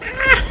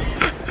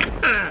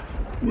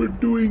We're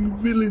doing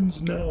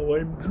villains now.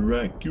 I'm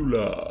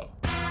Dracula.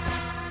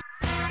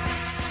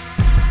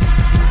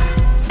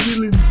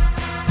 Villains.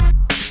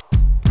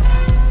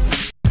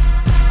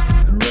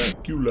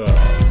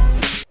 Dracula.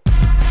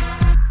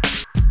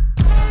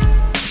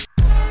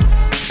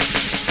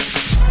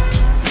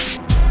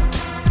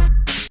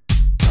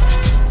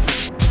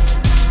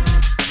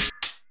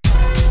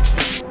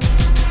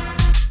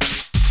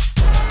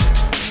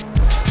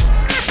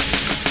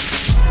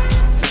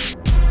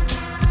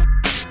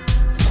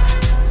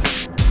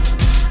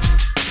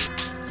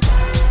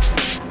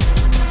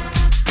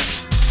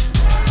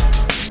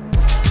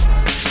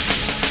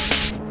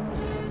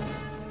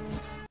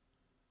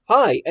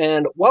 Hi,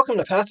 and welcome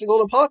to Pass the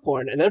Golden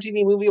Popcorn, an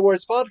MTV Movie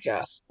Awards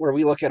podcast, where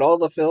we look at all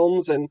the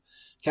films and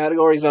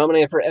categories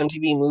nominated for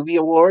MTV Movie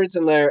Awards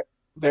and their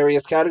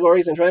various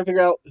categories and try and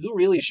figure out who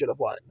really should have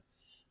won.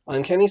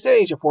 I'm Kenny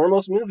Sage, a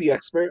foremost movie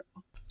expert.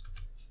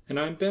 And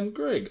I'm Ben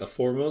Gregg, a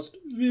foremost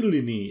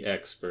villainy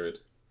expert.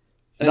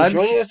 And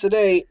joining us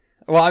today...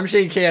 Well, I'm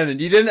Shane Cannon.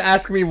 You didn't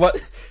ask me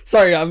what...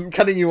 Sorry, I'm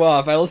cutting you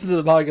off. I listened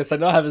to the podcast. I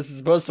know how this is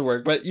supposed to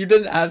work, but you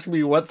didn't ask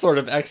me what sort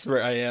of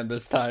expert I am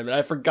this time, and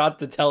I forgot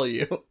to tell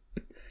you.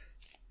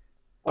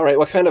 All right,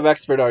 what kind of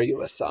expert are you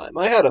this time?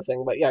 I had a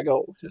thing, but yeah,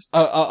 go.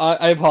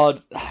 I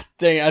apologize.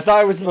 Dang it, I thought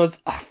I was supposed...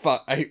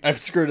 fuck, I've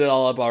screwed it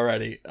all up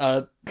already.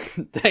 Dang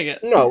it.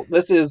 No,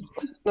 this is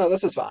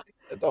fine.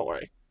 Don't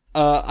worry.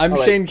 I'm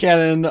all Shane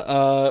Cannon,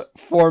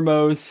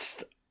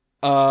 foremost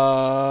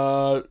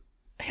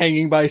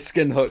hanging by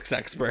skin hooks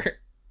expert.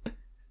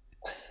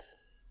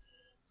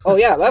 Oh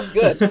yeah, that's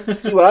good.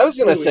 See, what I was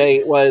going to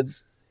say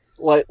was...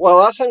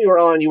 last time you were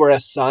on, you were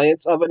a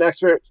science oven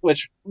expert,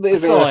 which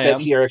isn't going to fit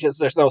here because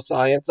there's no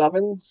science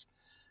ovens.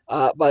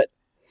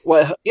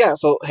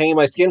 So hanging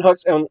my skin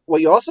hooks, and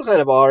what you also kind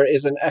of are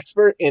is an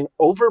expert in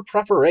over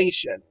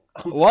preparation.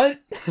 What?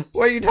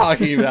 What are you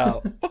talking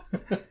about?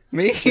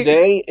 Me?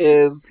 Today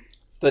is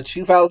the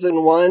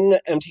 2001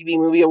 MTV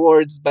Movie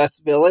Awards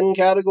Best Villain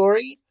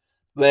category.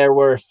 There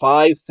were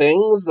 5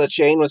 things that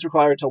Shane was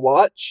required to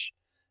watch,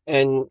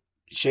 and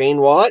Shane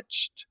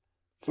watched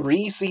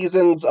 3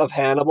 seasons of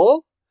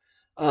Hannibal.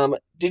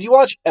 Did you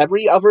watch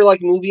every other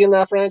movie in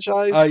that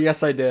franchise?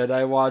 Yes, I did.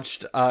 I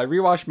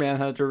rewatched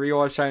Manhunter,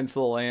 rewatched Silence of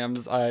the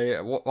Lambs.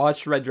 I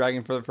watched Red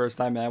Dragon for the first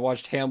time, and I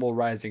watched Hannibal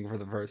Rising for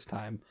the first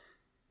time.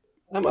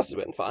 That must have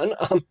been fun.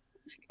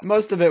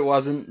 Most of it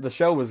wasn't. The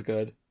show was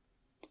good.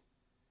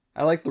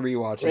 I like the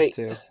rewatches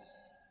too.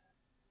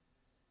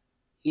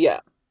 Yeah,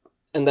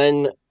 and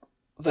then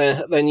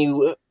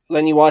you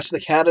watch The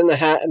Cat in the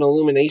Hat and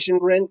Illumination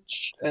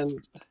Grinch,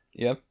 and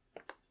yep.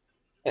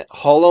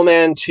 Hollow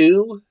Man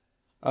 2.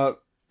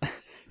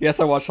 Yes,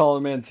 I watched Hollow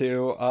Man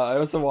 2. I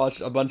also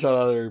watched a bunch of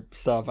other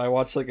stuff. I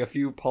watched a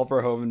few Paul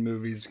Verhoeven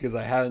movies because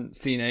I hadn't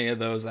seen any of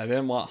those. I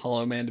didn't want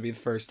Hollow Man to be the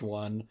first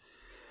one.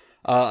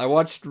 I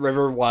watched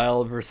River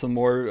Wild for some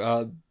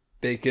more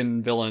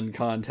Bacon villain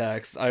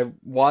context. I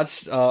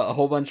watched a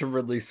whole bunch of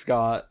Ridley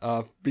Scott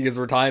because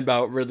we're talking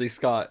about Ridley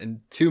Scott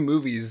in 2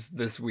 movies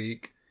this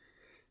week.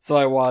 So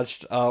I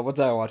watched, what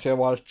did I watch? I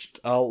watched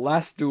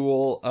Last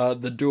Duel,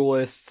 The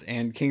Duelists,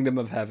 and Kingdom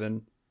of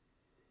Heaven.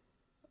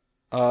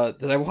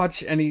 Did I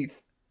watch any...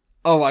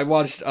 Oh, I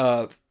watched,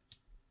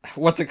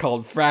 what's it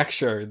called?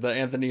 Fracture, the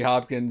Anthony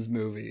Hopkins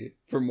movie,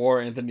 for more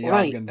Anthony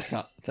Hopkins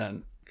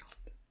content.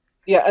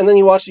 Yeah, and then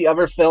you watched the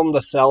other film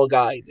The Cell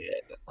Guy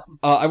did.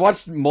 I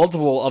watched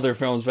multiple other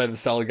films by The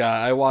Cell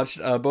Guy. I watched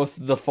both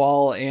The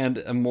Fall and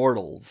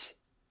Immortals.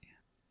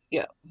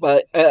 Yeah,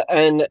 but,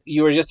 and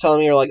you were just telling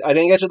me, you're like, I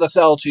didn't get to The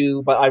Cell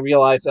 2, but I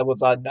realized that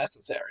was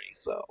unnecessary,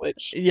 so,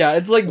 which... Yeah,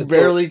 it's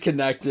barely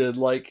connected,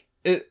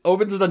 it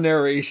opens with a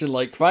narration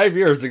 5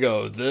 years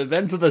ago, the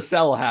events of The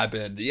Cell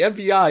happened. The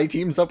FBI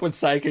teams up with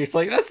psychics.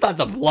 That's not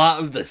the plot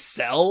of The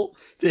Cell.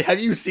 Have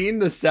you seen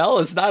The Cell?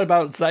 It's not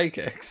about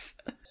psychics.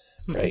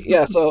 Right,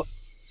 yeah, so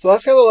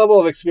that's kind of the level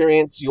of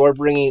experience you're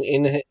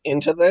bringing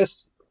into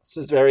this. This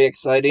is very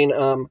exciting.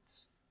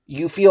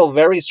 You feel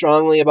very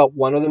strongly about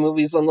one of the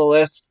movies on the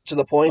list to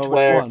the point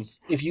where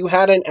if you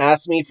hadn't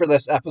asked me for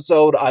this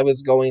episode, I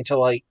was going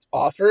to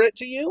offer it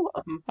to you.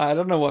 I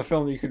don't know what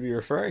film you could be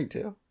referring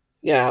to.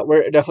 Yeah,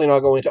 we're definitely not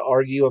going to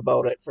argue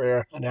about it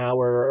for an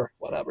hour or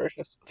whatever.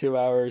 Just 2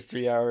 hours,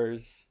 3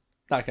 hours.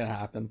 Not gonna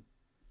happen.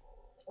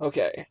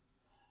 Okay.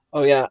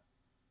 Oh yeah.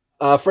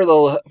 For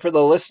the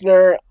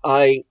listener,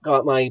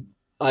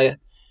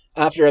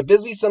 after a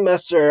busy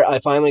semester, I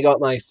finally got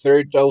my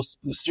 3rd dose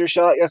booster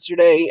shot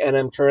yesterday, and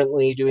I'm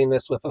currently doing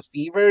this with a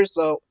fever,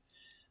 so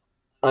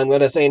I'm going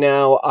to say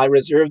now, I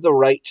reserve the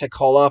right to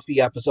call off the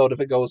episode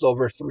if it goes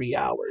over 3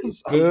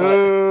 hours.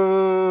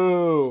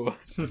 Boo!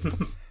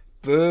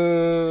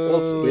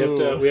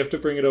 Boo! We have to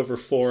bring it over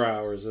 4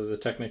 hours as a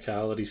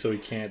technicality, so we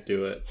can't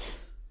do it.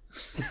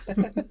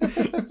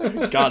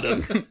 Got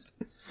him.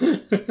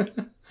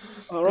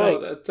 All right.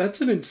 No, that's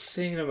an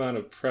insane amount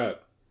of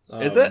prep.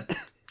 Is it?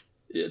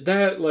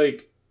 That,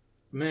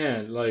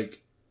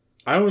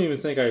 I don't even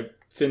think I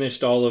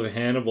finished all of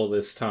Hannibal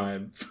this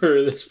time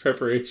for this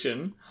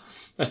preparation.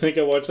 I think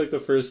I watched the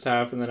first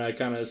half and then I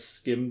kind of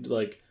skimmed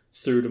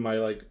through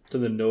to to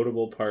the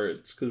notable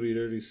parts because we'd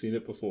already seen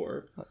it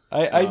before.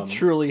 I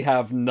truly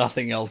have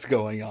nothing else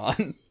going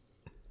on.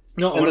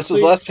 No, And honestly,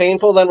 this was less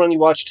painful than when you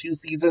watch 2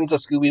 seasons of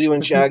Scooby-Doo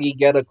and Shaggy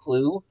Get a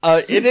Clue.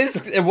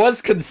 It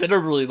was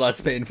considerably less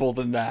painful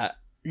than that.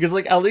 Because,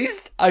 at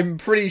least I'm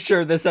pretty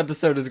sure this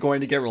episode is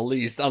going to get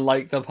released,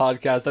 unlike the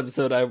podcast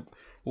episode I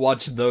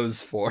watched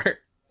those for.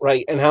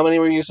 Right, and how many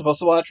were you supposed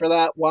to watch for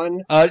that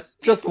one?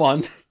 Just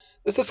one.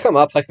 This has come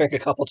up, I think, a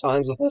couple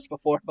times with this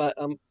before,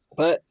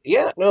 but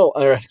yeah, no,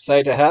 I'm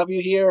excited to have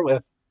you here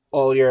with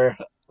all your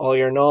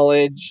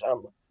knowledge.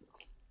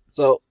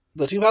 So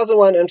the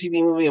 2001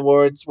 MTV Movie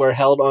Awards were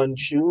held on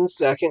June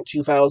 2nd,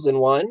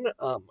 2001,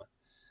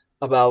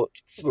 about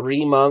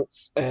 3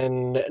 months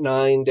and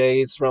 9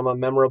 days from a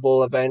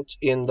memorable event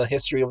in the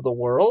history of the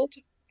world.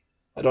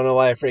 I don't know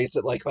why I phrased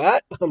it like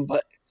that,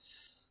 but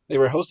they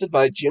were hosted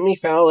by Jimmy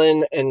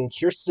Fallon and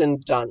Kirsten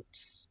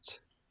Dunst.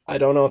 I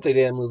don't know if they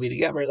did a movie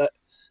together. That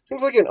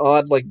seems like an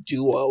odd,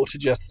 duo to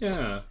just...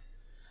 Yeah.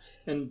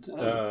 And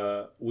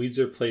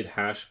Weezer played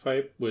Hash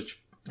Pipe,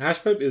 which...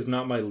 Hash Pipe is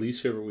not my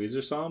least favorite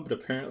Weezer song, but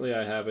apparently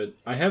I have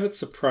it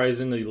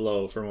surprisingly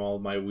low from all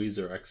my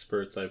Weezer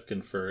experts I've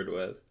conferred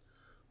with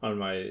on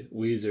my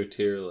Weezer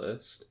tier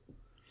list.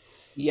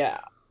 Yeah.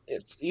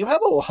 You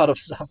have a lot of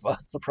stuff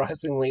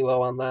surprisingly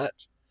low on that.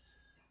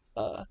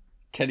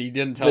 Kenny, you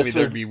didn't tell me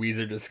there'd be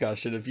Weezer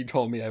discussion. If you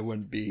told me, I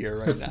wouldn't be here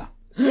right now.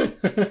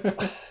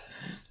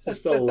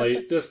 just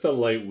a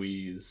light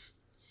wheeze.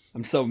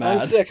 I'm so mad.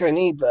 I'm sick. I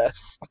need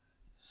this.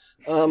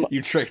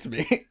 You tricked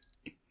me.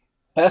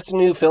 Best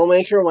New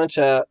Filmmaker went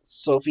to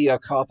Sofia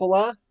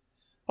Coppola.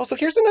 Also,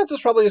 Kirsten Dunst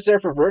is probably just there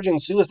for Virgin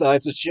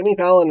Suicides, which Jimmy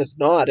Fallon is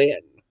not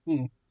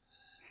in.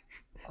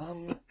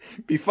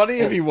 Be funny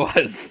if he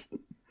was.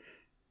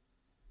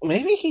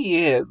 Maybe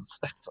he is.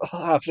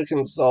 I'll have to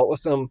consult with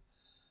some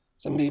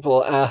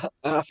people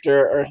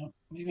after, or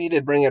maybe he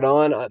did Bring It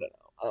On. I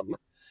don't know.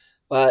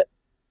 But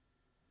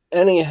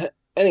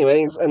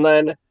anyways, and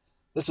then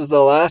this was the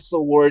last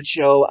award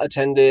show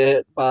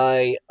attended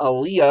by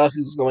Aaliyah,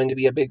 who's going to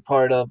be a big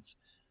part of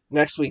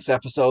next week's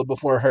episode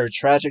before her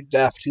tragic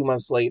death 2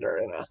 months later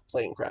in a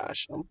plane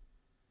crash.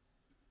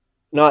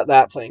 Not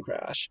that plane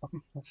crash.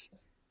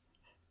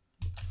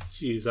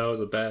 Jeez, that was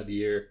a bad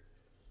year.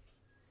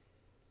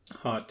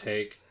 Hot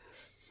take.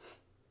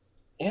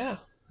 Yeah.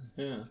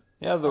 Yeah.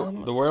 Yeah,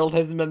 the world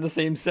hasn't been the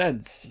same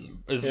since,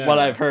 is what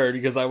I've heard,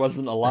 because I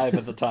wasn't alive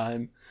at the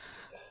time.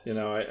 I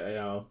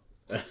know.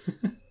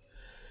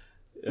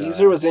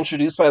 Weezer was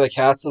introduced by the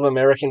cast of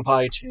American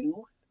Pie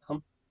 2.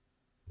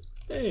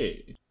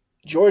 Hey.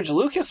 George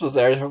Lucas was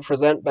there to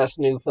present Best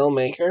New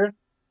Filmmaker.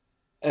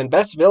 And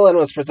Best Villain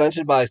was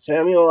presented by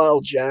Samuel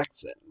L.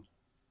 Jackson.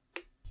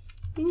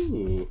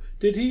 Ooh.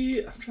 I'm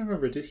trying to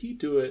remember, did he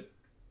do it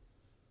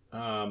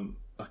a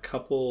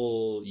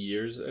couple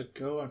years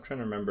ago? I'm trying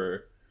to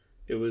remember.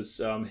 It was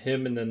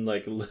him and then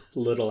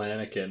little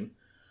Anakin.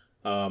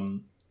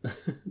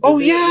 Oh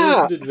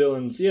yeah, did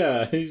villains?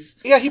 Yeah, they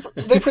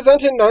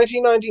presented in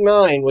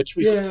 1999, which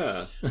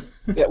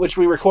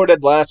we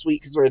recorded last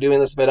week because we were doing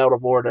this a bit out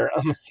of order.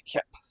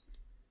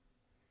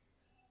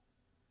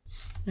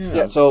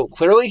 Yeah. So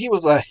clearly he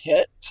was a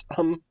hit.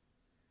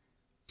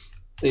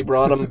 They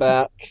brought him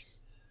back.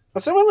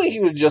 Assumingly he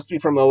would just be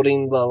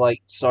promoting the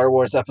Star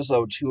Wars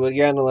Episode 2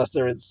 again, unless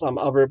there is some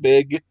other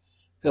big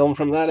film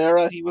from that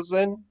era he was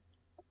in.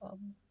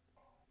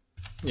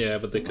 Yeah,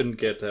 but they couldn't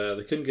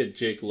get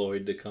Jake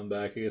Lloyd to come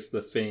back. I guess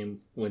the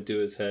fame went to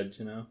his head,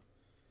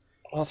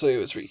 Also, he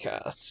was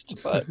recast,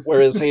 but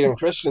whereas Hayden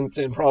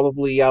Christensen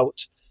probably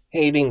out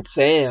hating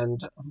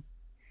sand.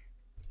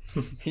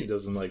 He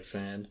doesn't like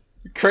sand.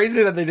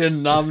 Crazy that they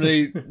didn't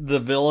nominate the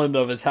villain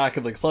of Attack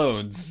of the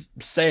Clones,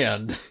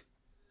 Sand.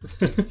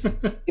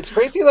 It's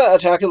crazy that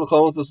Attack of the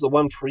Clones is the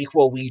one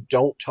prequel we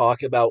don't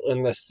talk about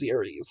in this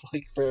series,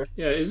 for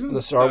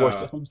the Star Wars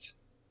films.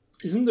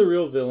 Isn't the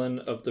real villain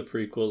of the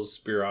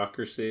prequels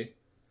bureaucracy?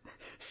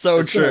 So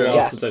it's true. Been a while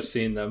Yes. since I've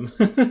seen them.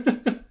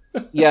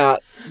 Yeah,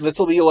 this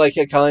will be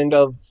a kind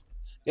of...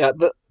 Yeah,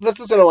 this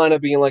is going to wind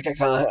up being a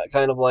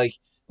kind of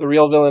the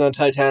real villain on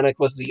Titanic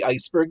was the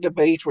iceberg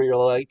debate, where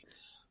you're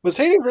was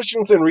Hayden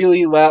Christensen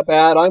really that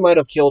bad? I might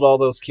have killed all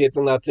those kids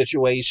in that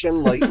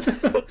situation.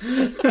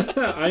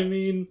 I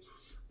mean,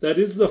 that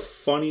is the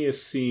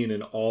funniest scene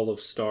in all of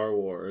Star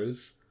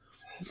Wars.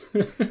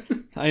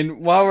 And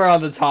while we're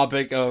on the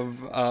topic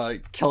of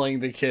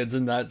killing the kids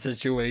in that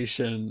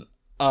situation,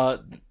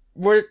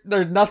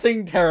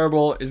 nothing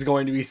terrible is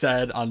going to be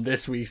said on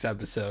this week's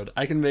episode.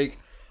 I can make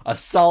a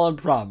solemn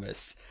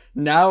promise.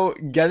 Now,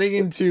 getting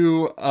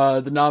into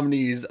the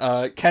nominees,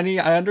 Kenny,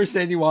 I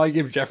understand you want to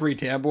give Jeffrey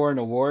Tambor an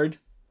award.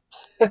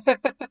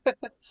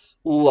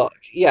 Look,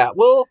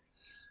 we'll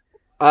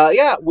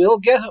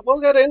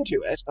get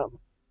into it.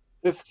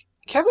 If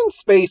Kevin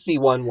Spacey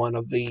won one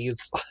of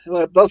these,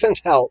 that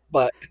doesn't help,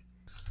 but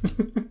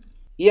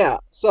yeah.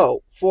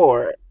 So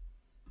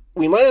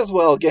we might as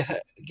well get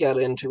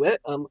into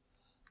it.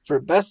 For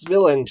Best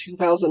Villain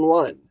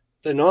 2001,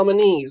 the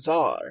nominees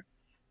are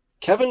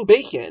Kevin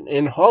Bacon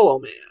in Hollow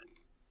Man,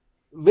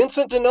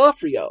 Vincent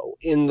D'Onofrio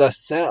in The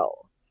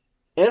Cell,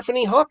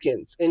 Anthony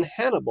Hopkins in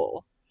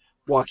Hannibal,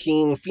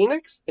 Joaquin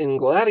Phoenix in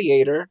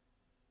Gladiator,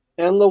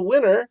 and the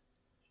winner,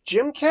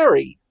 Jim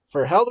Carrey,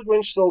 for How the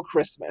Grinch Stole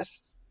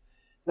Christmas.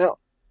 Now,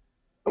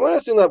 I'm going to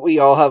assume that we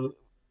all have...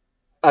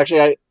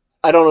 Actually,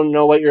 I don't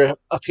know what your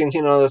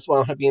opinion on this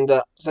one being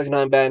the second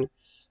time, Ben,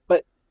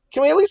 but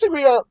can we at least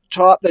agree on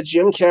top that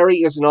Jim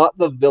Carrey is not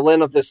the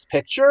villain of this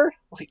picture?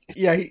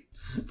 Yeah,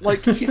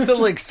 he's still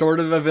like sort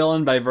of a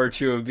villain by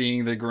virtue of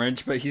being the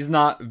Grinch, but he's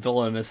not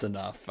villainous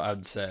enough,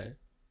 I'd say.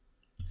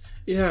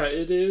 Yeah,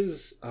 it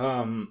is.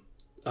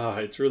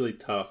 It's really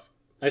tough.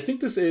 I think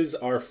this is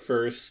our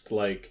first,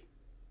 like,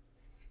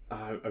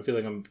 I feel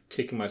like I'm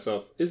kicking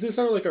myself. Is this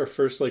our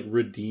first, like,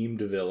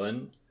 redeemed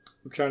villain?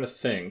 I'm trying to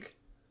think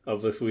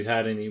of if we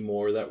had any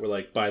more that were,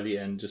 like, by the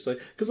end, just like,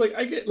 because, like,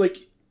 I get,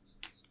 like,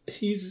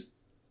 he's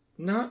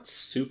not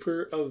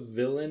super a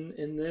villain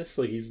in this.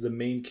 Like, he's the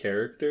main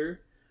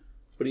character,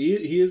 but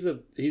he's a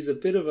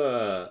bit of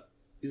a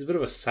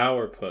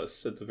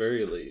sourpuss at the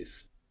very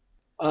least.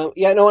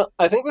 Yeah, no,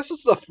 I think this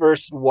is the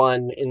first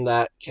one in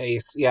that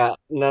case. Yeah,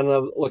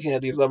 looking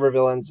at these other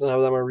villains, none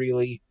of them are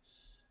really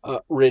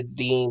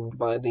redeemed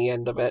by the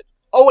end of it.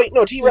 Oh wait,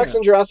 no, T-Rex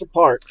in Jurassic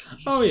Park.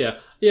 Oh yeah,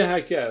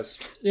 I guess.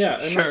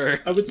 Yeah, and sure.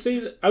 I would say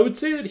that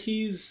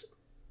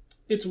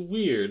it's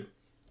weird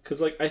because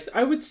like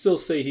I would still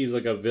say he's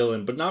like a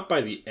villain, but not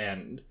by the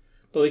end.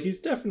 But like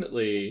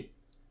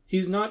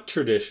he's not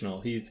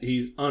traditional.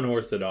 He's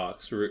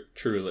unorthodox,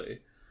 truly.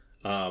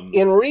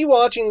 In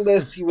rewatching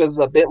this, he was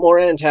a bit more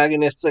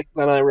antagonistic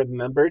than I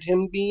remembered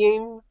him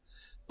being,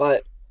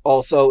 but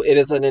also it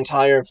is an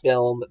entire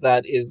film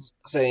that is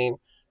saying,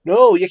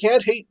 no, you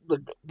can't hate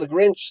the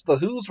Grinch. The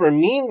Who's were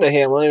mean to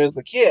him when he was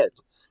a kid.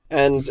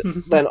 And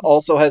then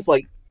also has,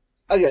 like,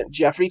 again,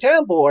 Jeffrey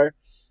Tambor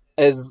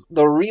as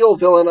the real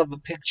villain of the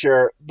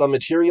picture, the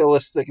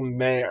materialistic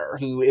mayor,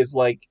 who is,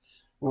 like,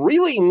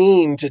 really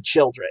mean to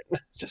children.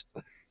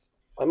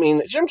 I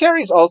mean, Jim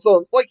Carrey's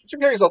also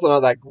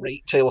not that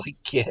great to, like,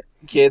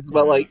 kids,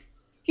 but, like,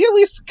 he at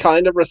least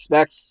kind of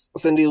respects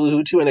Cindy Lou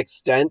Who to an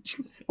extent,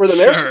 where the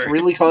mayor's just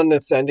really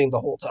condescending the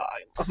whole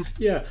time.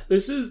 Yeah,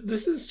 this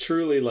is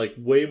truly, like,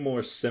 way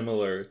more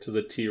similar to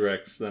the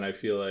T-Rex than I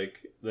feel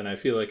like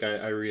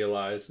I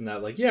realized, and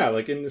that, like, yeah,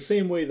 like, in the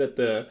same way that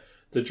the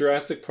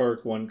Jurassic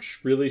Park one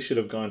really should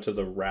have gone to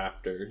the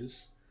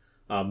Raptors.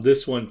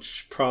 This one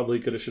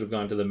probably should have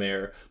gone to the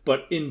mayor.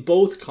 But in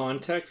both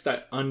contexts,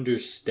 I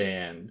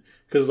understand.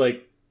 Because,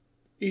 like,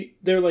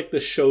 they're like the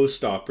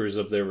showstoppers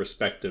of their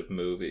respective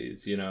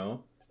movies, you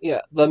know?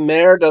 Yeah, the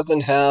mayor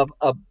doesn't have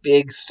a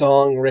big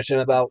song written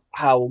about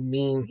how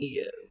mean he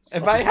is.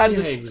 If I had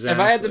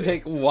to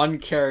pick one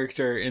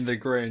character in The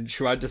Grinch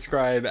who I'd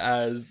describe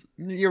as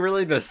you're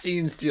really the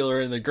scene stealer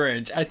in The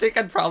Grinch, I think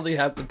I'd probably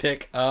have to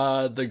pick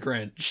The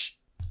Grinch.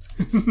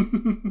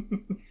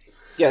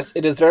 Yes,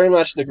 it is very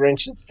much the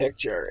Grinch's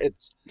picture.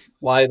 It's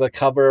why the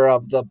cover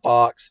of the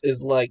box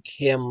is like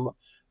him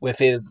with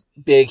his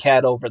big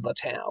head over the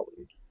town.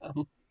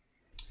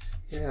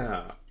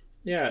 Yeah,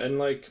 and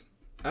like,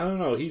 I don't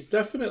know, he's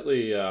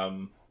definitely,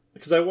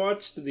 because I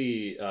watched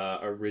the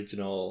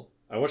original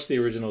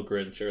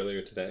Grinch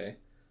earlier today,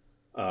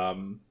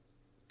 to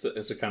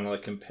kind of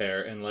like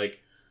compare, and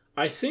like,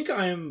 I think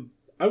I'm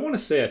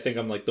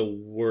like the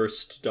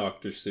worst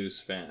Dr.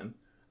 Seuss fan.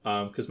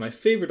 Because my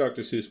favorite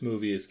Dr. Seuss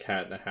movie is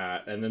Cat in the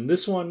Hat, and then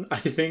this one, I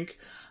think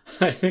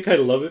I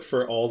love it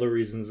for all the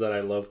reasons that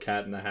I love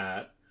Cat in the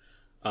Hat.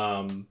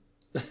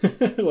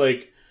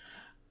 Like,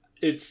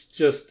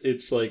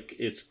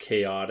 it's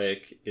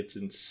chaotic, it's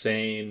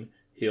insane.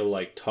 He'll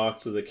like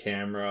talk to the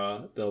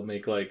camera.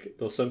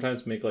 They'll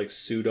sometimes make like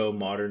pseudo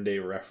modern day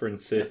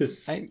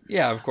references.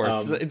 Yeah, of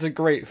course, it's a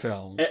great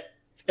film.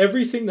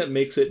 Everything that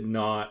makes it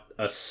not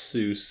a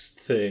Seuss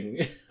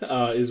thing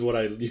is what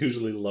I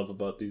usually love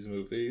about these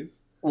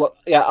movies. Look,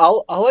 yeah,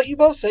 I'll let you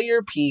both say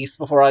your piece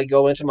before I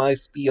go into my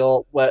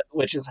spiel,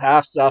 which is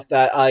half stuff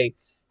that I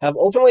have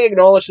openly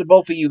acknowledged to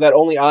both of you that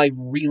only I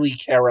really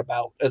care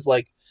about as,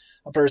 like,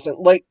 a person.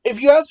 Like, if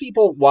you ask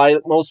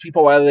most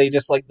people why they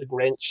dislike the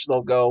Grinch,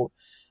 they'll go,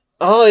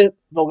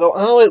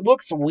 it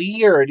looks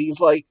weird.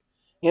 He's like,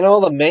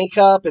 the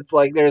makeup, it's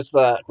like there's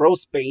the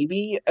gross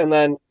baby, and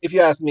then if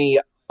you ask me,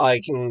 I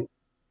can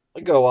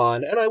go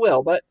on, and I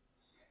will, but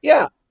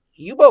yeah,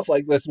 you both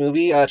like this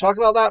movie. Talk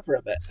about that for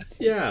a bit.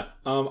 Yeah,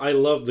 I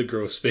love the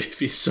gross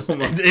baby so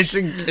much.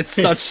 It's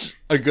such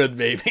a good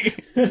baby.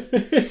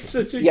 It's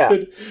such a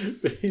good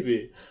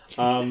baby.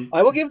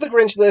 I will give the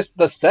Grinch this.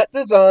 The set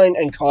design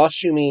and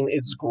costuming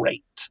is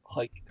great.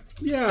 Like,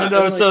 yeah, and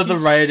also like, the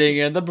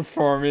writing and the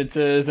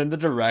performances and the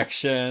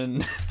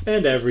direction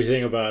and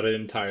everything about it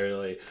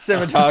entirely.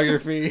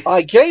 Cinematography.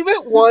 I gave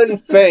it one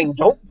thing.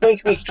 Don't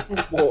make me do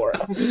more.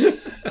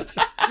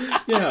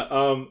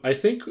 Yeah, I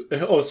think.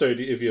 Oh,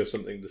 sorry. If you have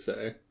something to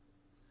say.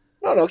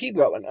 No, keep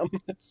going.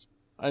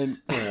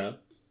 Yeah.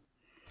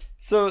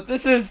 So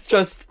this is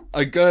just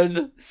a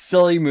good,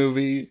 silly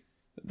movie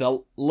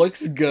that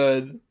looks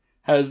good,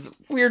 has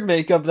weird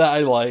makeup that I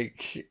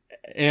like,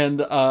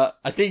 and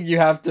I think you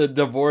have to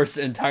divorce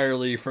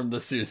entirely from the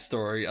Seuss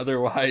story,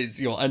 otherwise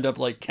you'll end up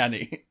like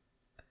Kenny.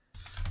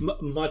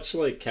 Much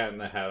like Cat in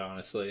the Hat,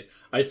 honestly.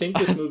 I think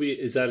this movie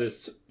is at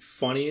its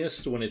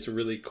funniest when it's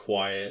really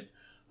quiet.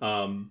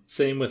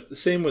 Same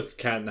with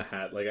Cat in the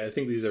Hat. Like, I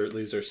think these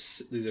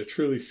are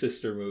truly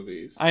sister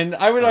movies. And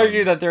I would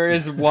argue that there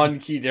is one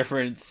key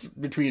difference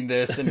between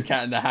this and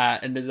Cat in the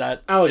Hat, and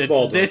that Alec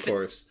Baldwin, of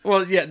course.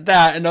 Well, yeah,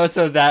 that, and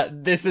also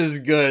that this is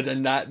good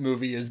and that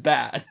movie is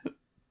bad.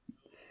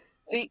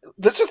 See,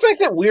 this just makes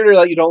it weirder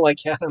that you don't like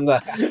Cat in the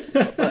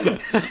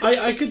Hat.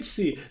 I could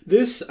see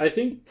this. I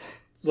think,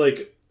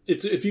 like,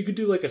 it's if you could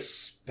do like a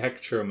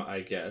spectrum, I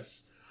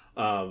guess,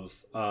 of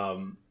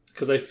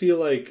because I feel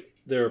like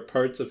there are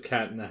parts of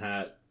Cat in the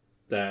Hat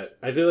that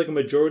I feel like a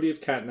majority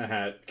of Cat in the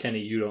Hat, Kenny,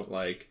 you don't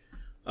like,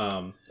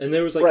 and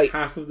there was like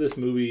half of this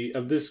movie,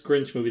 of this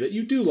Grinch movie, that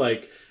you do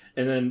like,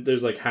 and then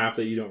there's like half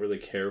that you don't really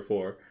care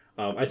for.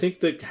 I think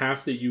the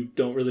half that you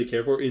don't really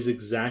care for is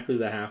exactly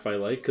the half I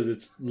like, because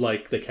it's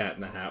like the Cat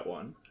in the Hat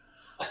one.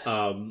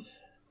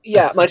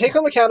 Yeah, my take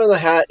on the Cat in the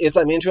Hat is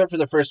I'm into it for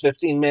the first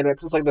 15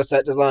 minutes. It's like the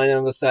set design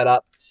and the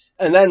setup.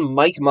 And then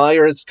Mike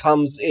Myers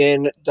comes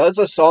in, does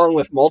a song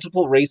with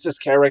multiple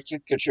racist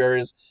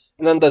caricatures,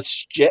 and then the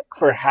shtick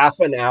for half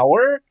an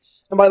hour.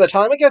 And by the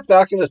time it gets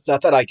back into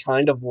stuff that I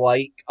kind of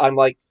like, I'm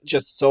like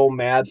just so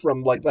mad from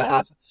like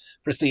the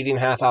preceding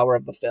half hour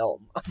of the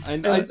film.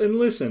 And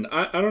listen,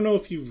 I don't know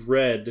if you've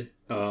read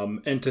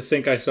and to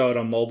think I saw it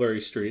on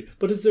Mulberry Street,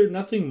 but is there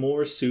nothing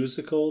more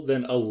Seussical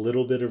than a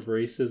little bit of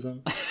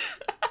racism?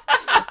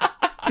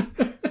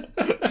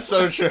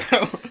 So true.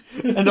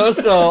 And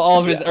also all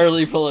of his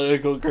early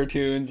political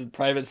cartoons and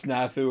Private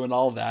Snafu and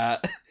all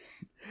that.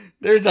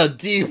 There's a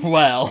deep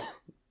well.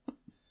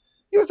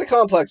 He was a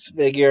complex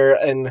figure,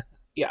 and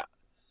yeah.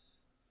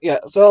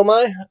 So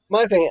my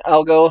thing,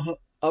 I'll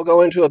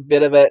go into a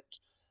bit of it.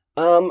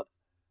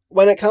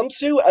 When it comes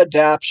to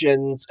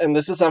adaptions, and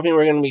this is something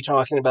we're going to be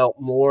talking about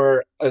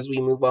more as we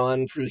move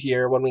on through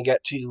here when we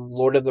get to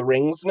Lord of the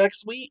Rings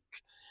next week,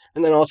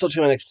 and then also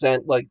to an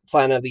extent like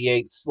Planet of the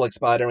Apes, like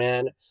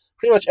Spider-Man.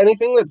 Pretty much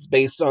anything that's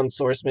based on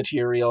source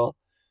material.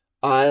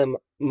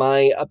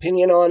 My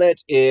opinion on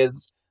it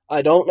is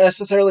I don't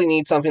necessarily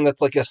need something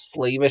that's like a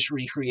slavish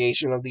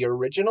recreation of the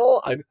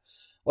original.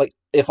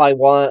 If I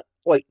want,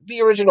 like,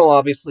 the original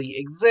obviously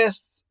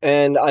exists,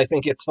 and I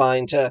think it's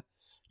fine to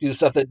do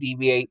stuff that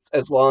deviates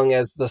as long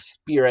as the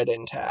spirit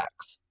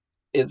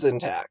is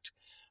intact.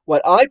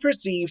 What I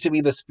perceive to be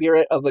the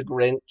spirit of the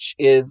Grinch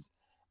is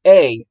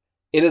it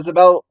is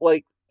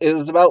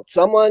about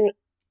someone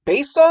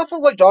based off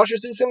of, like, Dr.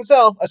 Seuss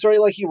himself, a story,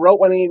 like, he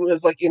wrote when he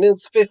was, like, in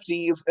his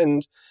 50s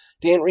and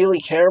didn't really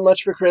care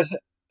much was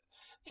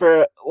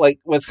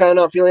kind of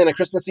not feeling in a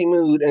Christmassy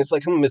mood, and it's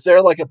like, is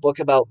there, like, a book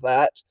about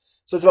that?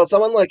 So it's about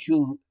someone, like,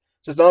 who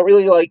does not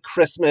really like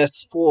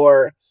Christmas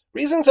for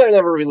reasons that are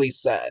never really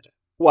said.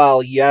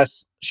 While,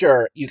 yes,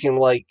 sure, you can,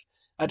 like,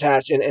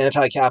 attach an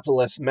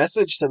anti-capitalist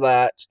message to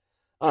that,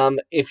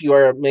 if you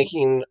are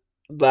making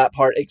that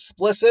part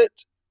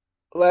explicit,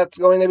 that's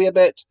going to be a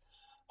bit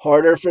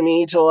harder for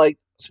me to, like,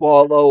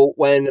 swallow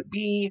when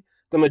the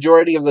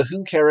majority of the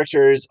Who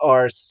characters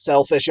are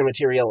selfish and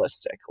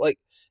materialistic. Like,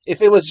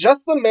 if it was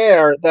just the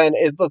mayor, then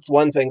that's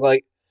one thing,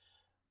 like,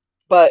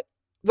 but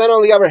then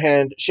on the other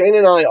hand, Shane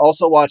and I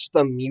also watched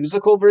the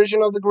musical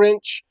version of The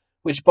Grinch,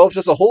 which both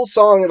does a whole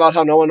song about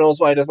how no one knows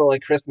why he doesn't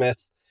like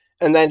Christmas,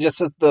 and then just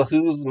says the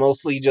Who's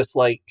mostly just,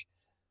 like,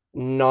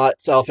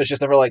 not selfish,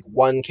 except for, like,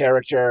 one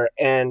character,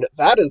 and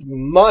that is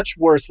much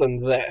worse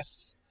than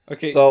this.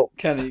 Okay, so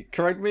Kenny,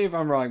 correct me if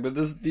I'm wrong, but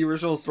does the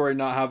original story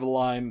not have a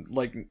line,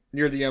 like,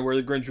 near the end where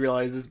the Grinch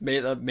realizes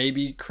that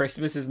maybe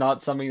Christmas is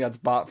not something that's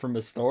bought from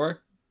a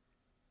store?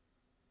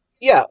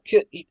 Yeah.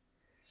 It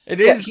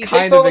is he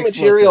kind takes of all the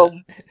explicit. material.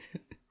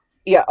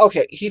 Yeah,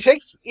 okay. He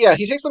takes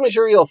the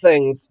material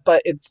things,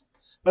 but it's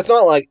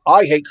not like,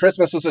 I hate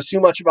Christmas, this is too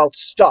much about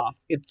stuff.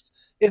 It's,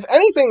 if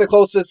anything, the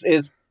closest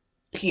is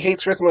he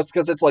hates Christmas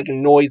because it's, like,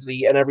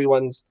 noisy and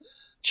everyone's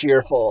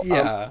cheerful.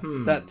 Yeah,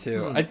 that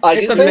too.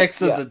 It's a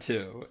mix of the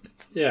two.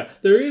 Yeah,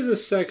 there is a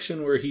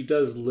section where he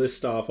does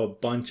list off a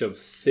bunch of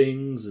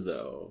things,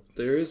 though.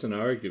 There is an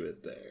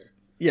argument there.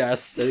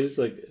 Yes, that is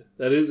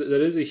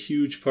a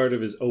huge part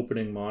of his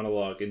opening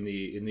monologue in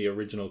the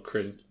original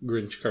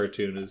Grinch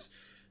cartoon, is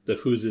the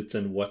who's its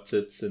and what's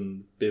its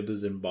and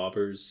bibbers and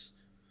bobbers.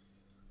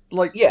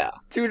 Like, yeah,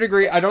 to a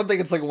degree, I don't think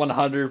it's like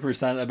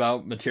 100%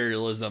 about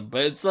materialism,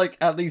 but it's like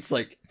at least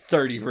like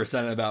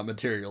 30% about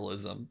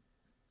materialism.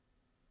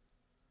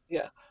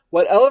 Yeah.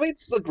 What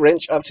elevates the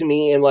Grinch up to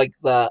me in, like,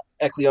 the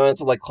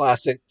echelons of, like,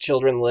 classic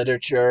children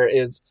literature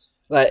is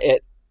that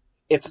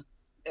it's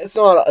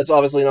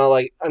obviously not,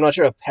 like, I'm not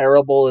sure if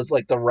parable is,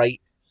 like, the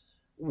right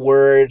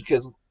word,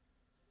 because,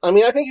 I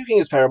mean, I think you can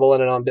use parable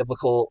in a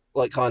non-biblical,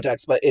 like,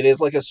 context, but it is,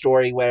 like, a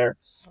story where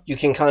you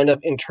can kind of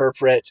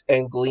interpret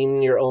and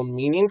glean your own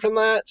meaning from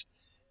that,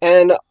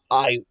 and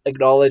I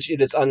acknowledge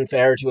it is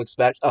unfair to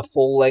expect a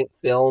full-length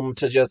film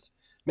to just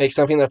make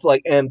something that's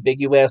like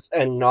ambiguous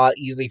and not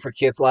easy for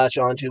kids to latch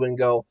onto and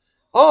go,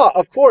 ah,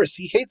 of course,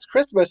 he hates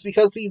Christmas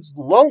because he's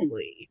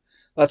lonely.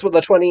 That's what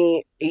the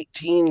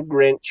 2018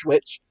 Grinch,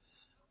 which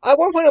at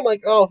one point I'm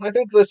like, oh, I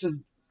think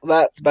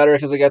that's better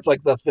because it gets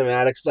like the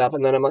thematic stuff,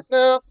 and then I'm like,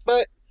 no,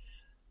 but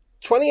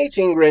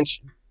 2018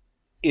 Grinch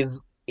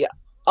is, yeah,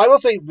 I will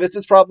say this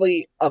is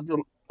probably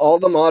all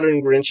the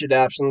modern Grinch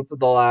adaptations of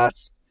the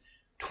last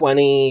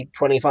 20,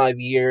 25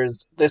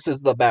 years, this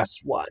is the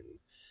best one.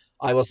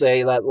 I will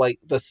say that, like,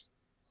 this,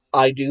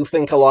 I do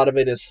think a lot of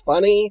it is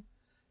funny,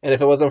 and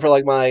if it wasn't for,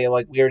 like, my,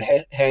 like, weird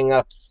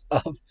hang-ups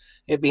of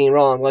it being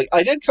wrong, like,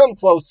 I did come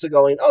close to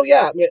going, oh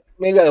yeah,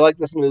 maybe I like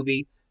this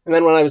movie, and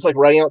then when I was, like,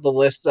 writing out the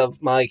list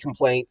of my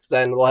complaints,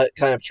 then what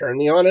kind of turned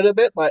me on it a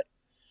bit, but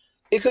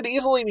it could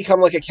easily become,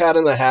 like, a Cat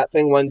in the Hat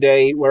thing one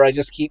day, where I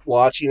just keep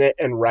watching it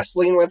and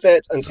wrestling with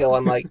it until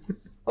I'm like,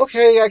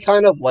 okay, I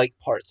kind of like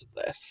parts of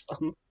this.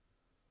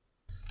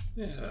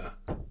 Yeah.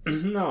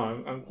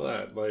 No, I'm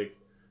glad. Like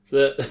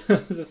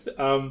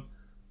I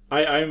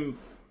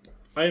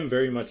am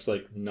very much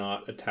like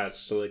not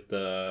attached to like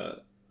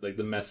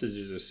the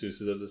messages or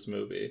sources of this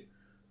movie.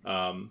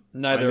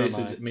 Neither am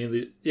I.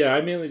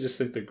 I mainly just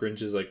think the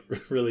Grinch is like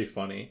really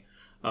funny.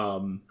 I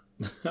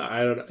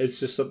don't know. It's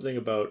just something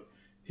about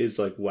his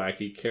like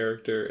wacky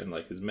character and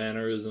like his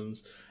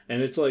mannerisms,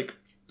 and it's like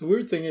the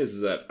weird thing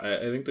is that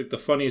I think like the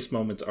funniest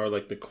moments are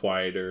like the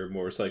quieter,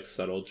 more like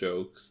subtle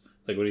jokes.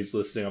 Like when he's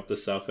listening up to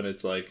stuff and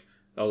it's like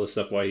all the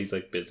stuff while he's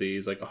like busy.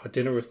 He's like, oh,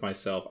 dinner with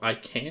myself. I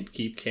can't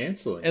keep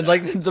canceling. And that.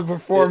 like the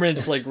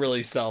performance like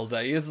really sells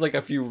that. He has like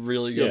a few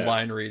really good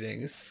line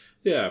readings.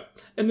 Yeah.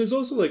 And there's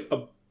also like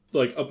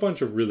a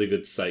bunch of really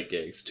good sight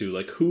gags too.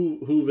 Like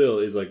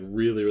Whoville is like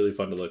really, really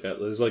fun to look at.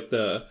 There's like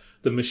the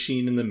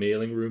machine in the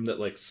mailing room that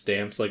like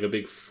stamps like a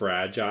big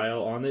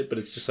fragile on it, but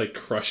it's just like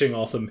crushing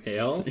all the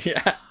mail.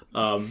 Yeah.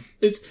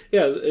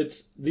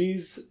 It's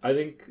these, I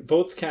think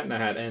both Cat in the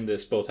Hat and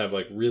this both have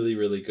like really,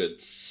 really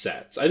good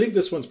sets. I think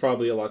this one's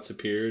probably a lot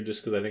superior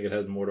just because I think it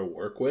has more to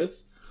work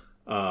with.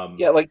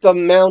 Like the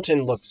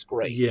mountain looks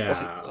great.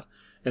 Yeah.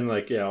 And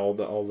like, yeah, all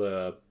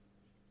the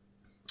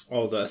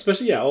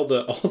especially all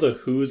the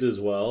Who's as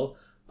well.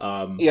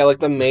 Like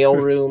the mail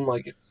room,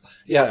 like it's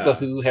the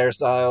Who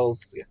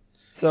hairstyles. Yeah.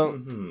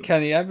 So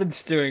Kenny, I've been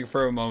stewing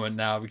for a moment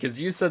now because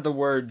you said the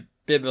word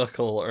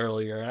biblical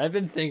earlier, and I've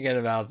been thinking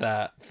about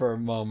that for a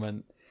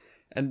moment.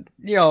 And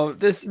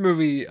this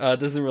movie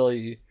doesn't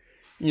really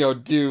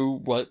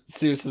do what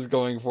Seuss is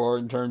going for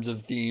in terms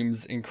of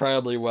themes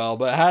incredibly well,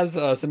 but it has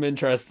some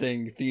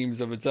interesting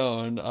themes of its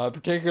own,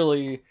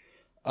 particularly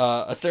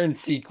a certain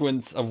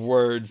sequence of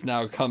words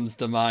now comes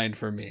to mind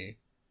for me.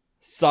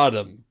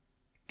 Sodom,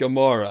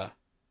 Gomorrah,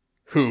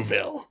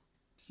 Whoville.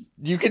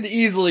 You can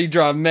easily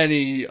draw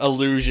many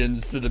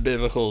allusions to the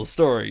biblical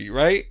story,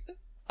 right?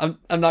 I'm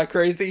not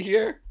crazy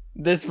here.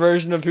 This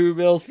version of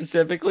Whoville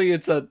specifically,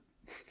 it's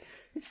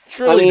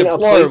truly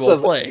deplorable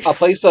place. A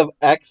place of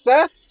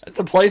excess? It's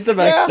a place of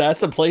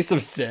excess, a place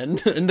of sin.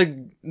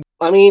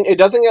 It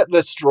doesn't get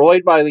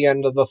destroyed by the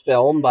end of the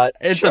film, but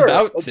it's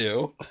about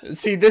to.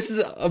 See, this is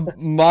a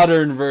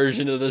modern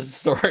version of the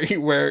story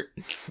where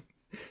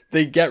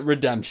they get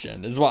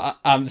redemption, is what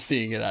I'm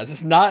seeing it as.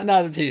 It's not an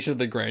adaptation of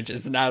The Grinch,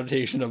 it's an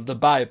adaptation of the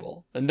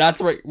Bible. And that's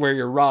where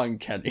you're wrong,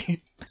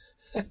 Kenny.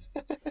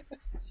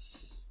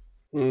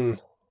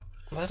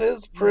 That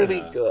is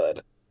pretty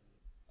good.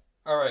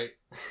 Alright.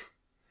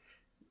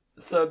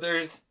 So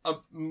there's a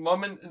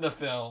moment in the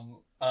film,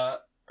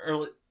 not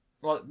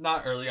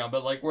early on,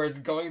 but like where it's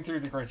going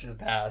through the Grinch's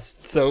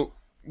past. So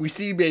we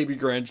see Baby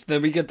Grinch,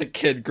 then we get the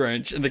Kid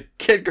Grinch, and the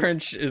Kid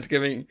Grinch is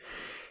giving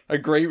a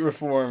great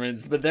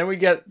performance, but then we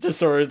get to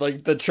sort of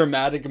like the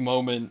traumatic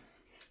moment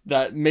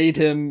that made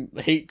him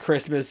hate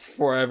Christmas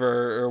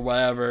forever or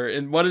whatever.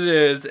 And what it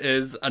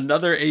is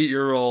another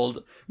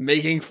 8-year-old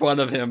making fun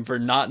of him for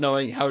not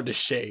knowing how to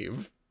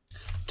shave.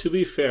 To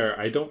be fair,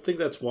 I don't think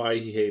that's why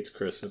he hates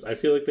Christmas. I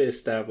feel like they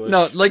established...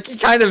 No, like he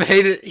kind of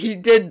hated... He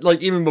did,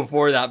 like, even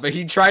before that, but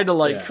he tried to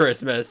like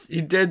Christmas.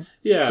 He did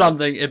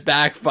something, it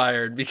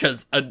backfired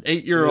because an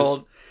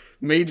 8-year-old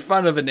made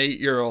fun of an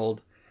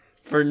 8-year-old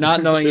for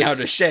not knowing how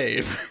to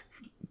shave.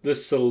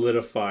 This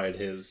solidified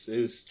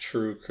his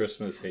true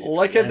Christmas hate.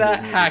 Look at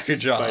that hack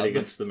job, fight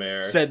against the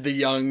mayor, said the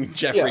young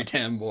Jeffrey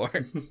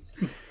Tambor.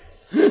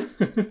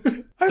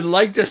 I'd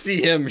like to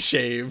see him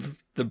shave,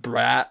 the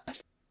brat.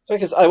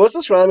 Because I was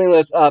describing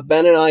this,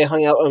 Ben and I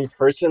hung out in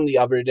person the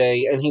other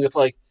day, and he was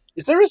like,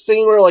 is there a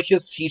scene where like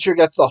his teacher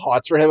gets the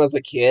hots for him as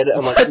a kid?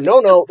 I'm like,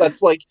 no,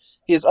 that's like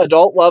his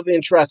adult love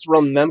interest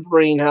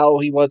remembering how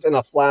he was in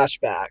a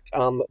flashback.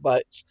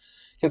 But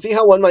you can see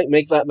how one might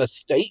make that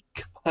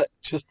mistake. But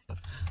just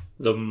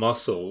the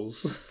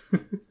muscles.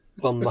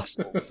 The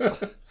muscles.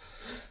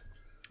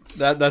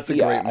 That's a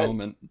great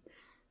moment.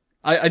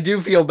 I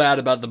do feel bad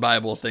about the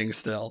Bible thing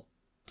still.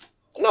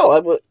 No,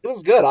 it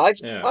was good. I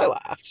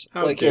laughed.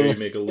 How dare you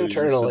make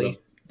allusions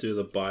to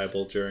the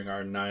Bible during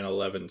our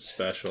 9/11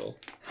 special?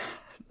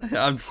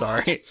 I'm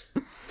sorry.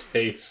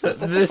 Taste.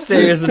 This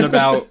day isn't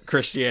about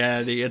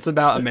Christianity. It's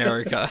about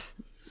America.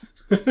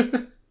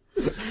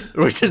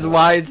 Which is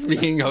why it's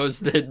being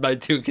hosted by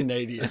two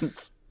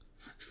Canadians.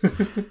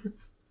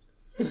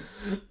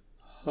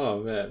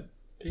 Oh man,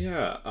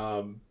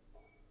 yeah,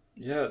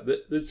 yeah.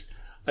 That's.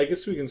 I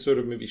guess we can sort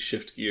of maybe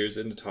shift gears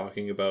into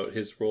talking about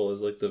his role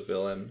as like the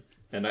villain,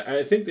 and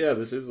I think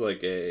this is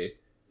like a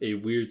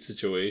weird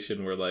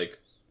situation where like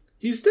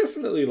he's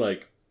definitely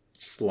like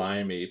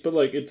slimy, but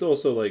like it's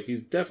also like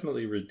he's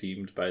definitely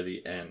redeemed by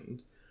the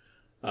end.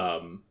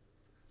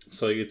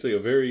 So like it's like a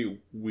very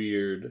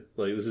weird,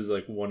 like this is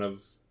like one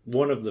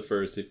of the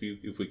first, if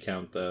we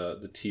count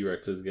the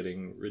T-Rexes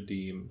getting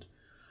redeemed,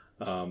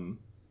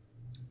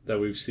 that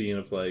we've seen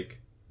of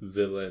like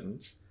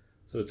villains.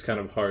 So it's kind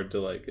of hard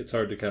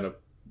to kind of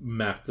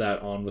map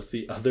that on with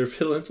the other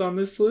villains on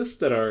this list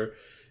that are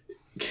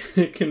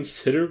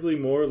considerably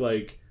more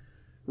like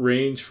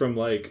range from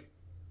like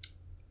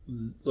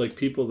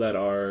people that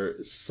are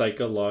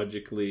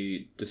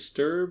psychologically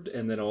disturbed,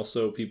 and then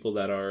also people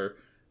that are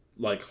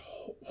like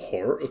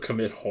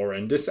commit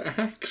horrendous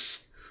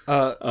acts.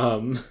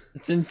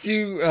 Since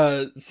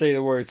you say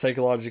the word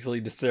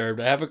psychologically disturbed,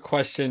 I have a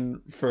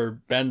question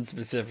for Ben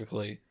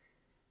specifically.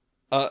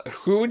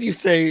 Who would you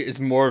say is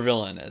more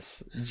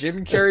villainous,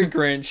 Jim Carrey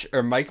Grinch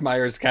or Mike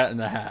Myers Cat in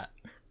the Hat?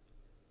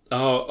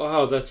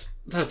 Oh, that's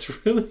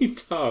really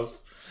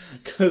tough.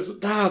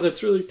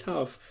 That's really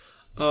tough.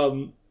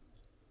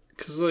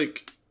 'Cause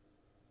like,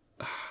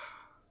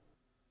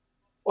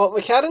 well,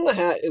 the Cat in the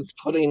Hat is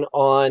putting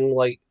on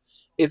like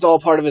it's all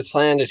part of his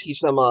plan to teach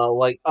them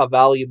a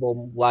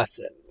valuable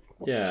lesson.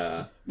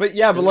 Yeah, but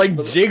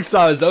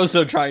Jigsaw is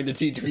also trying to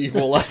teach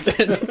people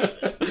lessons.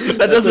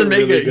 That doesn't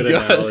make really it good.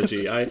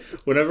 Analogy.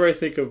 Whenever I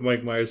think of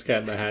Mike Myers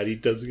Cat in the Hat, he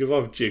does give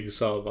off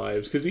Jigsaw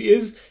vibes because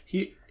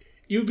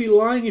you'd be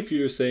lying if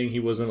you were saying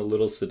he wasn't a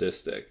little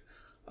sadistic.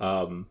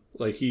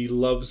 Like he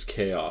loves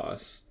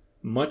chaos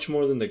much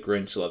more than the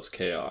Grinch loves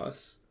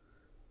chaos.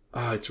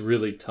 It's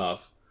really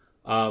tough.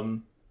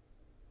 The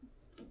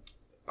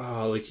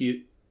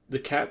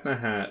Cat in the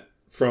Hat,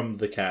 from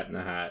the Cat in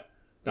the Hat,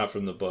 not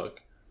from the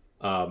book.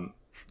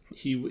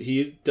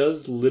 He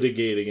does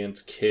litigate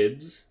against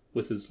kids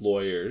with his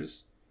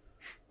lawyers.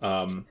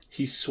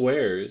 He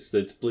swears,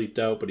 that's bleeped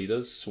out, but he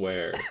does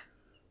swear.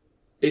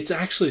 It's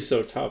actually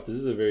so tough. This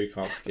is a very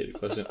complicated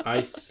question.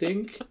 I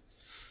think,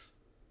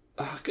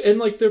 and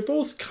like they're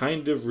both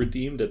kind of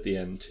redeemed at the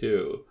end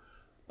too.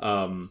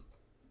 Oh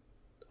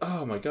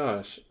my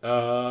gosh.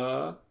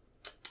 I'm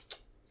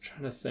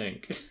trying to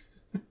think.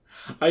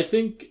 I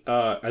think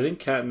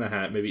Cat in the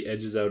Hat maybe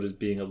edges out as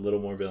being a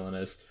little more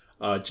villainous,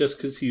 just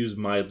because he was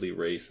mildly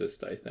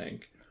racist. I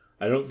think.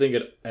 I don't think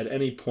at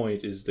any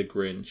point is the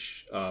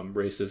Grinch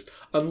racist,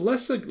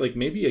 unless like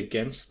maybe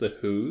against the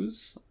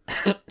Who's.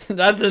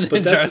 That's an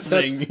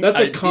interesting.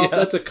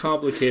 That's a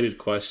complicated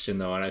question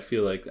though, and I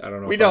feel like I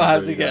don't know. We don't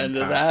have to get into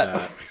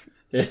that.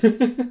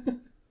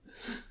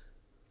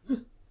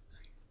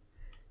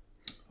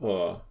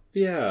 Oh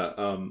yeah.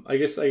 I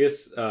guess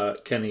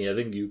Kenny, I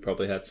think you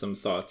probably had some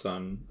thoughts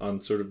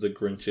on sort of the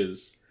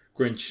Grinch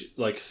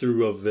like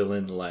through a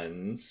villain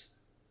lens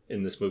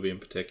in this movie in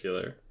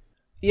particular.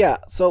 Yeah,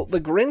 so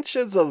the Grinch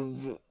is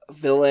a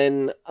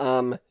villain.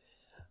 I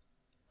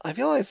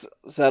feel I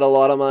said a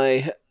lot of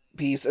my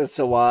piece as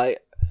to why.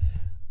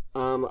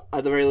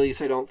 At the very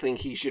least, I don't think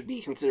he should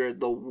be considered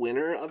the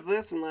winner of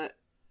this, and that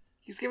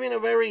he's giving a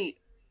very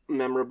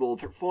memorable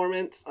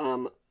performance.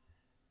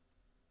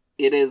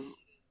 It is,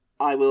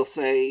 I will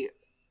say,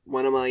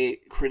 one of my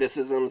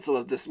criticisms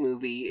of this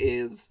movie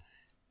is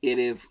it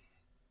is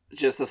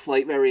just a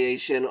slight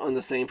variation on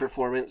the same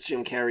performance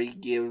Jim Carrey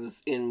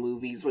gives in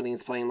movies when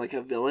he's playing like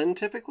a villain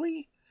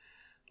typically.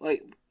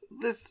 Like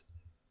this,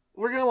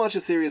 we're going to watch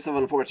a series of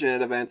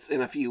unfortunate events in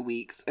a few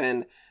weeks,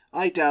 and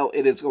I doubt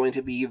it is going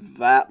to be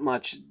that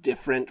much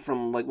different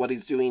from like what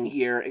he's doing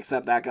here,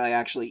 except that guy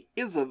actually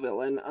is a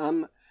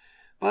villain.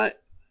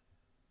 But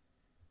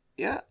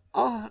yeah,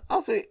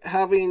 I'll say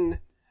having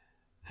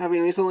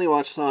recently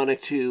watched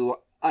Sonic 2,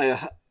 I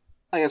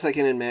guess I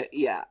can admit,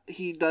 yeah,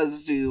 he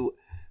does do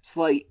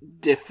slight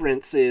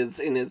differences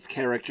in his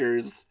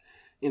characters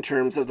in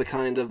terms of the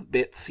kind of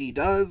bits he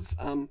does.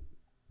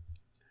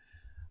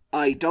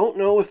 I don't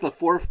know if the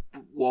fourth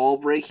wall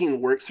breaking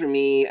works for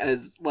me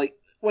as, like,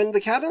 when the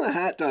Cat in the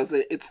Hat does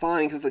it, it's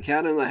fine because the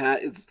Cat in the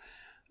Hat is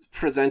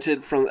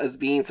presented as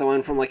being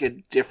someone from, like,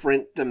 a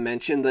different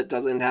dimension that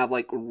doesn't have,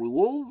 like,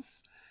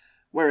 rules.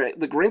 Where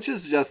the Grinch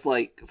is just,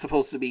 like,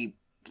 supposed to be,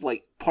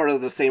 like, part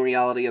of the same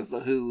reality as the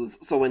Who's.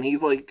 So when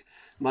he's, like,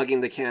 mugging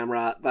the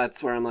camera,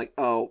 that's where I'm like,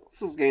 oh,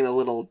 this is getting a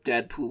little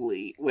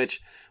Deadpool-y.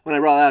 Which, when I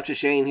brought it up to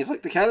Shane, he's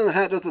like, the Cat in the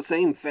Hat does the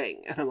same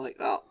thing. And I'm like,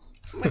 oh,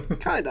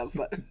 kind of,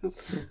 but...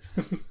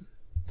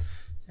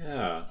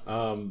 yeah.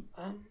 Oh,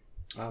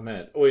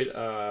 man. Wait,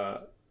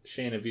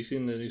 Shane, have you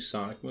seen the new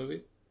Sonic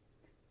movie?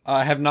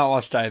 I have not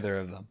watched either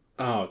of them.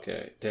 Oh,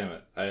 okay. Damn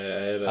it.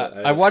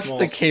 I watched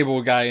the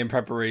Cable Guy in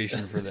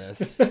preparation for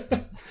this.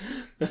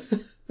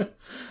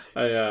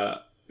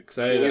 Because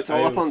It's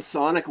all up on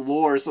Sonic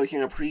lore, so you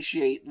can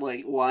appreciate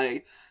like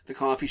why the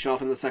coffee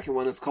shop in the second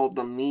one is called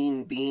the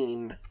Mean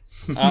Bean.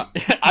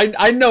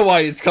 I know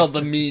why it's called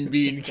the Mean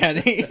Bean,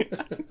 Kenny.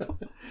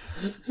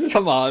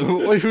 Come on,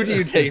 who do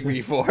you take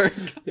me for?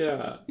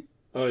 Yeah.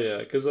 Oh yeah,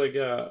 because like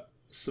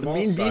small the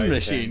Mean side Bean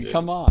Machine. tangent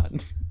Come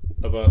on.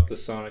 about the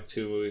Sonic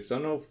 2 movies. I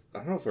don't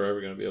know if we're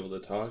ever going to be able to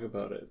talk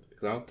about it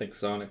because I don't think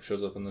Sonic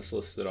shows up on this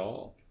list at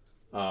all.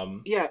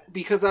 Yeah,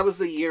 because that was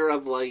the year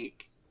of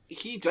like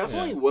he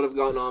definitely would have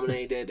got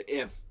nominated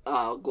if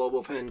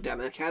global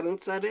pandemic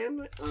hadn't set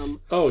in.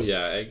 Oh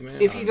yeah,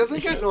 Eggman. If he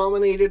doesn't get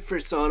nominated for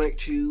Sonic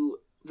 2,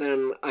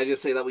 then I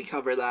just say that we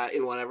cover that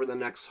in whatever the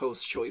next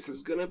host choice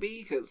is gonna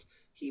be, because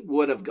he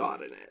would have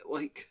gotten it.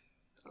 Like,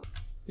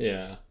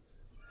 yeah.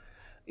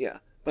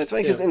 But it's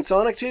funny because in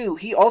Sonic 2,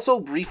 he also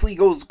briefly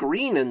goes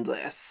green in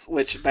this,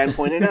 which Ben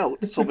pointed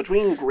out. So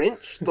between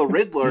Grinch, the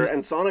Riddler,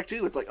 and Sonic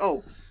 2, it's like,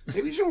 oh,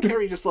 maybe Jim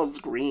Carrey just loves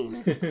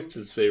green. It's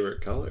his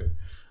favorite color.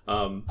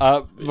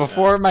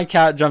 Before my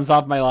cat jumps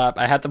off my lap,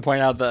 I had to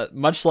point out that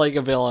much like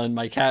a villain,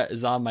 my cat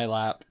is on my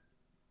lap.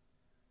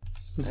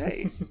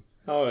 Hey.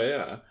 Oh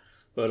yeah,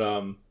 but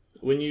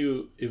when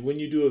you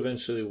do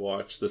eventually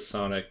watch the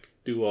Sonic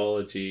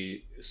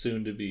duology,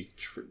 soon to be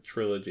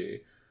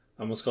trilogy,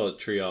 I almost call it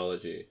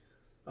triology.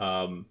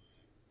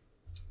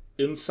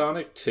 In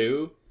Sonic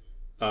 2,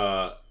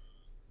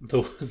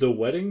 the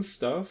wedding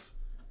stuff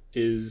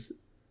it's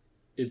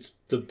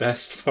the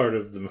best part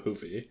of the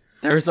movie.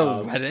 There's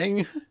a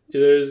wedding?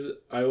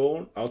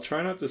 I'll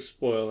try not to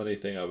spoil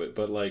anything of it,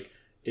 but like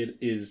it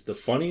is the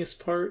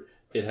funniest part.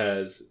 It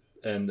has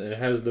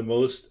the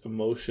most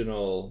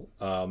emotional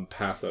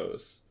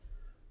pathos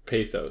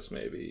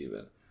maybe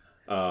even.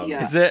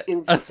 Is it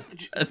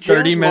a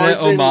 30-minute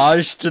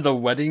homage to the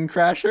Wedding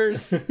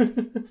Crashers?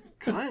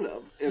 Kind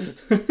of.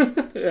 It's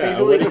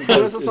basically the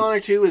premise of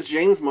Sonic 2 is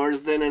James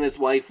Marsden and his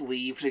wife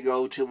leave to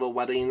go to the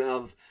wedding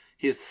of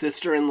his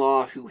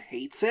sister-in-law who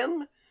hates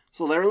him.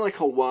 So they're in like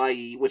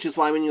Hawaii, which is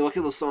why when you look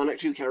at the Sonic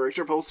 2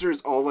 character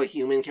posters, all the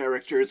human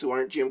characters who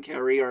aren't Jim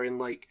Carrey are in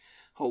like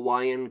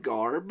Hawaiian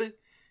garb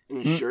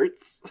and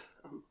shirts.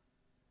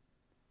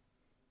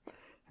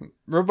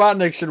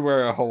 Robotnik should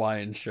wear a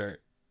Hawaiian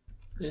shirt.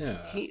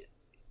 Yeah. He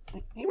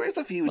wears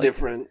a few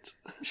different.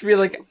 Should be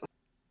like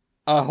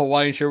a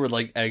Hawaiian shirt with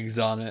like eggs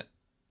on it.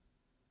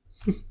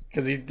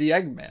 Because he's the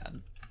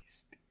Eggman.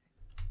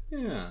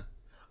 Yeah.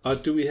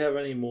 Do we have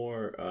any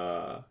more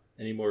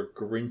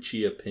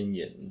Grinchy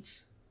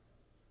opinions?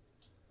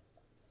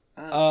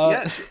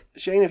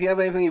 Shane, if you have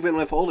anything you've been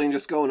withholding,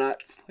 just go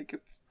nuts. Like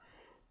it's.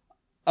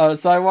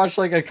 So I watched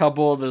like a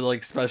couple of the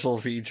like special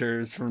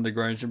features from the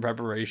Grinch in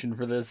preparation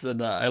for this,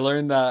 and I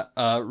learned that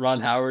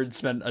Ron Howard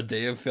spent a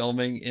day of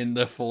filming in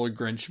the full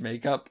Grinch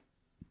makeup.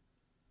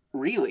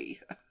 Really?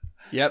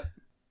 Yep.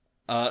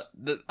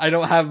 I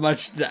don't have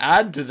much to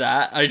add to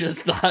that. I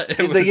just thought it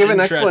was Did they give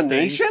an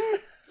explanation?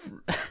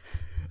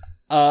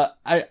 I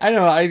don't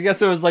know. I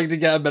guess it was like to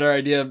get a better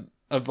idea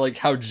of like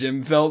how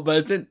Jim felt,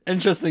 but it's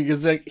interesting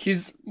because like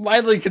he's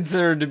widely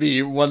considered to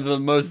be one of the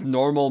most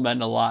normal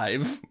men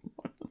alive.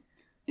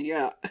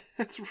 Yeah,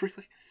 it's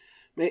really.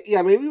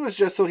 Yeah, maybe it was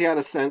just so he had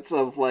a sense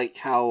of like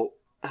how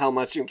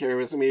much Jim Carrey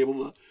was gonna be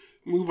able to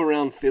move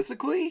around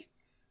physically.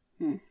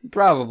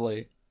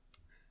 Probably.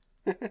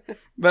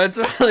 But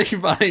it's really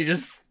funny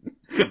just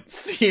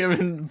see him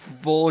in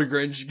full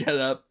Grinch get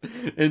up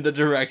in the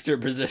director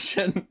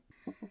position.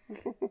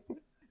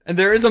 And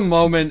there is a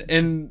moment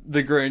in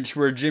The Grinch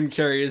where Jim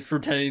Carrey is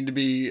pretending to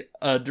be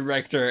a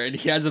director and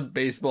he has a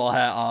baseball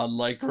hat on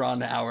like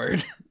Ron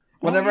Howard.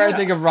 Whenever I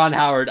think of Ron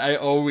Howard, I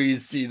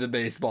always see the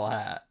baseball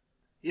hat.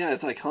 Yeah,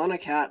 it's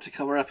iconic hat to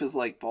cover up his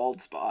like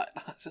bald spot.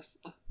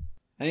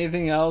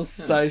 Anything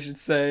else I should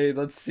say?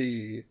 Let's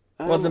see.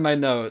 What's in my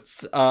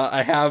notes?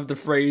 I have the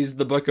phrase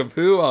 "the Book of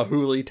Who," a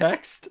Hooli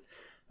text.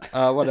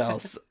 What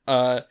else?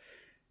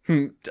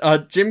 Jim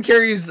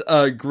Carrey's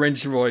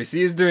Grinch voice.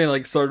 He is doing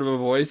like sort of a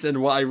voice,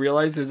 and what I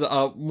realized is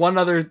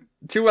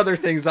two other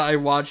things that I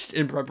watched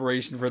in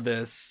preparation for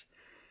this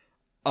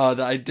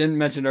that I didn't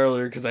mention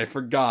earlier because I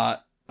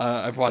forgot.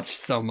 I've watched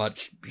so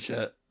much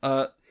shit.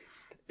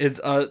 It's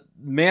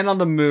Man on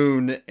the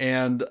Moon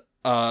and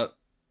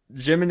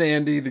Jim and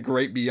Andy: The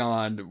Great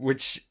Beyond,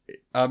 which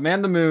Man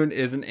on the Moon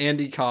is an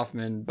Andy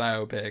Kaufman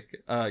biopic.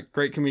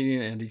 Great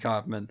comedian Andy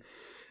Kaufman,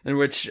 in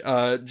which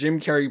Jim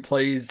Carrey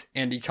plays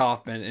Andy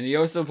Kaufman, and he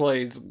also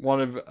plays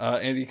one of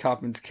Andy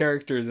Kaufman's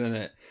characters in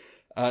it,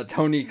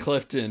 Tony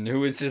Clifton,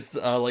 who is just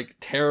like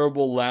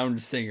terrible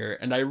lounge singer.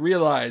 And I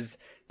realized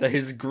that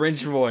his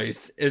Grinch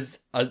voice is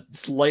a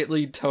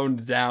slightly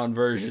toned down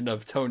version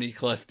of Tony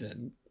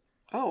Clifton.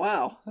 Oh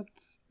wow,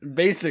 that's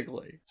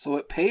basically. So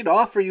it paid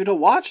off for you to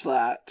watch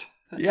that.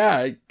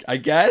 Yeah, I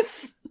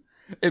guess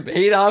it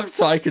paid off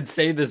so I could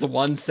say this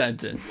one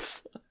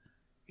sentence.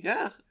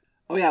 Yeah.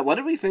 Oh yeah, what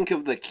did we think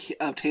of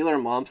Taylor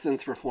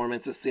Momsen's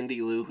performance as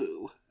Cindy Lou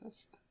Who?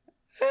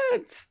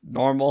 It's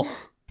normal.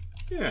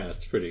 Yeah,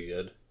 it's pretty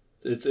good.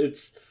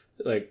 It's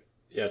like,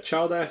 yeah,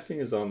 child acting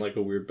is on like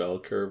a weird bell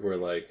curve where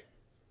like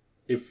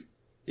if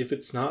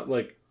it's not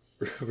like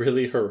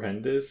really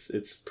horrendous,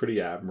 it's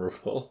pretty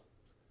admirable.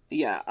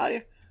 Yeah,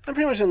 I'm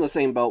pretty much in the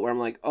same boat where I'm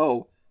like,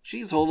 oh,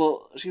 she's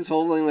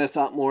holding this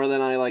up more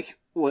than I like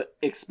what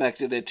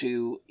expected it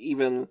to,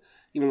 even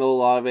though a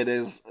lot of it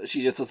is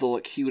she just does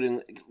look cute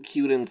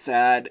and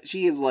sad.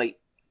 She is like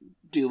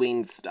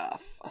doing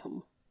stuff.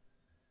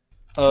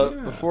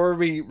 Before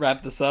we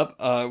wrap this up,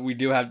 we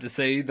do have to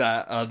say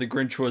that the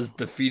Grinch was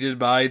defeated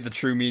by the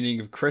true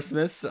meaning of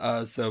Christmas.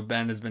 So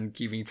Ben has been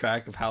keeping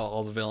track of how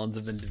all the villains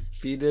have been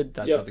defeated.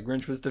 That's how the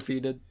Grinch was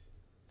defeated.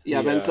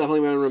 Yeah, Ben's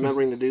definitely been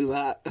remembering to do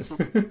that.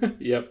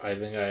 Yep, I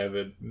think I have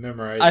it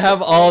memorized. I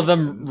have all of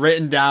them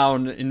written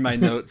down in my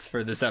notes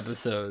for this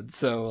episode.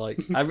 So like,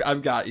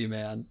 I've got you,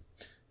 man.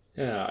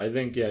 Yeah, I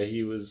think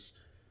he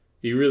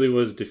really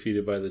was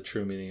defeated by the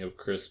true meaning of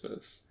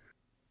Christmas.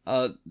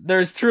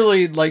 There's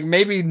truly like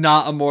maybe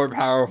not a more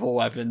powerful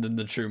weapon than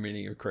the true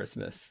meaning of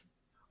Christmas.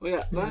 Well,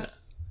 yeah,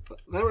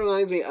 that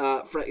reminds me.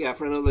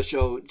 Friend of the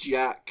show,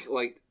 Jack.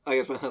 Like, I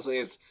guess my husband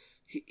is.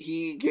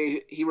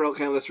 He wrote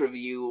kind of this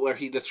review where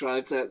he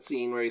describes that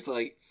scene where he's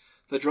like,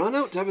 the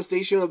drawn-out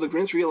devastation of the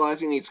Grinch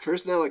realizing he's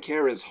cursed out of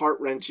care is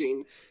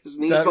heart-wrenching. His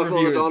knees buckle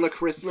at the dawn of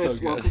Christmas,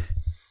 so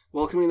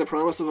welcoming the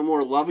promise of a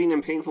more loving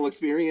and painful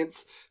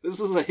experience. This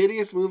is a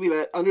hideous movie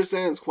that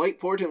understands quite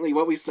portently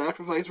what we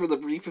sacrifice for the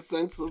briefest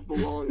sense of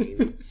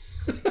belonging.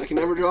 I can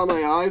never draw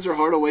my eyes or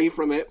heart away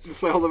from it,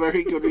 despite all the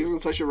very good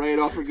reasons I should write it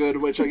off for good,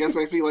 which I guess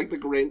makes me like the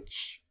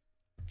Grinch.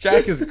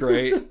 Jack is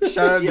great.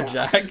 Shout out to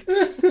Jack.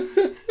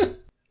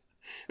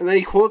 And then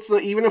he quotes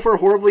that even if we're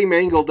horribly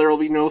mangled, there will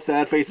be no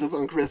sad faces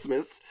on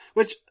Christmas,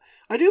 which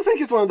I do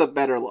think is one of the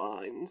better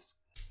lines.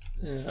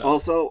 Yeah.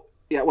 Also,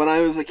 when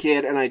I was a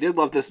kid, and I did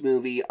love this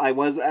movie, I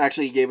was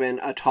actually given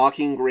a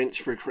talking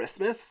Grinch for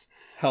Christmas.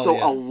 A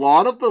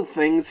lot of the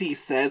things he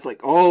says,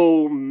 like,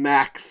 oh,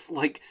 Max,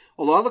 like,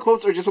 a lot of the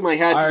quotes are just in my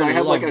head because I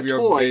had, like, a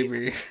toy.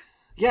 Baby.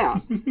 Yeah,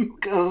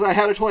 because I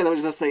had a toy that would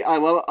just say, I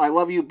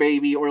love you,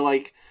 baby, or,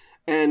 like,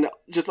 and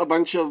just a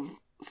bunch of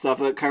stuff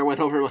that kind of went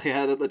over my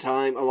head at the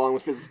time, along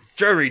with his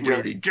jury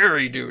duty.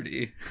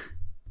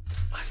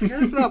 I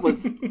forget if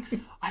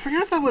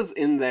that was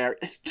in there.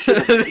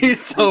 It'd be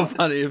so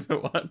funny if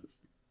it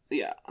was.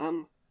 Yeah.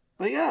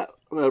 But yeah,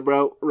 that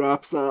about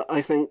wraps.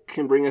 I think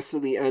can bring us to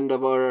the end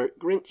of our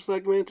Grinch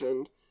segment,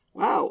 and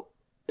wow,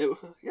 it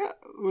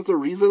was a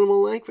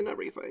reasonable length and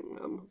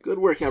everything. Good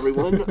work,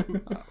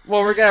 everyone.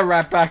 Well, we're gonna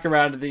wrap back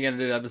around at the end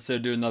of the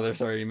episode, do another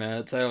 30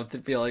 minutes. I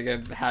don't feel like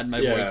I've had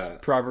my voice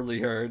properly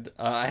heard.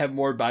 I have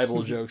more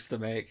Bible jokes to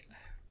make.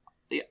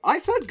 Yeah, I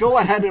said go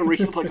ahead and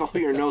read like all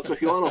your notes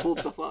if you want to hold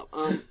stuff up.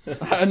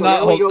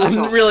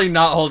 I'm really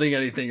not holding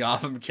anything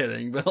off. I'm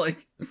kidding, but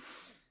like.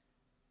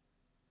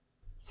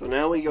 So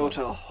now we go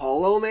to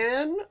Hollow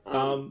Man.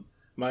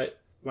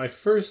 My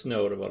first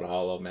note about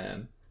Hollow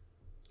Man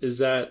is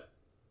that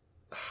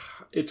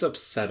it's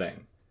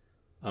upsetting.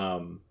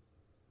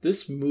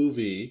 This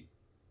movie,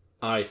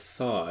 I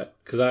thought,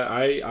 because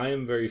I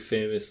am very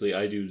famously,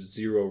 I do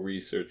zero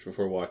research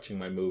before watching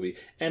my movie,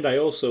 and I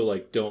also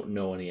like don't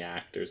know any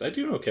actors. I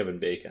do know Kevin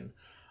Bacon,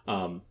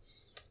 but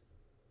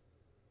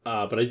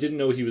I didn't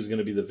know he was going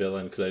to be the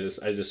villain because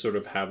I just sort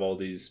of have all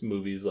these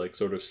movies like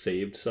sort of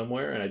saved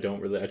somewhere, and I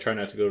try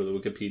not to go to the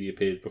Wikipedia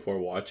page before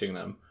watching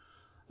them.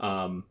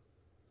 I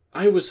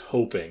was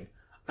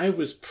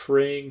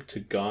praying to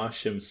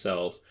Gosh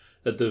himself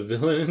that the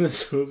villain in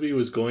this movie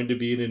was going to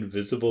be an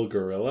invisible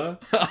gorilla.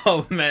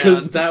 Oh, man.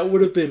 Because that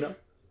would have been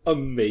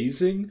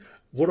amazing.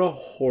 What a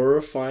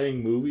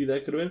horrifying movie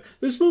that could have been.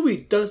 This movie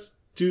does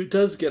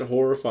get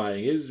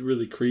horrifying. It is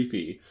really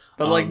creepy.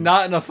 But, like,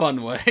 not in a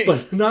fun way.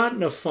 But not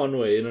in a fun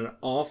way. In an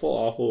awful,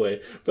 awful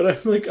way.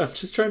 But I'm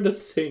just trying to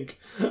think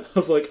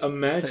of, like,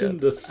 imagine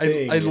the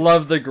thing. I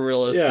love the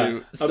gorilla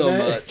suit so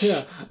much.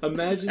 Yeah,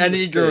 imagine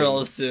any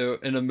gorilla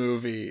suit in a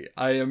movie.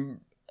 I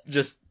am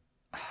just...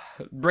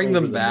 Bring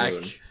them back.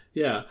 Moon.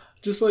 Yeah,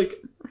 just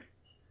like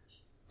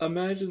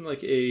imagine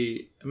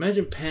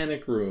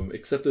Panic Room,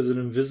 except there's an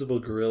invisible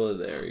gorilla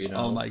there. You know?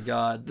 Oh my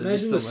god!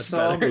 Imagine so the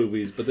Saw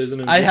movies, but there's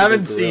an invisible I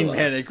haven't gorilla. seen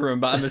Panic Room,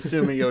 but I'm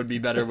assuming it would be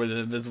better with an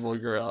invisible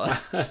gorilla.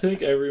 I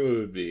think every movie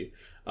would be,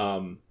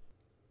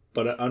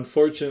 but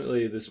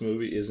unfortunately, this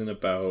movie isn't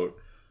about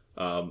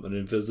an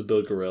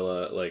invisible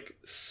gorilla like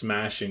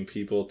smashing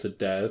people to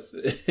death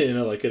in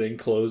an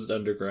enclosed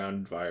underground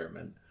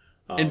environment.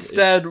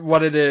 Instead,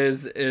 what it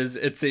is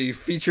it's a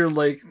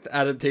feature-length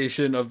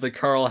adaptation of the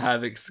Carl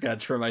Havoc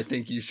sketch from I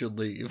Think You Should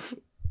Leave.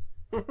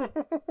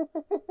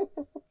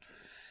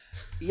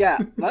 Yeah,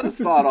 that is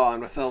spot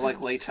on with the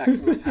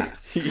latex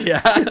mask.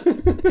 Yeah. That's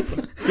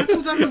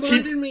what that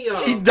reminded me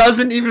of. He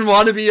doesn't even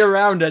want to be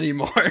around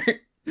anymore.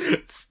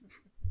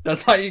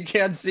 That's why you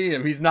can't see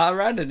him. He's not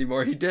around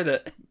anymore. He did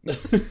it.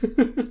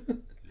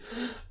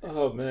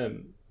 Oh,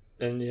 man.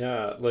 And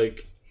yeah,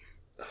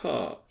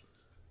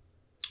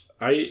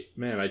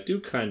 I do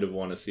kind of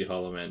want to see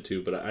Hollow Man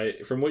 2,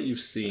 but from what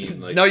you've seen,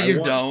 no,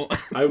 you don't.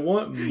 I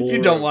want more.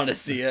 You don't want to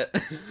see it.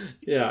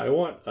 Yeah, I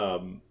want a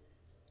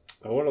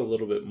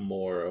little bit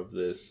more of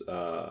this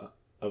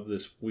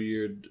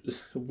weird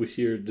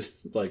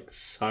like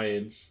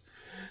science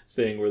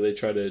thing where they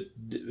try to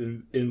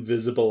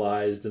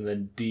invisibilize and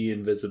then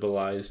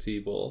de-invisibilize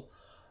people.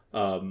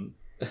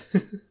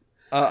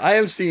 I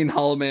have seen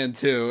Hollow Man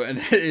 2, and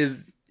it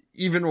is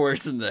even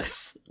worse than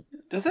this.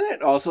 Doesn't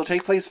it also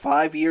take place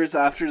 5 years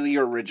after the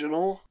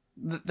original?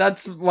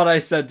 That's what I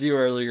said to you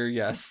earlier,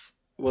 yes.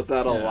 Was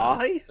that a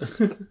lie?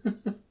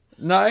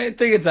 No, I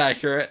think it's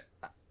accurate.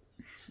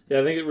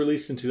 Yeah, I think it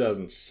released in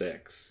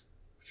 2006.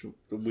 Which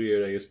is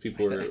weird. I guess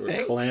people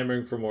were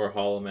clamoring for more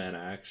Hollow Man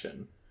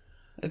action.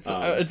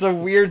 It's a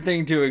weird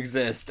thing to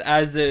exist,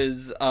 as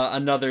is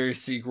another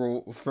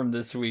sequel from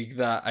this week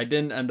that I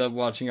didn't end up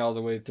watching all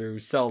the way through,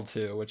 Cell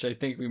 2, which I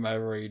think we might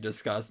have already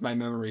discussed. My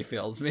memory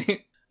fails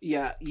me.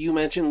 Yeah, you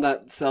mentioned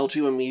that Cell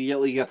 2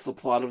 immediately gets the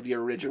plot of the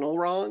original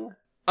wrong.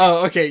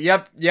 Oh, okay,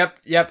 yep,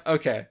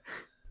 okay.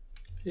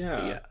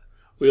 Yeah.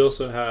 We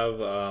also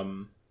have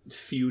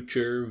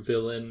future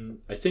villain,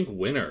 I think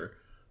winner,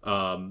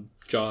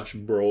 Josh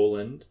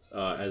Brolin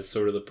as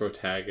sort of the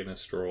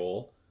protagonist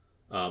role.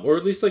 Or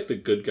at least like the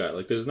good guy.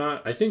 Like there's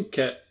not. I think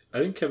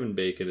Kevin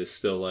Bacon is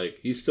still like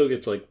he still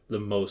gets like the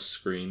most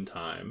screen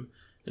time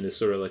and is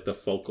sort of like the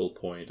focal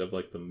point of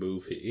like the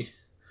movie.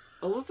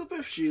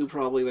 Elizabeth Shue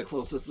probably the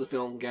closest the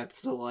film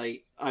gets to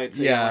like I'd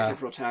say like a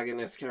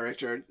protagonist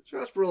character.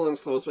 Josh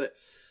Brolin's close, but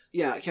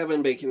yeah,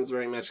 Kevin Bacon's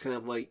very much kind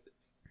of like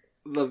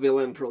the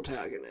villain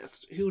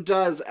protagonist who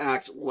does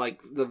act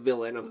like the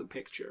villain of the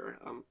picture.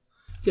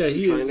 Yeah,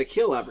 he's trying to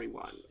kill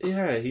everyone.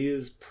 Yeah, he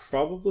is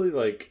probably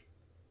like.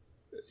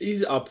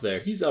 He's up there.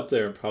 He's up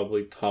there and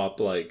probably top,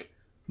 like,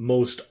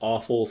 most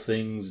awful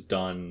things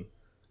done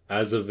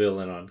as a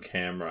villain on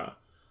camera.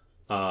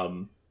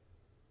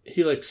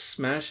 He, like,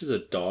 smashes a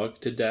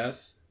dog to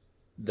death.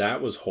 That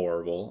was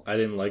horrible. I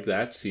didn't like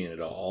that scene at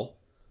all.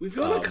 We've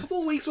gone a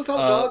couple weeks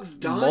without dogs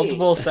dying.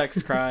 Multiple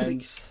sex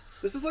crimes.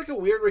 This is like a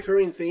weird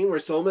recurring theme where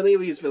so many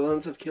of these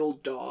villains have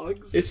killed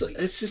dogs.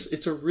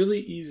 It's a really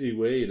easy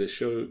way to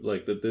show,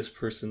 like, that this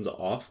person's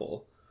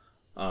awful.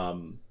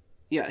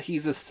 Yeah,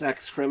 he's a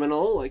sex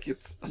criminal. Like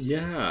it's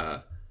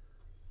yeah.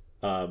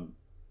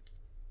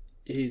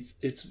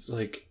 It's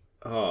like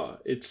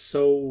it's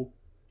so.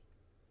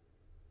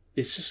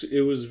 It's just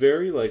it was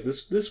very like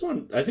this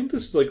one. I think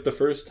this was like the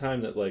first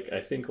time that like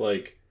I think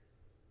like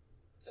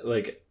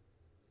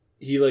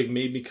he like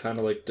made me kind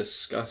of like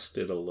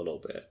disgusted a little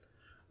bit.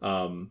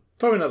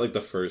 Probably not like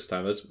the first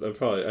time. I think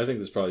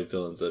there's probably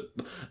villains that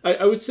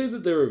I would say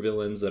that there are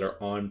villains that are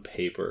on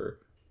paper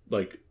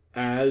like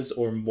as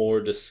or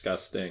more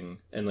disgusting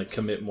and like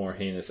commit more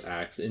heinous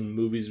acts in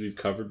movies we've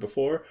covered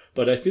before,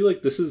 but I feel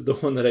like this is the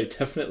one that I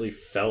definitely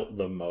felt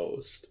the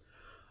most.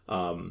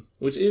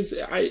 Which is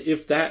I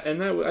think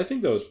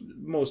that was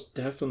most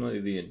definitely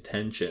the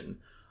intention.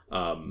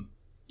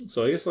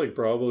 So I guess like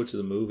bravo to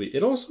the movie.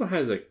 It also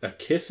has a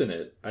kiss in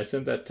it. I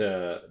sent that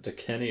to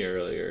Kenny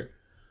earlier.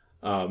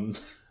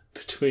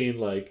 Between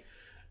like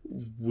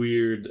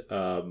weird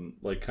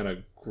like kind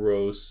of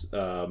gross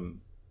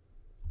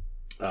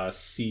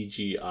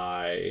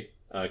CGI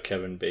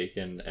Kevin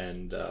Bacon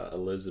and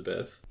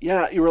Elizabeth.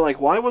 Yeah, you were like,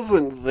 why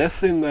wasn't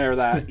this in there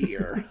that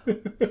year?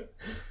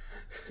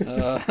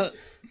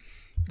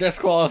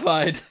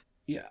 Disqualified.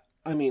 Yeah,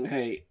 I mean,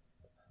 hey,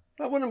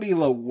 that wouldn't be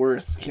the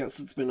worst kiss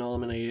that's been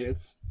nominated.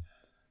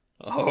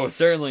 Oh,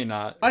 certainly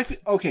not.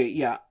 Okay,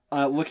 yeah.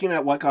 Looking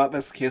at what got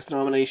Best Kiss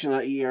nomination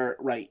that year,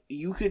 right,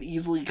 you could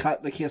easily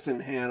cut the kiss in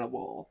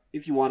Hannibal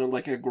if you wanted,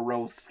 like, a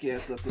gross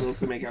kiss that's supposed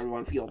to make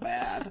everyone feel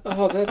bad.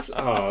 That's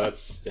I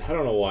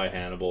don't know why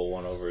Hannibal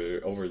won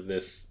over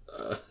this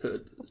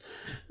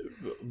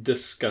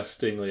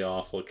disgustingly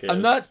awful kiss.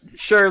 I'm not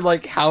sure,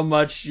 like, how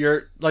much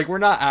we're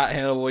not at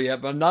Hannibal yet,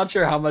 but I'm not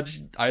sure how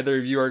much either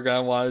of you are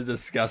going to want to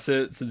discuss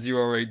it since you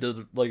already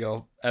did, like,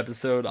 a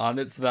episode on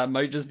it, so that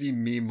might just be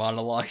me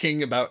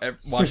monologuing about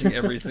watching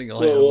every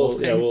single Hannibal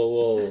thing. Yeah,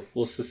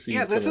 we'll secede.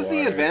 Yeah, this is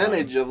the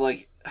advantage of,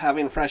 like,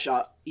 having fresh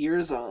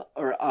ears on,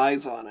 or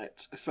eyes on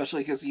it,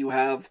 especially because you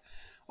have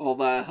all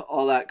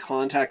that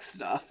context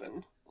stuff.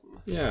 And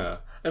yeah,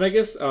 and I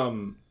guess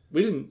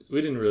we didn't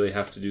really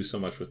have to do so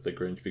much with the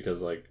Grinch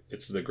because like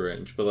it's the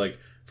Grinch, but like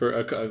for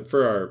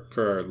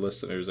our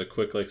listeners, a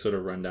quick like sort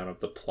of rundown of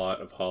the plot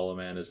of Hollow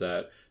Man is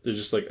that there's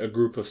just like a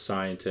group of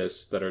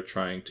scientists that are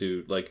trying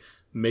to like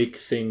make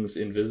things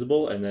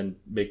invisible and then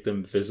make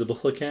them visible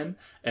again.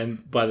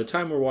 And by the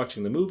time we're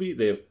watching the movie,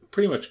 they have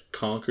pretty much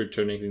conquered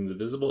turning things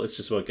invisible. It's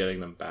just about getting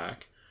them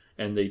back.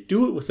 And they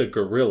do it with a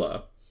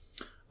gorilla,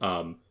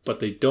 but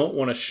they don't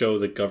want to show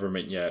the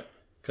government yet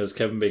because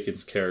Kevin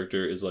Bacon's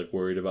character is like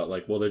worried about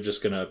like, well, they're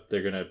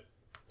gonna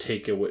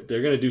take away,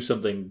 they're gonna do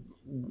something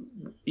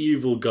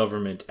evil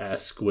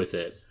government-esque with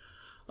it,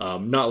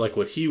 not like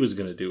what he was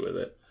gonna do with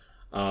it.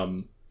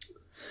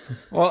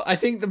 Well, I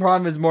think the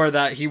problem is more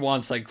that he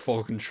wants like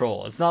full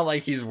control. It's not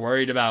like he's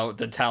worried about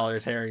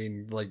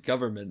totalitarian like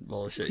government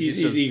bullshit.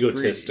 He's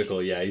egotistical.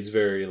 Greedy. Yeah, he's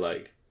very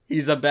like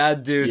he's a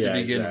bad dude to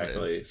begin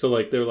with. So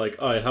like they're like,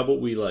 oh, how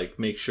about we like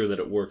make sure that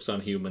it works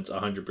on humans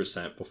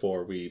 100%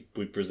 before we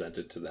present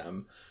it to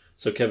them.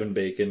 So Kevin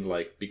Bacon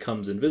like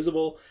becomes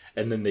invisible,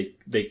 and then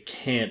they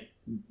can't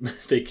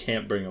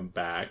bring him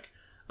back.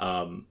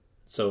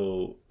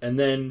 So, and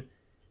then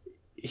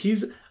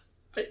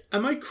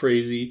am I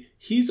crazy?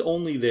 He's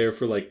only there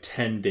for like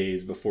 10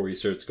 days before he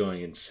starts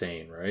going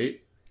insane,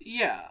 right?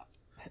 Yeah.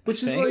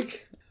 Which is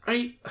like,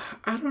 I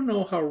don't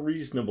know how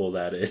reasonable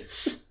that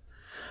is.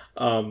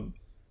 I'm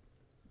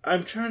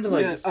trying to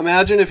like... Yeah,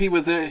 imagine if he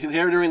was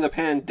here during the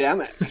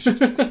pandemic.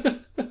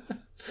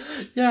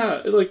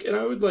 Yeah, like, and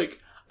I would like,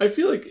 I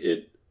feel like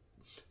it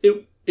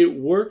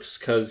works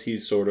because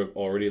he's sort of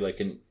already like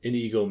an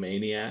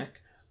egomaniac,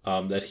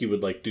 that he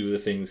would like do the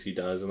things he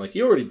does, and like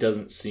he already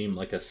doesn't seem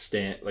like a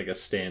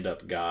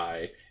stand-up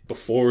guy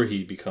before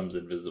he becomes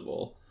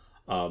invisible.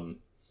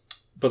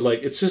 But like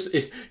it's just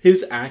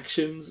his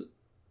actions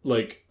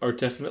like are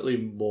definitely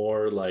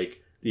more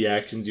like the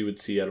actions you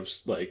would see out of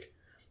like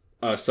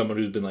someone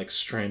who's been like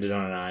stranded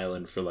on an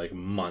island for like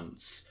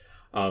months.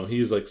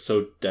 He's like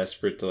so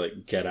desperate to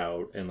like get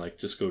out and like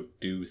just go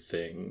do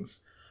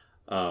things.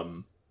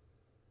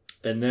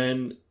 And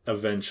then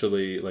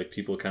eventually like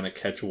people kind of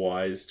catch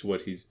wise to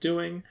what he's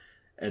doing,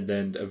 and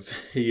then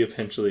he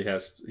eventually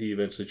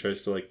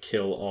tries to like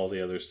kill all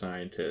the other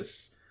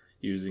scientists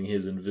using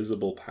his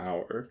invisible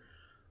power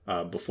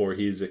before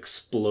he's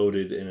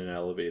exploded in an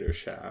elevator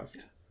shaft.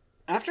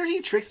 After he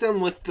tricks them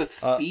with the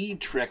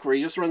speed trick where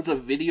he just runs a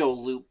video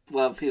loop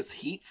of his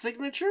heat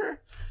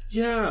signature.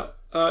 Yeah,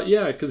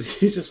 because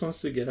he just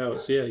wants to get out.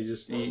 So yeah,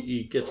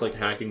 he gets like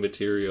hacking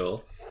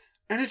material.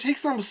 And it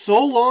takes them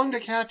so long to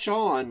catch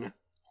on.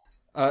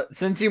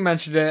 Since you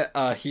mentioned it,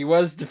 he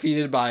was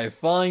defeated by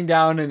falling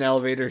down an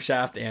elevator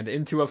shaft and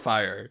into a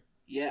fire.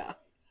 Yeah.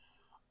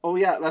 Oh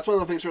yeah, that's one of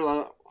the things for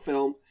the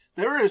film.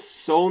 There are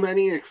so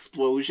many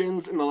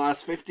explosions in the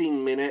last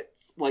 15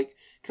 minutes. Like,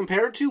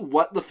 compared to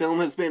what the film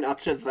has been up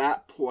to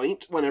that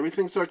point, when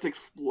everything starts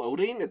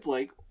exploding, it's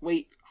like,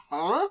 wait,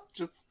 huh?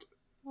 Just...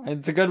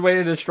 It's a good way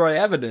to destroy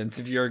evidence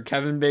if you're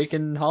Kevin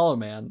Bacon Hollow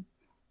Man.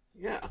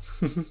 Yeah.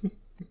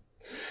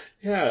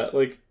 Yeah,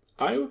 like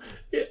I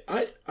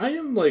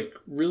am like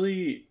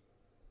really,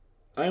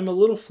 I'm a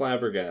little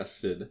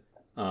flabbergasted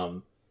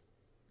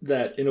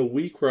that in a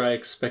week where I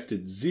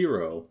expected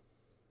 0,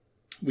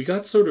 we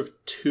got sort of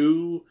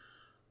 2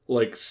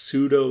 like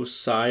pseudo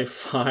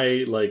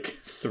sci-fi like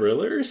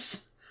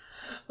thrillers.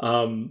 But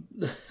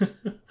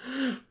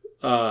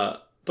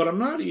I'm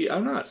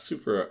not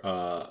super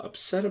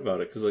upset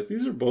about it, because like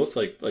these are both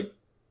like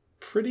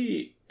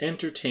pretty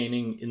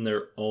entertaining in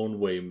their own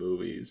way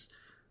movies.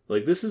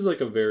 Like this is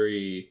like a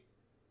very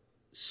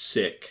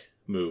sick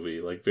movie,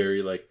 like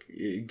very like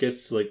it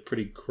gets to like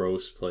pretty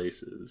gross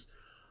places,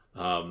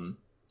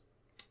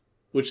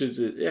 which is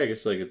I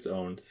guess like its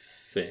own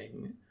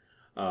thing,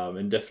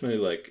 and definitely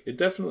like it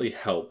definitely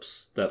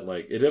helps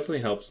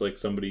like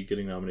somebody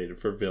getting nominated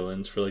for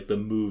villains for like the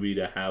movie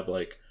to have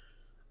like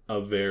a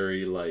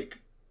very like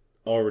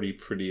already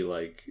pretty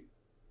like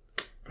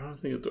I'm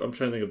trying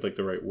to think of like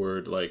the right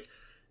word, like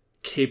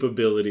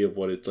capability of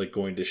what it's like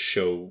going to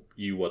show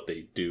you what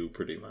they do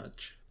pretty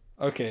much.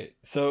 Okay,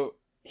 so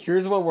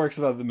here's what works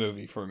about the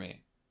movie for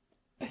me.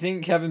 I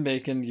think Kevin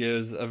Bacon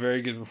gives a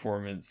very good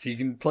performance. He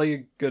can play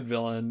a good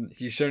villain.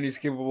 He's shown he's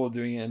capable of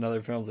doing it in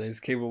other films, and he's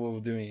capable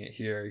of doing it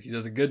here. He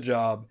does a good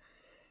job.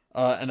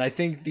 And I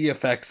think the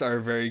effects are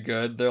very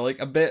good. They're like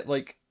a bit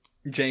like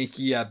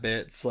janky at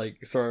bits,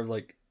 like sort of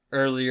like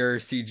earlier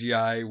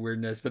CGI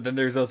weirdness, but then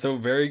there's also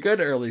very good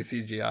early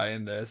CGI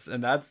in this,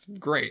 and that's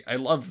great. I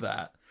love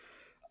that.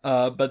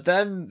 But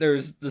then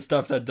there's the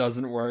stuff that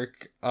doesn't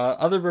work.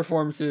 Other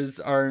performances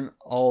aren't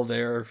all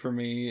there for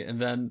me, and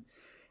then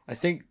I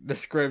think the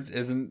script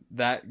isn't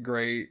that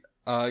great.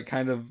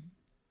 Kind of,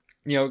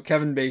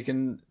 Kevin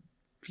Bacon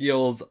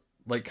feels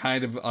like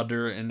kind of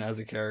underwritten as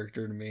a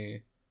character to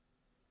me.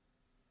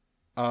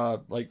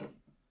 Like,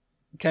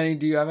 Kenny,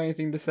 do you have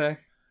anything to say?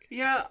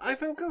 Yeah, I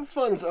think this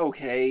one's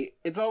okay.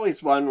 It's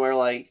always one where,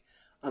 like,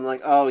 I'm like,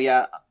 oh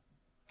yeah,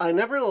 I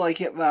never like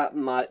it that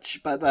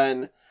much, but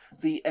then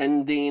the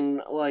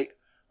ending, like,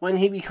 when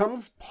he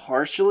becomes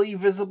partially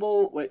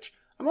visible, which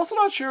I'm also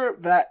not sure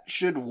that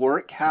should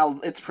work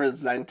how it's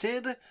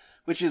presented,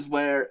 which is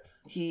where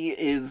he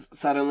is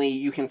suddenly,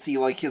 you can see,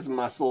 like, his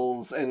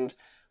muscles and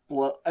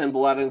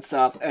blood and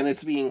stuff, and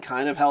it's being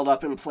kind of held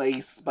up in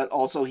place, but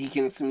also he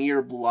can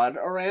smear blood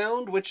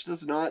around, which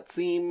does not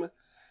seem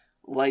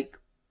like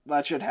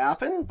that should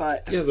happen,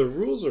 but... Yeah, the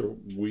rules are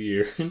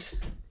weird.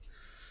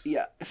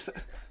 Yeah.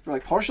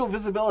 Like, partial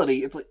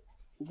visibility, it's like,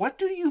 what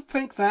do you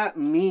think that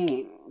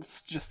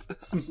means? Just...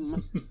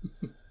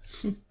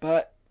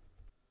 But...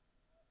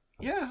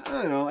 Yeah,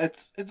 I don't know,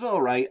 it's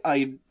alright.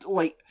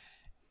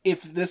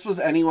 If this was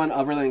anyone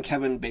other than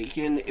Kevin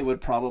Bacon, it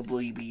would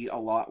probably be a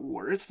lot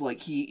worse. Like,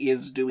 he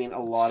is doing a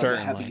lot of the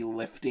heavy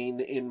lifting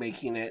in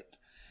making it,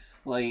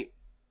 like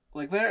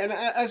there. And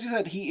as you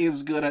said, he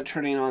is good at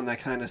turning on that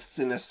kind of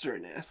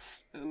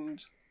sinisterness.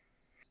 And,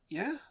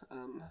 yeah.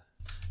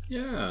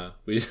 Yeah,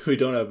 we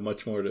don't have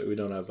much more we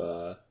don't have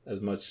as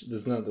much,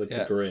 this is not like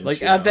the Grinch.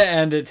 Like, at the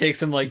end, it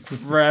takes him, like,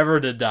 forever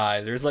to die.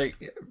 There's,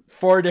 like,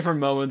 4 different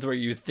moments where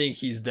you think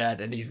he's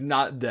dead, and he's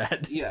not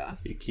dead. Yeah.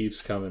 He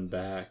keeps coming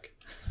back.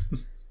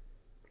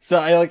 So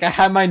I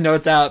had my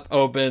notes app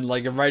open,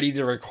 like ready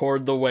to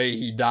record the way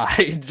he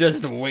died,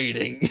 just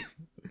waiting.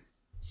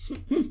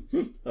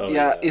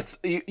 It's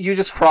you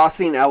just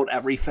crossing out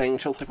everything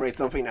to like write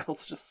something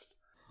else. Just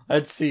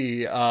Let's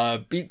see.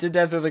 Beat to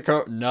death with a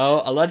coat.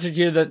 No.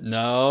 Electrocuted.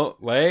 No.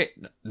 Wait.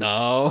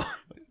 No.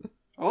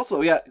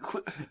 also,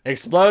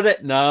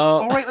 Exploded.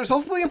 No. Oh, right. There's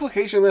also the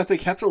implication that if they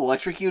kept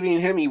electrocuting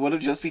him, he would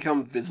have just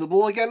become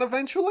visible again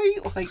eventually.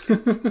 Like,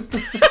 it's...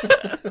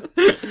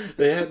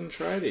 They hadn't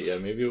tried it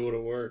yet. Maybe it would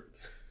have worked.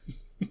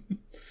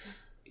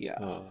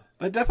 Yeah.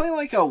 But definitely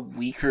like a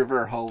weaker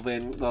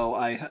Verhoeven, though.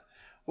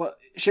 Well,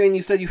 Shane,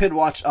 you said you had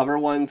watched other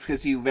ones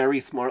because you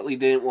very smartly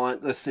didn't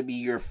want this to be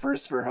your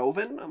first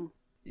Verhoeven.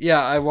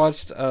 Yeah, I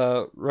watched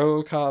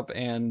RoboCop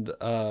and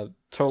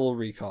Total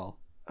Recall.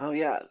 Oh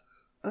yeah,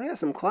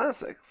 some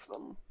classics.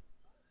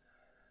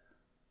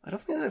 I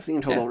don't think I've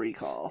seen Total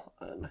Recall.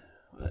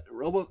 But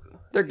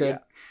They're good.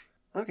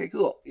 Yeah. Okay,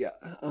 cool. Yeah.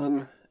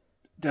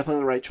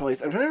 Definitely the right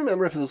choice. I'm trying to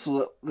remember if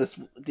this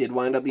did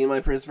wind up being my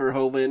first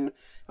Verhoeven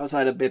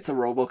outside of bits of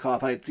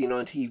RoboCop I'd seen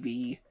on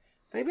TV.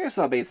 Maybe I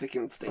saw Basic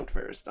Instinct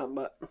first.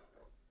 But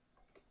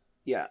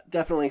yeah,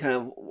 definitely kind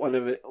of one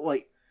of it.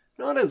 Like,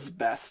 not his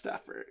best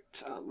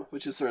effort,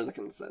 which is sort of the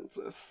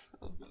consensus.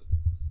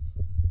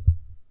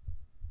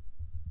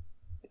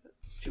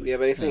 Do we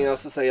have anything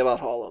else to say about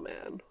Hollow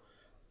Man?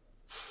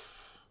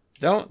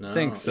 Don't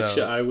think so.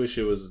 I wish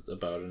it was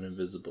about an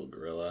invisible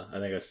gorilla. I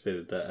think I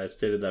stated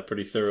that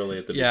pretty thoroughly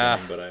at the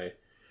beginning, but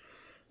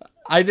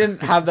I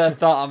didn't have that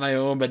thought on my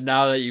own, but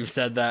now that you've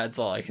said that, it's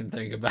all I can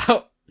think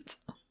about.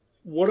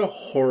 What a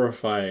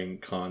horrifying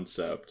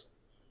concept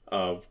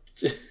of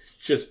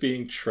just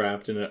being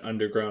trapped in an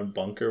underground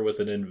bunker with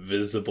an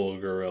invisible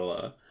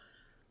gorilla.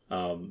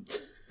 But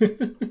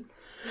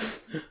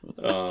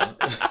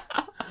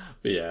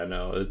yeah,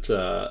 no, it's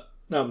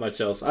not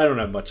much else. I don't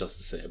have much else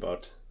to say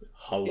about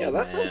Hollow Man. Yeah,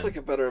 that sounds like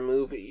a better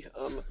movie.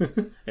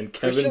 And Kevin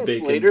Christian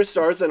Bacon. Slater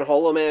stars in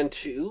Hollow Man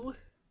 2?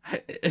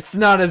 It's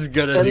not as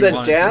good as and you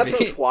want it to be. And the dad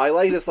from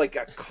Twilight is like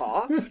a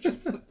cop?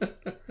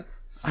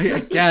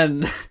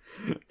 Again,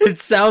 it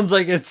sounds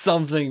like it's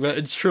something, but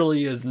it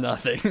truly is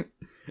nothing.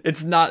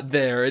 It's not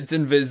there. It's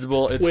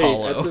invisible. It's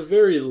hollow. At the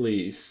very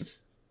least,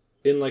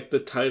 in like the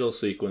title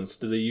sequence,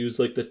 do they use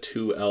like the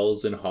 2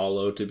 L's in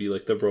Hollow to be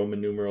like the Roman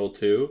numeral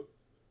 2?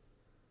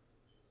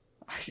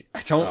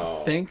 I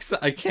don't think so.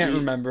 I can't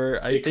remember.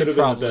 It could have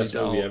been the best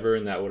movie ever,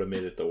 and that would have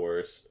made it the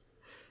worst.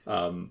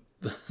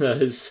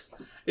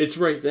 It's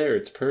right there.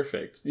 It's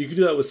perfect. You could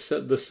do that with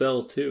The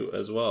Cell too,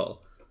 as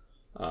well.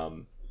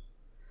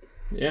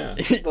 Yeah.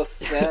 The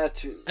Cell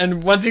too.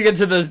 And once you get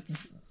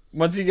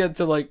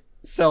to like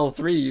Cell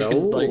 3, you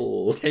can like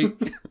take.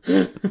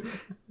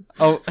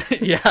 Oh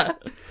yeah.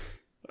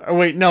 Oh,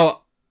 wait, no.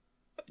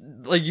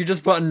 Like, you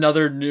just put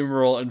another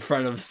numeral in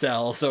front of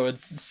Cell, so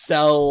it's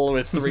Cell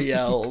with 3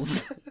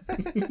 L's.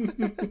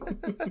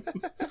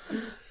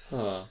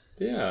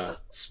 Yeah.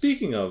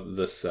 Speaking of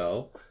The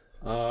Cell,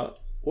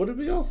 what did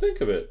we all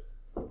think of it?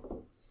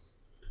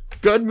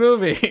 Good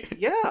movie.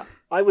 Yeah.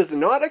 I was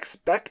not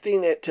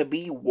expecting it to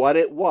be what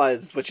it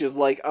was, which is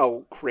like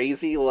a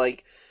crazy,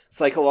 like,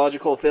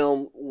 psychological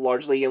film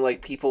largely in,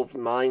 like, people's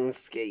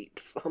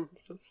mindscapes.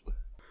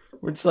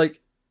 Which, like,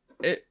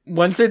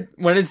 when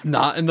it's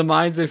not in the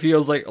minds, it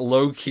feels like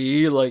low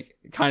key, like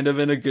kind of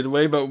in a good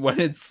way. But when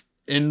it's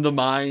in the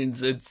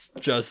minds, it's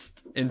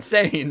just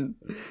insane,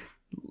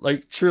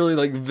 like truly,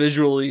 like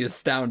visually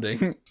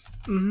astounding.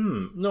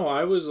 Mm-hmm. No,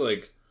 I was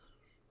like,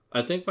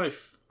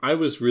 I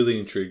was really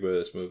intrigued by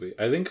this movie.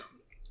 I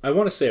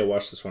want to say I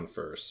watched this one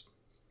first,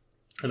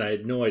 and I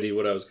had no idea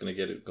what I was going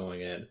to get going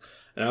in.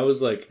 And I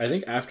was like, I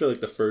think after like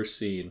the first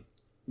scene,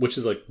 which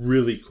is like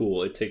really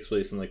cool. It takes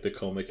place in like the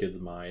coma kid's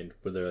mind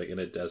where they're like in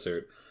a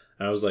desert.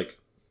 And I was like,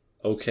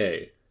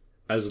 okay,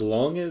 as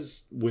long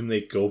as when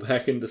they go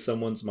back into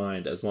someone's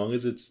mind, as long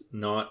as it's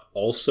not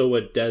also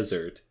a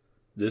desert,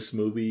 this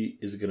movie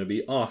is going to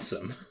be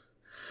awesome.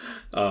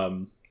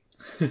 And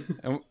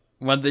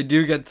when they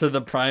do get to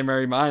the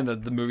primary mind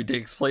that the movie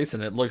takes place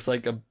in, it looks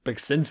like a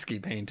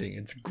Beksinski painting.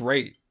 It's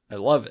great. I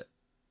love it.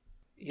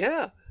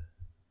 Yeah.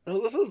 No,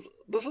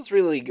 this was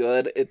really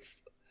good.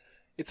 It's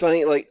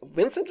funny, like,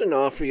 Vincent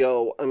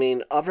D'Onofrio, I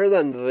mean, other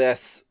than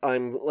this,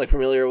 I'm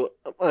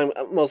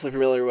mostly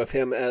familiar with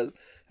him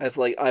as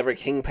like, either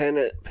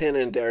Kingpin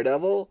and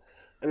Daredevil,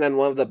 and then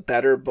one of the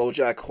better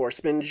BoJack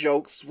Horseman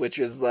jokes, which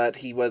is that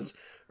he was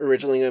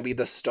originally going to be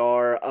the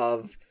star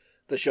of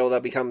the show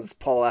that becomes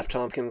Paul F.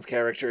 Tompkins'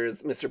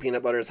 character's Mr.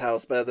 Peanut Butter's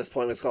House, but at this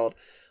point was called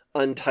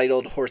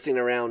Untitled Horsing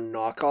Around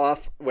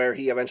Knockoff, where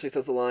he eventually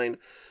says the line,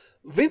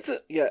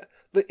 Vincent, yeah,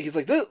 he's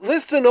like,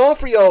 this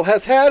D'Onofrio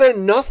has had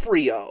enough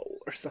Rio,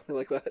 or something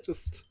like that,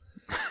 just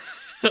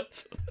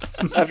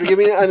after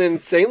giving an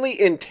insanely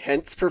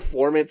intense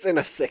performance in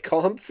a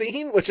sitcom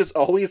scene, which is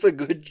always a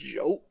good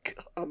joke.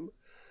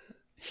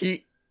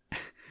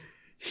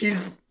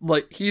 he's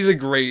a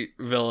great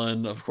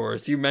villain, of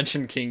course. You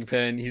mentioned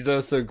Kingpin. He's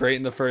also great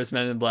in the first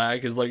Men in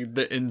Black as like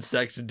the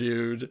insect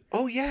dude.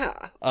 Oh yeah,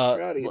 I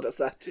forgot he does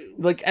that too.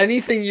 Like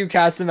anything you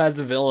cast him as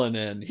a villain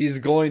in, he's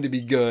going to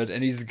be good,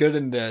 and he's good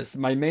in this.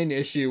 My main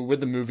issue with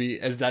the movie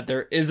is that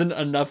there isn't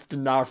enough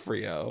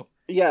D'Onofrio.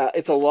 Yeah,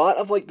 it's a lot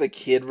of like the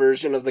kid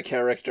version of the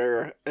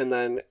character, and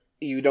then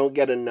you don't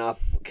get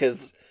enough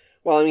because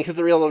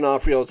the real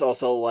D'Onofrio is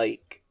also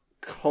like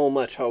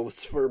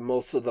comatose for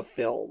most of the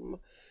film.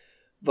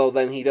 Though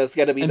then he does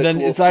get to be and the then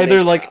cool it's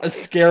either snake like guy. a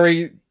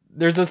scary.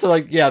 There's also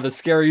like the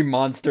scary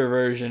monster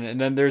version, and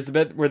then there's a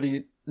bit where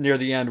near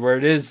the end where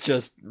it is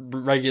just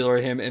regular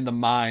him in the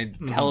mind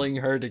telling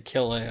her to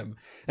kill him,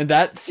 and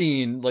that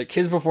scene, like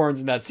his performance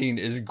in that scene,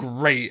 is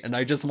great, and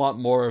I just want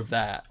more of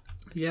that.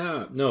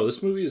 Yeah, no,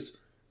 this movie is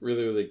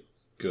really, really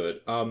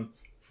good.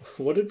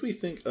 What did we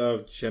think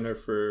of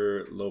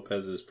Jennifer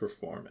Lopez's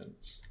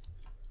performance?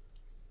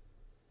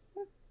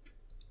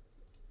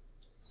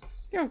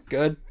 Yeah,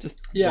 good.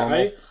 Just Yeah,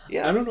 normal.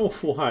 I don't know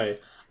why.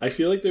 I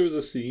feel like there was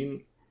a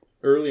scene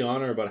early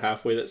on or about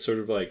halfway that sort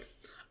of like,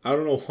 I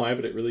don't know why,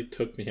 but it really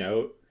took me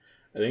out.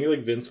 I think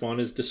like Vince Vaughn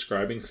is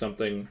describing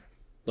something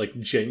like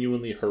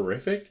genuinely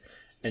horrific,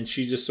 and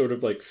she just sort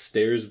of like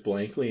stares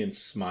blankly and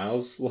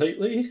smiles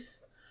slightly.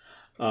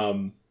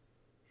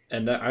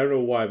 And that, I don't know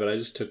why, but I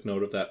just took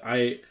note of that.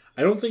 I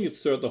don't think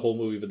it's throughout the whole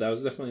movie, but that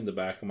was definitely in the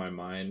back of my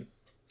mind.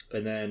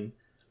 And then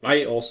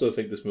I also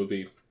think this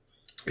movie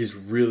is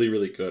really,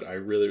 really good. I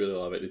really, really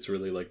love it. It's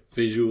really like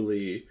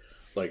visually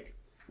like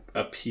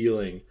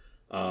appealing.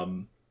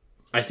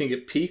 I think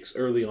it peaks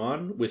early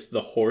on with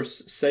the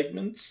horse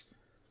segments.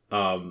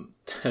 That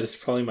is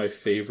probably my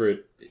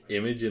favorite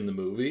image in the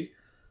movie.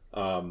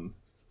 I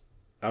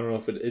don't know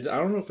if it I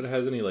don't know if it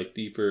has any like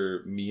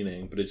deeper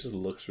meaning, but it just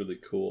looks really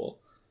cool.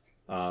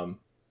 The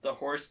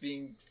horse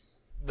being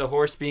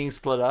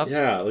split up.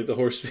 Yeah, like the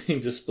horse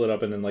being just split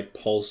up and then like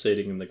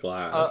pulsating in the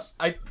glass.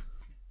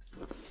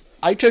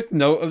 I took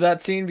note of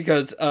that scene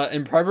because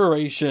in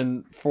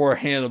preparation for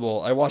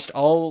Hannibal, I watched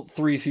all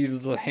 3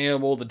 seasons of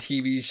Hannibal the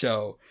TV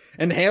show.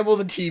 And Hannibal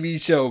the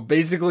TV show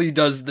basically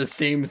does the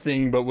same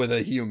thing but with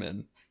a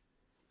human.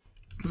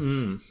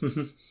 Yeah.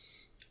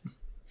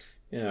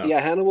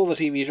 Yeah, Hannibal the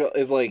TV show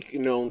is like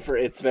known for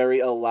its very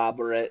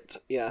elaborate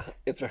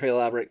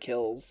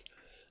kills.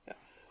 Yeah.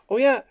 Oh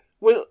yeah,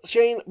 well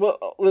Shane, we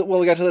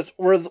got to this.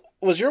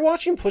 Was your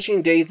watching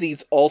Pushing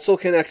Daisies also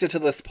connected to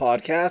this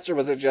podcast, or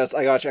was it just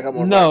I gotta check out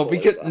more? No, Marvel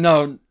because stuff?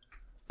 no,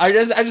 I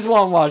just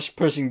want to watch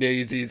Pushing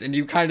Daisies, and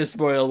you kind of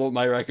spoiled what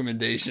my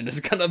recommendation is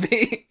gonna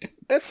be.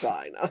 It's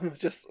fine. I'm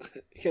just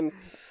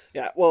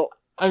well,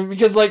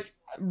 because like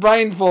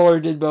Brian Fuller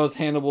did both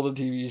Hannibal the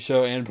TV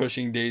show and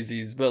Pushing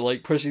Daisies, but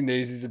like Pushing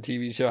Daisies the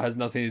TV show has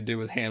nothing to do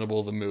with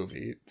Hannibal the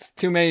movie. It's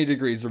too many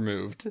degrees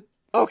removed.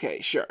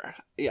 okay, sure,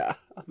 yeah.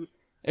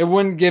 It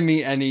wouldn't give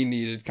me any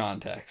needed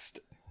context.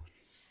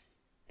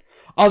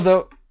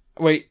 Although,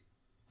 wait,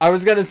 I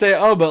was gonna say,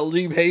 but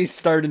Lee Pace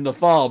starred in The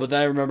Fall, but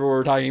then I remember we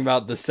were talking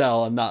about The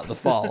Cell and not The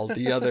Fall,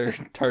 the other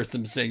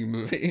Tarsem Singh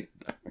movie.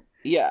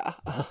 Yeah.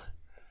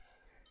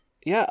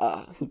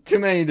 Yeah. Too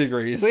many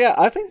degrees. So yeah,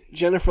 I think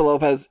Jennifer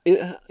Lopez,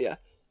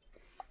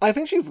 I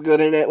think she's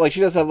good in it. Like, she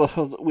does have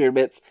those weird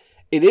bits.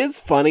 It is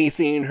funny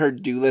seeing her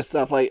do this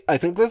stuff. Like, I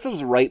think this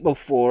is right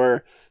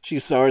before she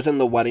stars in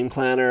The Wedding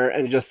Planner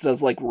and just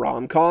does, like,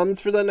 rom-coms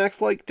for the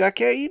next, like,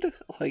 decade.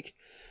 Like,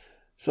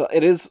 so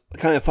it is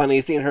kind of funny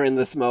seeing her in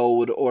this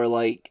mode, or,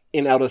 like,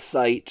 in Out of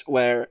Sight,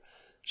 where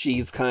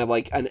she's kind of,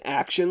 like, an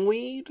action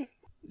lead.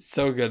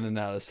 So good in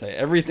Out of Sight.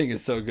 Everything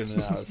is so good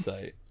in Out of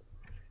Sight.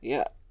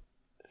 Yeah.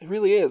 It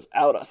really is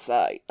Out of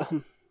Sight.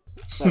 That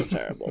was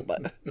terrible,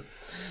 but...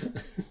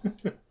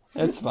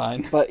 It's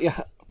fine. But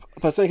yeah,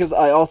 but because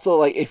I also,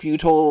 like, if you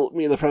told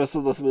me the premise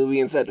of this movie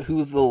and said,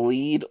 who's the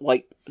lead,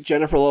 like,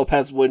 Jennifer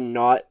Lopez would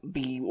not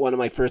be one of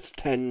my first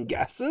 10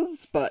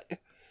 guesses, but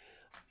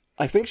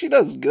I think she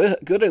does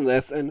good in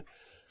this, and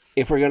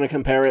if we're going to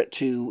compare it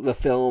to the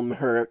film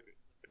her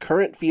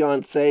current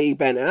fiancé,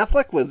 Ben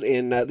Affleck, was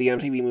in the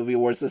MTV Movie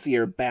Awards this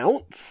year,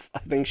 Bounce, I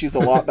think she's a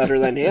lot better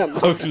than him.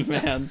 Oh,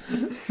 man.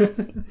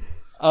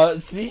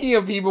 Speaking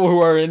of people who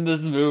are in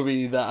this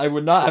movie that I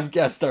would not have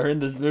guessed are in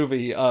this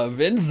movie,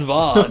 Vince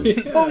Vaughn.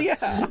 Oh,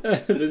 yeah.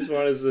 Vince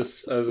Vaughn is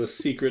a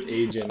secret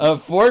agent.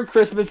 4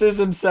 Christmases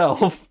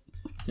himself.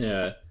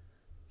 Yeah.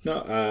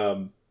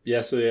 No,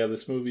 so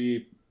this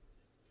movie,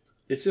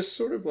 it's just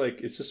sort of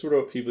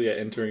about people,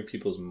 entering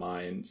people's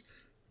minds.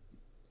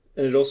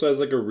 And it also has,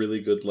 like, a really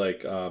good,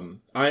 like,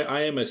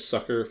 I am a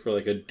sucker for,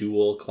 like, a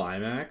dual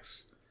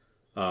climax.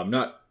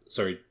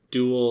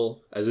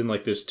 Dual, as in,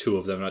 like, there's 2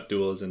 of them, not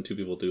dual as in 2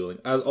 people dueling.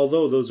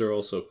 Although those are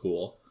also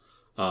cool.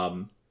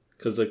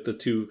 Because, like, the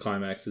 2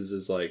 climaxes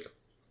is, like,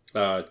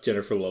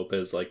 Jennifer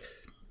Lopez, like,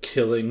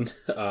 killing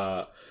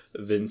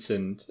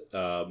Vincent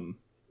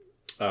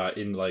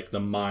in, like,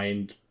 the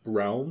mind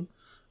realm.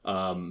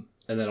 And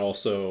then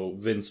also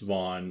Vince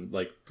Vaughn,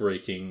 like,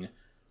 breaking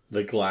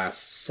the glass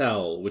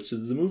cell, which the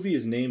movie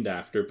is named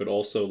after, but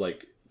also,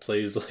 like,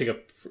 plays,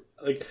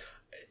 like,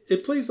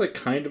 it plays like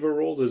kind of a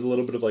role. There's a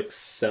little bit of like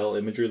cell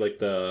imagery, like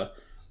the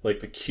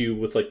cube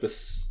with like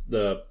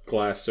the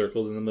glass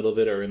circles in the middle of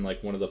it are in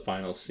like one of the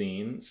final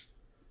scenes.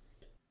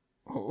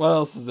 What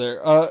else is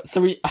there?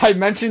 I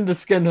mentioned the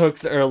skin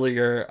hooks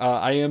earlier.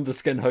 I am the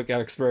skin hook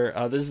expert.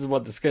 This is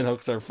what the skin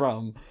hooks are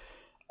from.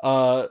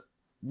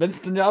 Vince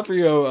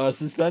D'Onofrio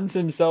suspends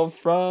himself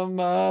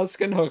from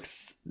skin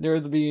hooks near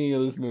the beginning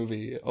of this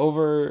movie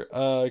over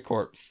a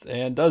corpse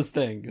and does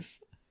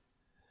things.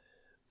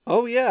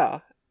 Oh yeah,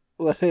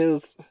 that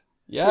is.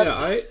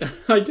 Yeah,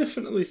 I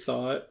definitely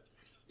thought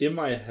in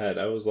my head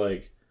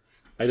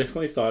I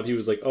definitely thought he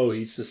was like, oh,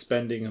 he's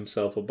suspending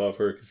himself above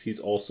her because he's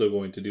also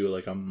going to do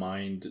like a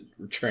mind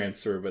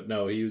transfer, but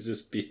no, he was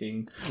just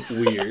being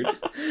weird.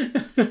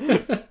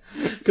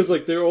 Because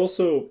like they're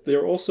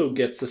also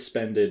get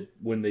suspended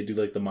when they do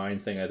like the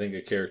mind thing. I think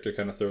a character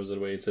kind of throws it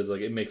away and says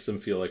like it makes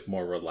them feel like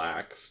more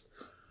relaxed.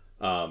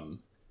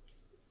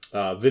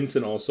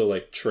 Vincent also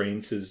like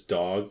trains his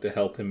dog to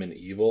help him in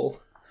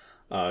evil.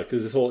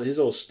 Because his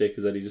whole shtick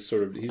is that he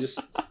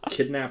just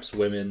kidnaps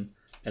women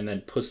and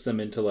then puts them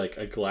into like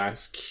a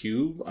glass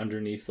cube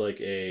underneath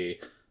like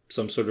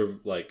some sort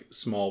of like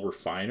small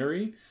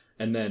refinery,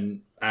 and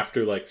then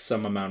after like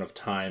some amount of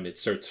time it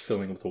starts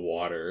filling with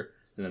water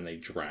and then they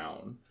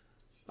drown.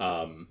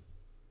 I'm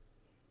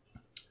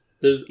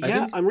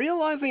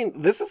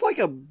realizing this is like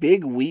a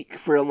big week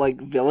for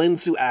like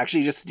villains who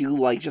actually just do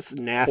like just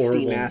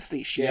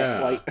nasty shit.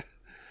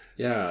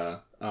 Yeah.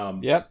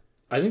 Yep.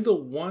 I think the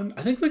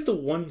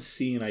one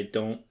scene I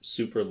don't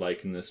super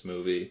like in this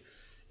movie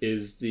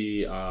is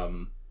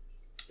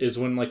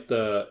when like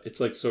it's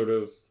like sort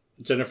of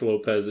Jennifer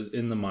Lopez is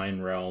in the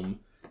mind realm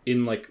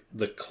in like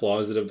the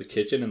closet of the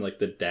kitchen, and like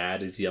the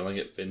dad is yelling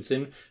at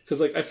Vincent,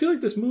 because like I feel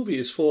like this movie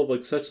is full of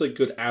like such like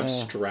good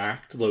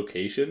abstract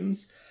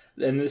locations,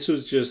 and this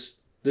was just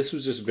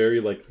very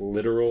like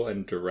literal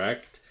and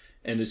direct,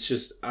 and it's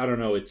just, I don't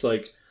know, it's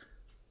like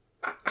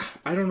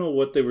I don't know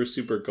what they were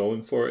super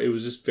going for. It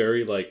was just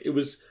very like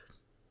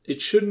it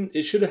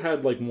should have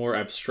had like more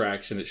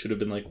abstraction. It should have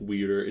been like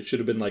weirder. It should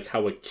have been like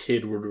how a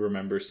kid would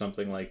remember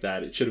something like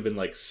that. It should have been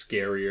like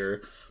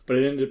scarier, but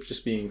it ended up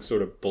just being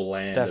sort of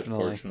bland,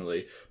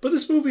 unfortunately. But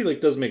this movie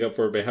like does make up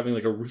for it by having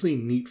like a really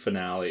neat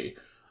finale.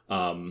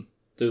 There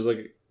is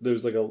like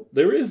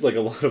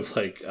a lot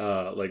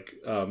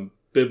of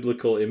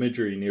biblical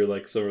imagery near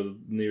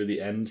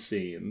the end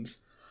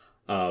scenes.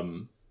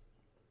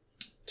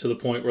 To the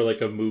point where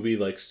like a movie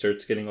like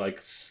starts getting like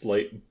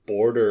slight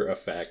border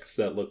effects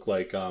that look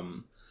like I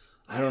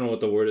don't know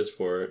what the word is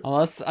for it.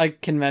 Unless I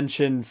can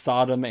mention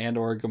Sodom and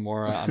or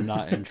Gomorrah, I'm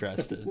not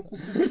interested.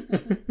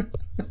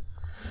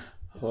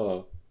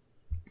 Oh.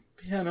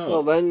 Yeah, no.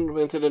 Well, then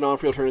Vincent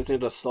D'Onofrio turns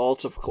into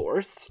Salt, of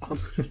course.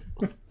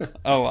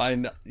 Oh, I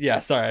know. Yeah,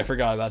 sorry, I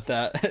forgot about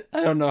that.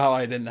 I don't know how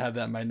I didn't have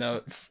that in my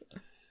notes.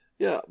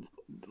 Yeah,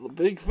 the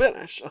big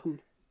finish.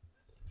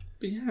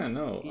 But yeah,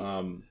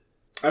 no.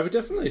 I would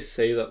definitely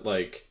say that,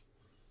 like,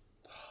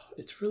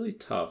 it's really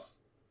tough.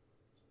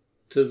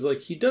 Because,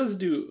 like,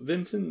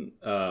 Vincent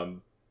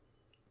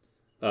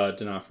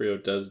D'Onofrio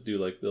does do,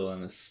 like,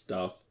 villainous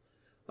stuff.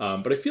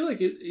 But I feel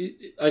like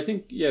I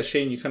think, yeah,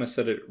 Shane, you kind of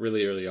said it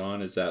really early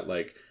on, is that,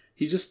 like,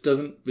 he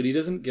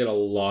doesn't get a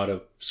lot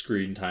of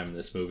screen time in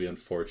this movie,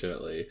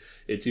 unfortunately.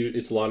 It's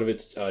a lot of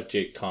it's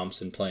Jake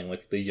Thompson playing,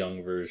 like, the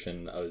young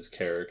version of his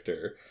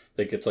character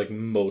that gets, like,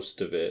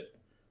 most of it.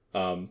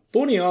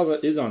 Boney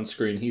Oz is on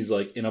screen. He's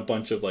like in a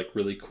bunch of like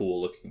really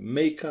cool looking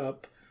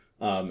makeup,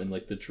 in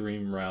like the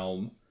dream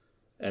realm,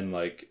 and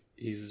like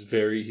he's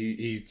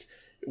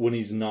when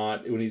he's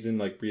in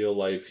like real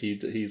life,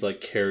 he's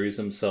like carries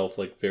himself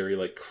like very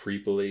like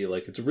creepily.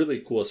 Like it's really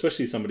cool,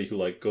 especially somebody who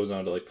like goes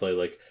on to like play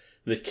like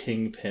the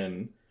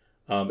Kingpin.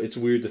 It's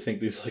weird to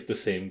think he's like the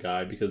same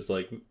guy, because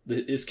like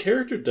his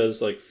character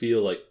does like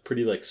feel like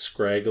pretty like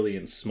scraggly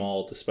and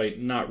small, despite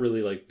not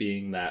really like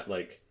being that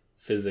like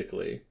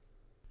physically.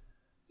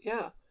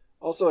 Yeah.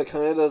 Also, it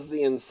kind of does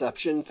the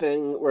Inception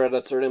thing, where at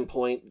a certain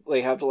point,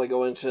 they have to, like,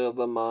 go into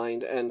the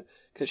mind, and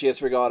because she has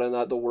forgotten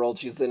that the world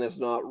she's in is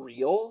not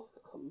real.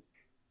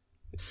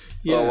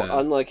 Yeah. Well,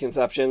 unlike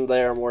Inception,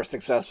 they are more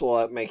successful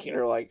at making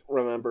her, like,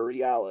 remember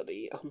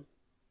reality.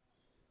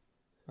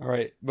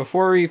 Alright,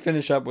 before we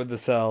finish up with The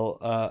Cell,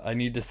 I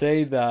need to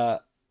say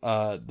that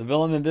the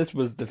villain in this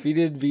was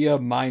defeated via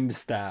mind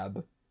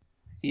stab.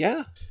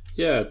 Yeah.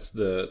 Yeah, it's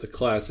the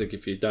classic,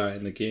 if you die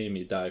in the game,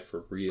 you die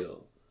for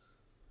real.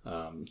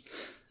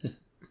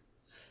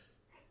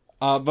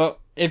 But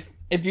if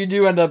you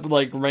do end up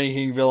like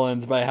ranking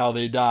villains by how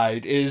they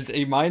died, is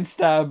a mind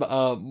stab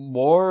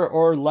more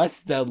or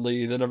less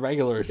deadly than a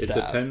regular stab? It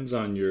depends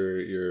on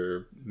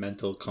your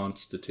mental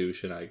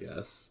constitution, I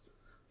guess.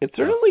 It's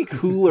certainly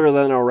cooler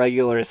than a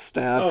regular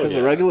stab, because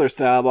a regular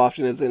stab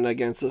often isn't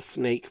against a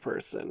snake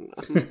person.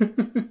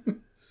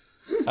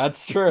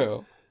 That's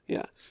true.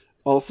 Yeah.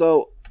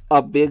 Also,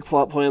 a big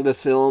plot point of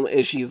this film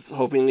is she's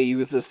hoping to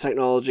use this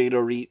technology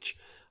to reach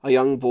a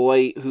young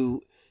boy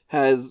who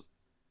has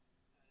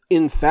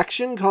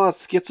infection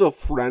caused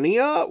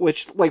schizophrenia,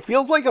 which like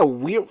feels like a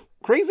weird,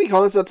 crazy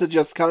concept to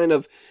just kind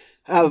of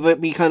have it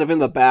be kind of in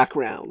the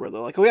background where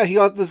they're like, oh yeah, he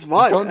got this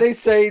virus.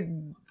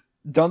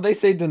 Don't they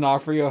say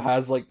D'Onofrio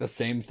has like the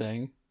same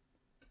thing?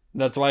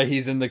 That's why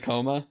he's in the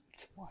coma.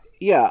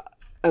 Yeah,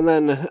 and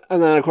then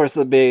of course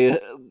the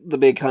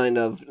big kind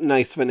of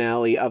nice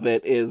finale of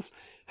it is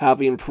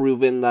having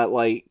proven that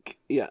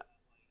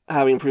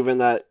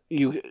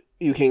you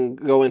can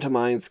go into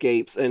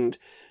mindscapes and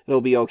it'll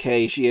be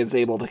okay. She is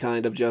able to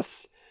kind of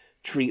just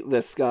treat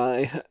this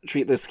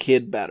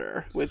kid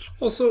better, which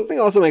also I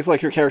think also makes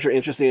like her character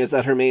interesting, is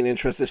that her main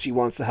interest is she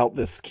wants to help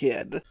this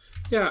kid.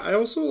 Yeah, I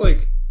also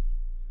like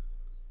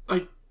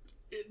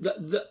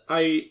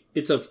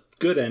it's a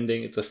good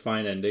ending, it's a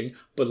fine ending,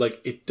 but like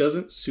it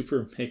doesn't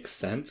super make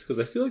sense because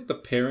I feel like the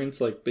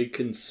parents' like big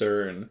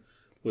concern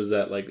was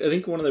that like I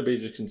think one of their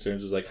biggest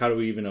concerns was like, how do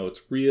we even know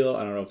it's real?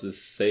 I don't know if this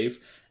is safe.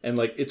 And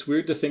like it's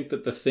weird to think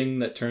that the thing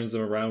that turns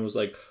them around was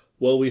like,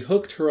 well, we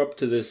hooked her up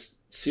to this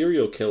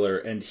serial killer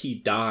and he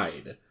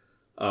died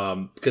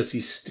because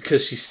she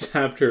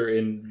stabbed her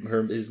in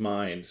his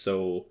mind.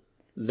 So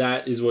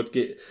that is what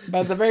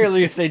But at the very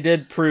least, they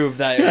did prove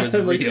that it was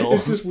like, real.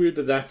 It's just weird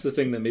that that's the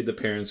thing that made the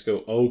parents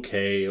go,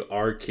 okay,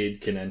 our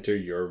kid can enter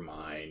your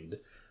mind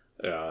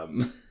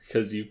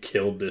because you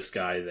killed this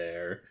guy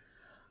there.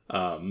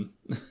 It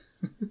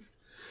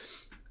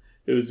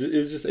was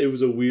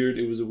a weird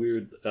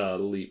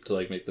leap to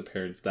like make the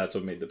parents. That's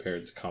what made the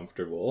parents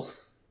comfortable.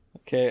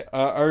 Okay,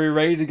 are we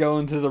ready to go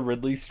into the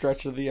Ridley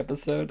stretch of the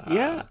episode?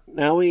 Yeah,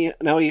 now we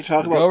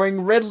talk about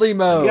going Ridley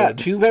mode. Yeah,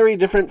 two very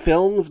different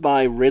films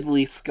by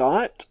Ridley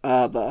Scott.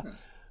 The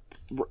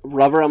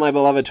Rubber on My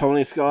Beloved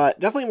Tony Scott,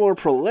 definitely more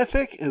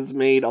prolific, has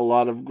made a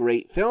lot of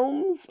great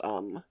films.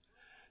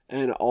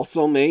 And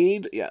also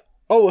made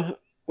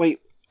we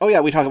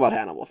talk about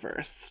Hannibal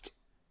first.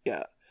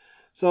 Yeah.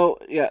 So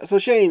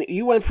Shane,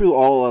 you went through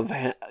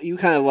you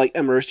kind of like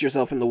immersed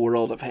yourself in the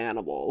world of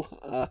Hannibal.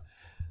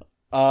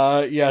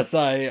 Yes,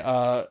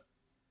 I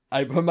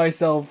put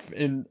myself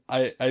in,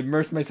 I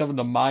immersed myself in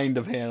the mind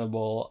of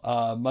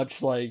Hannibal,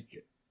 much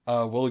like,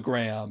 Will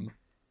Graham,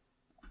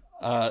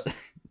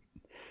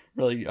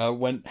 really,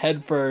 went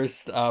head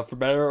first, for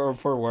better or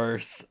for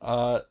worse.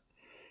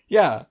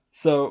 Yeah,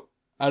 so,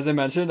 as I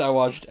mentioned, I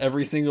watched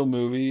every single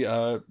movie,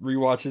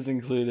 rewatches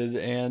included,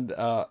 and,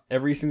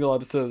 every single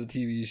episode of the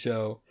TV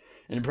show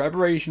in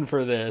preparation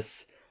for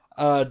this.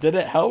 Did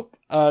it help?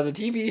 The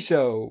TV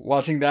show,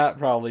 watching that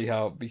probably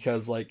helped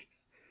because, like,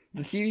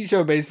 the TV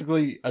show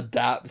basically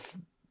adapts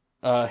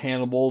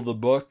Hannibal, the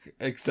book,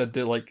 except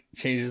it, like,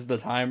 changes the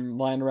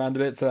timeline around a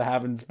bit, so it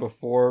happens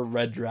before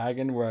Red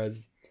Dragon,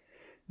 whereas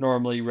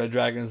normally Red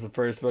Dragon is the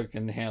first book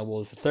and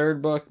Hannibal is the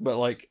third book, but,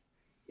 like,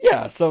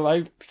 yeah, so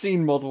I've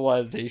seen multiple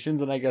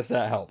adaptations, and I guess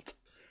that helped.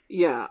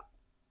 Yeah.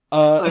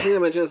 I think I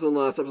mentioned this in the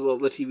last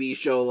episode. The TV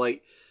show,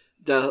 like,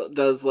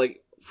 does, like,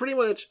 pretty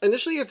much,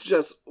 initially it's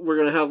just, we're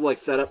going to have, like,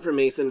 set up for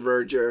Mason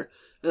Verger,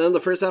 and then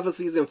the first half of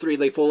season 3,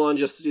 they full on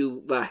just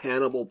do the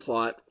Hannibal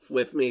plot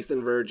with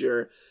Mason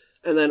Verger,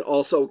 and then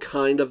also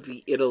kind of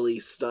the Italy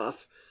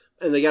stuff.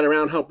 And they get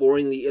around how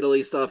boring the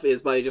Italy stuff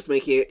is by just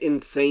making it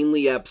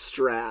insanely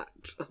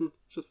abstract.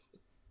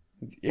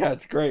 Yeah,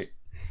 it's great.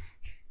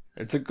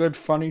 It's a good,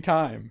 funny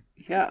time.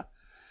 Yeah.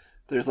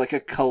 There's, like, a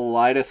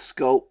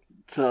kaleidoscope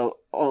to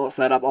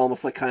set up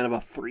almost like kind of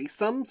a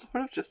threesome, sort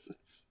of,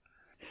 it's...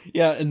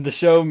 Yeah, in the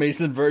show,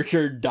 Mason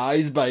Verger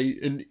dies by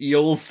an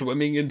eel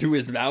swimming into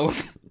his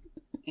mouth.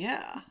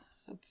 Yeah.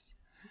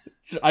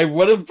 I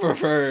would have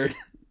preferred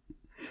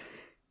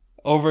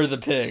over the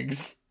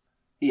pigs.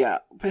 Yeah,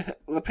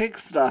 the pig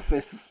stuff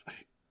is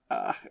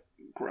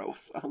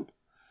gross.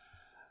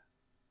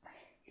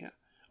 Yeah.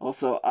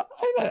 Also,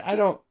 I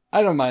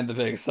don't mind the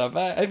pig stuff.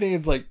 I think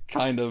it's like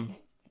kind of,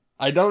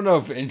 I don't know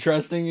if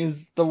interesting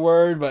is the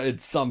word, but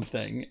it's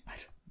something.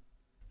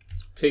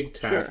 It's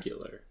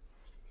pigtacular. Sure.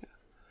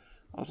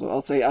 Also,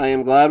 I'll say I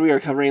am glad we are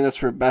covering this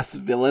for Best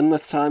Villain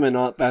this time and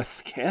not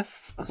Best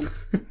Kiss.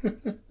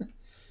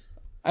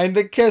 And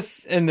the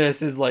kiss in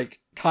this is, like,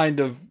 kind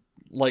of,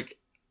 like,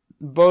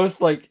 both,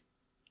 like,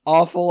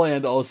 awful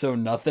and also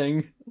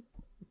nothing.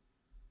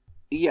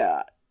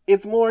 Yeah,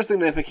 it's more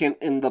significant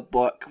in the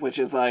book, which,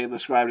 as I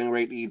described in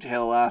great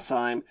detail last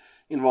time,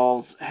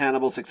 involves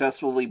Hannibal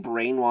successfully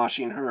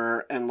brainwashing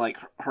her and, like,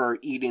 her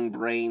eating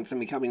brains and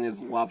becoming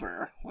his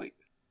lover. Like,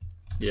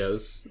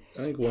 yes,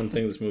 I think one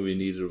thing this movie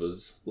needed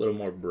was a little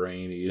more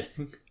brain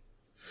eating.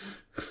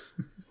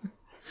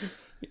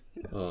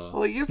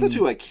 Well, he gives it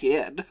to a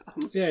kid.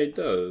 Yeah, he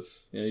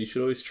does. Yeah, you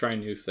should always try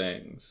new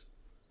things.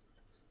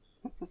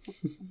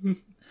 But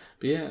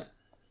yeah,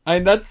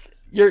 and that's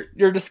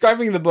you're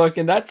describing the book,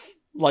 and that's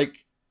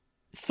like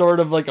sort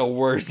of like a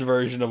worse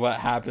version of what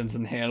happens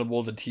in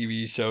Hannibal, the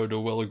TV show, to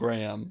Will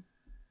Graham.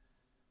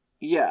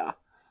 Yeah.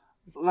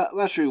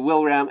 That's true.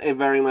 Will Graham, it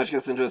very much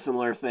gets into a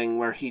similar thing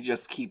where he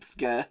just keeps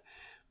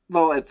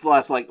though it's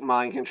less like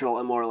mind control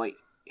and more like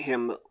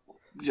him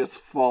just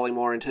falling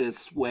more into his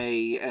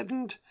sway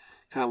and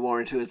kind of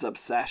more into his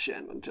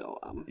obsession until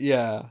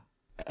yeah.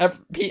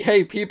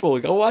 Hey people,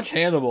 go watch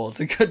Hannibal. It's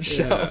a good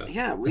show.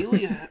 Yeah,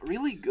 really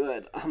really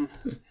good.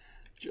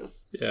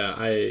 Just Yeah,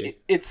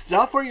 it's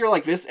stuff where you're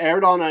like, this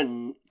aired on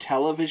a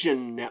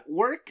television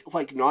network,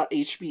 like not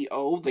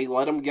HBO. They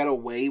let them get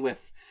away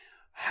with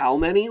how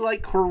many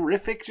like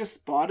horrific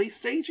just body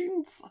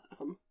stagings?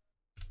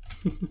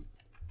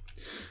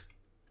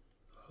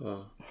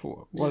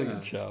 What a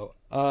good show.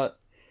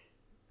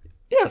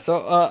 Yeah,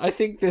 so I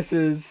think this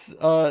is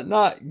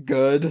not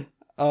good.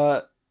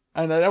 And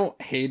I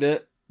don't hate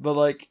it, but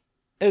like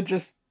it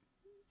just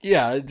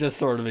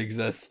sort of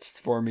exists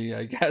for me,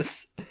 I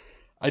guess.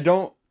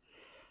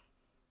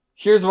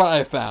 Here's what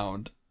I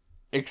found.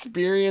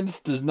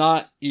 Experience does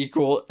not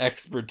equal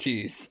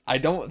expertise. I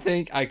don't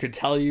think I could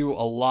tell you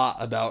a lot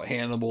about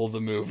Hannibal the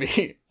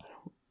movie.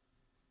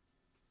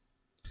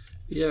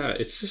 Yeah,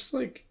 it's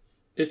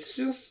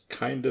just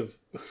kind of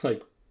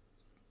like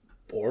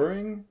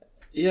boring.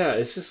 Yeah,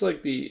 it's just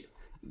like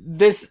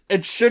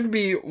it should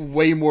be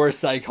way more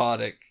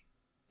psychotic.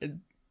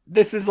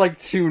 This is like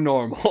too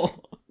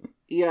normal.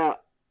 Yeah,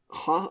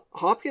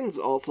 Hopkins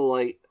also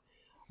like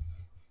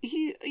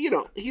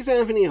he's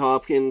Anthony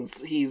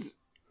Hopkins. He's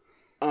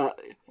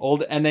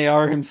old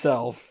NAR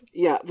himself.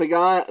 Yeah, the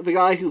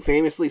guy who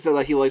famously said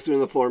that he likes doing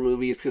the 4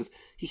 movies because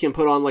he can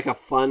put on like a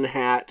fun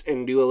hat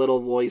and do a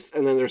little voice,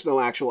 and then there's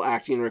no actual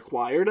acting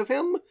required of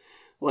him.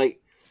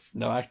 Like,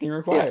 no acting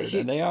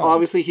required. NAR.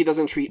 Obviously, he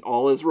doesn't treat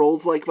all his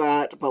roles like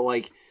that, but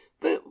like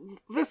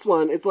this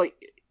one, it's like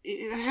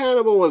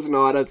Hannibal was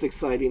not as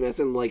exciting as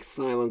in like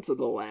Silence of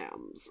the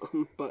Lambs,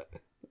 but.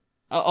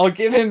 I'll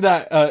give him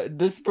that.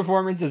 This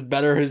performance is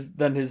better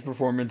than his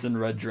performance in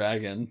Red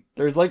Dragon.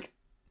 There's like,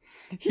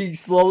 he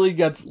slowly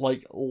gets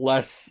like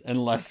less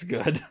and less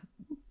good.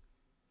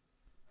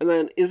 And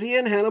then, is he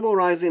in Hannibal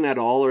Rising at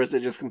all, or is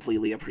it just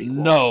completely a prequel?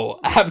 No,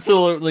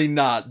 absolutely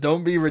not.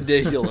 Don't be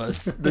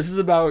ridiculous. This is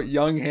about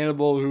young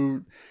Hannibal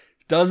who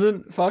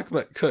doesn't fuck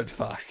but could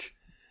fuck.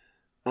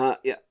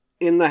 Yeah.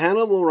 In the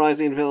Hannibal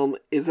Rising film,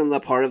 isn't the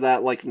part of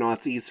that like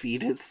Nazis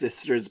feed his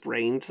sister's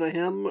brain to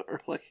him, or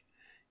like?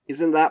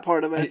 Isn't that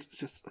part of it?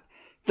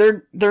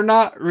 They're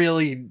not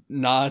really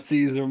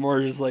Nazis. They're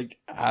more just like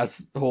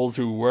assholes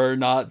who were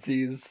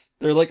Nazis.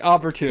 They're like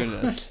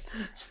opportunists.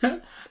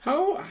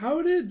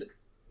 How did,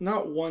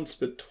 not once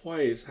but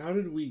twice, how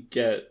did we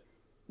get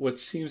what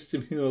seems to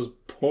be the most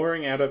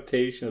boring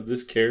adaptation of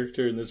this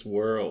character in this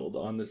world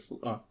on the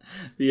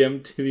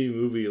MTV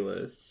movie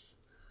list?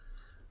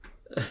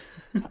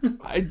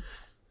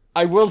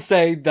 I will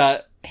say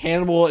that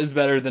Hannibal is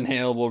better than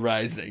Hannibal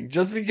Rising,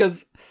 just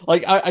because.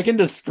 Like, I can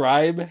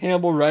describe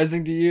Hannibal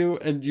Rising to you,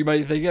 and you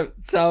might think it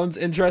sounds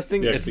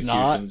interesting. The it's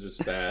not. execution's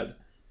just bad.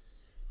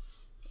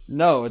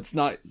 No, it's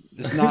not.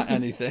 It's not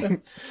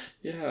anything.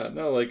 Yeah,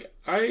 no, like,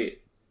 I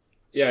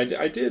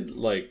did,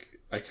 like,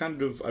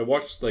 I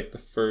watched, like, the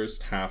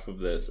first half of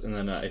this, and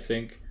then I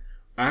think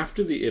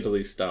after the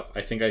Italy stuff,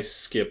 I think I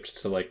skipped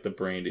to, like, the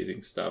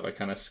brain-eating stuff. I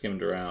kind of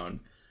skimmed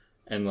around,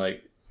 and,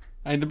 like,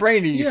 and the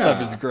brainy stuff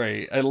is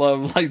great. I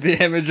love like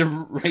the image of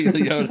Ray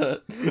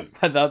Liotta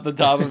at the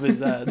top of his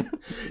head.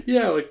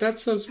 Yeah, like that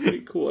stuff's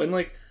pretty cool. And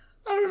like,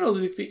 I don't know,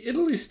 like the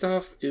Italy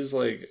stuff is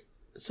like,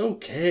 it's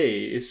okay.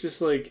 It's just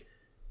like,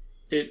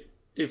 it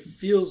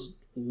feels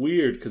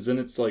weird because then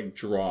it's like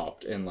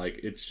dropped and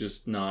like it's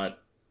just not.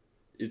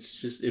 It's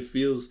just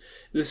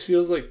this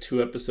feels like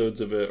 2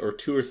 episodes of it or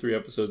 2 or 3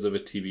 episodes of a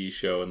TV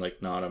show and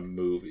like not a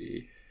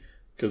movie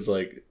because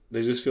like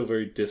they just feel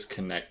very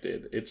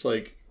disconnected. It's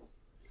like.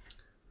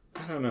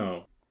 I don't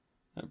know.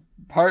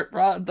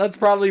 That's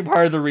probably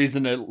part of the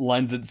reason it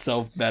lends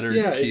itself better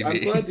to TV.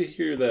 I'm glad to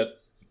hear that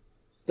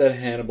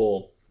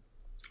Hannibal.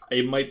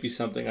 It might be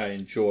something I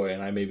enjoy,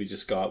 and I maybe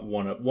just got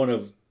one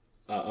of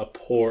a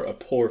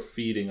poor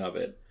feeding of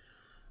it.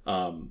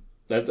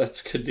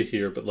 That's good to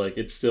hear, but like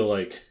it's still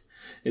like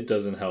it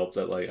doesn't help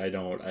that like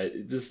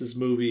this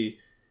movie.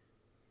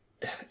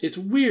 It's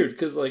weird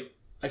because like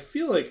I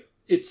feel like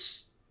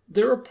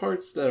there are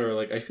parts that are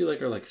like I feel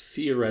like are like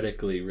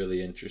theoretically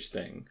really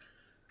interesting,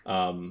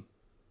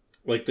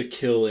 like the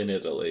kill in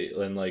Italy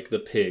and like the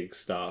pig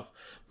stuff.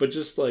 But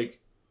just like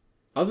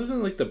other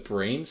than like the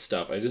brain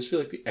stuff, I just feel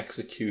like the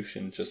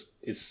execution just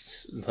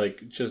is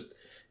like just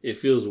it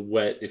feels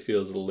wet, it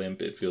feels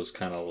limp, it feels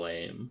kind of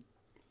lame.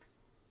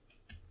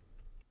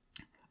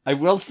 I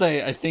will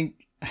say I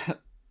think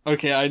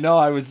okay, I know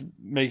I was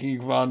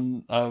making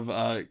fun of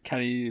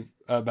Kenny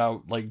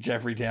about like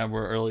Jeffrey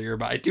Tambor earlier,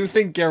 but I do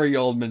think Gary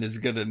Oldman is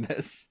good in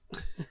this.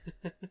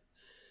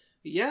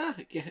 Yeah,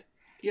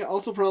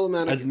 also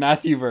problematic as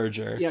Matthew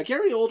Verger. Yeah,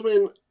 Gary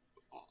Oldman,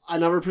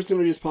 another person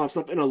who just pops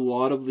up in a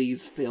lot of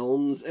these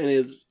films and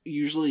is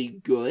usually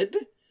good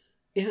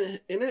in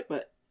it,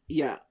 but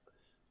yeah,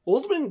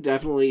 Oldman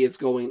definitely is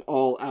going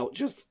all out,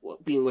 just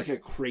being like a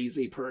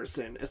crazy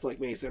person. It's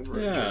like Mason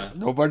Verger. Yeah,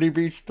 nobody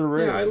beats the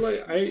Riz. Yeah,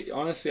 I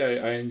honestly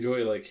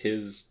enjoy like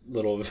his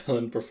little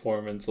villain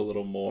performance a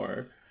little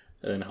more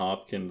than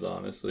Hopkins,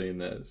 honestly, in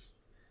this.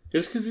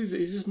 Just because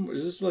he's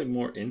just like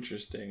more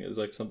interesting. There's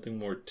like something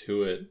more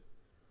to it.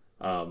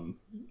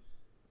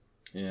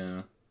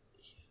 Yeah.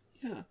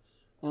 Yeah.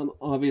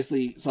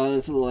 Obviously,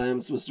 Silence of the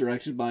Lambs was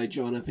directed by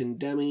Jonathan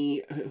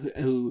Demme,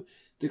 who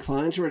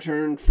declined to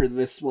return for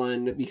this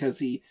one because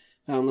he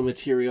found the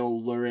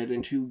material lurid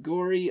and too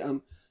gory.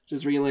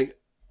 Just reading, like,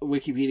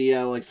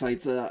 Wikipedia, like,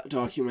 cites a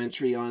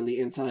documentary on the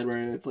inside where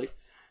it's like,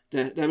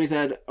 Demme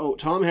said,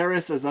 Tom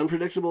Harris, as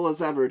unpredictable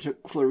as ever,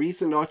 took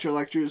Clarice and Dr.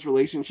 Lecter's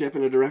relationship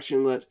in a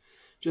direction that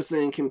just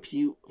didn't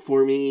compute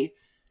for me,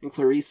 and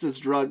Clarice is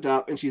drugged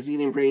up and she's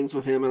eating brains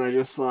with him, and I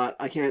just thought,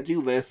 I can't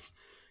do this.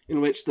 In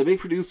which the big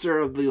producer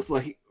of this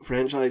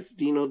franchise,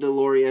 Dino De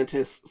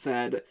Laurentiis,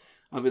 said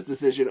of his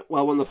decision,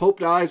 well, when the Pope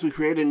dies, we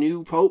create a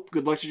new Pope.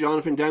 Good luck to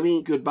Jonathan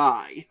Demme.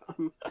 Goodbye.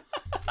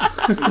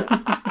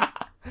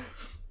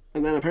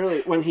 And then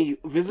apparently when he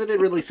visited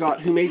Ridley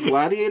Scott, who made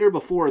Gladiator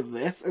before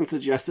this and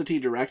suggested he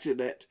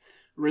directed it,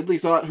 Ridley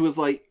Scott, who was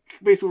like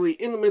basically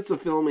in the midst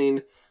of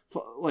filming,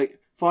 like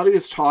thought he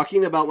was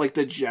talking about like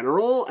the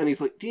general, and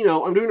he's like,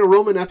 Dino, I'm doing a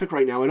Roman epic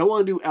right now. I don't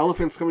want to do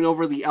elephants coming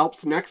over the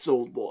Alps next,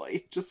 old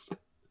boy. Just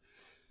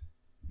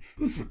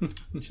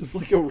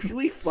like a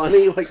really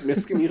funny like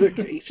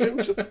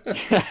miscommunication. Just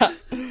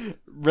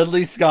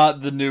Ridley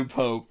Scott, the new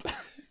Pope.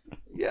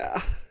 Yeah.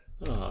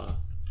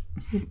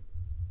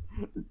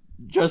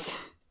 Just,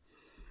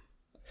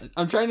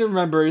 I'm trying to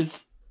remember.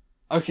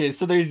 Okay,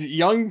 so there's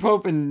young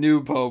Pope and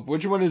new Pope.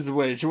 Which one is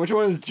which? Which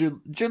one is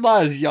Jude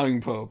Law is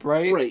young Pope,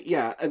 right? Right.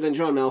 Yeah, and then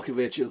John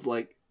Malkovich is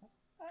like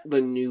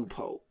the new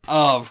Pope.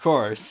 Oh, of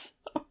course.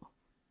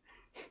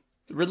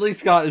 Ridley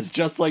Scott is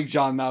just like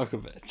John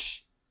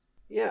Malkovich.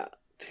 Yeah,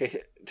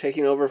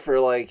 taking over for,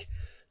 like,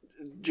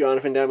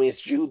 Jonathan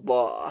Demme's Jude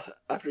Law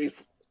after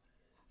he's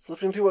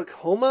slipped into a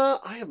coma.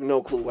 I have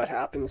no clue what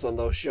happens on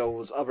those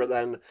shows other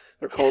than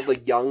they're called The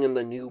Young and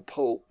the New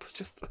Pope.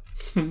 Just,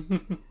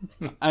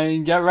 I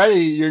mean, get ready.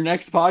 Your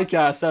next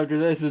podcast after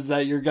this is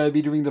that you're going to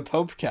be doing the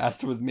Pope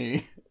cast with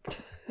me.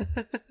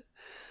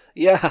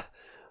 Yeah.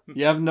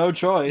 You have no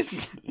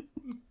choice.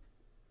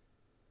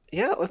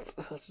 Yeah,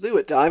 let's do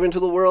it. Dive into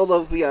the world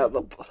of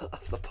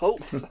the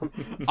popes.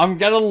 I'm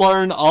gonna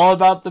learn all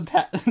about the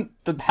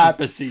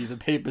papacy,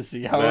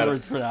 however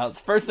it's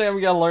pronounced. First thing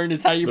I'm gonna learn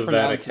is how you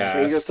pronounce it.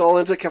 So he gets all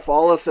into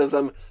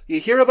Catholicism.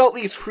 You hear about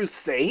these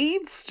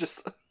crusades?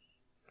 Just.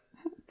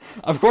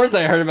 Of course,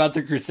 I heard about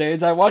the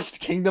Crusades. I watched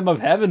Kingdom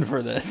of Heaven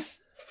for this.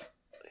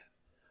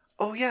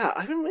 Oh yeah,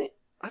 I've been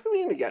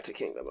meaning to get to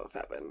Kingdom of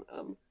Heaven.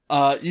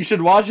 You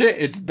should watch it.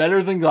 It's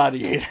better than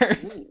Gladiator.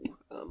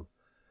 Ooh,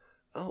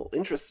 oh,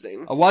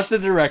 interesting. I'll watch the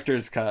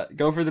director's cut.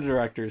 Go for the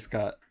director's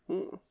cut.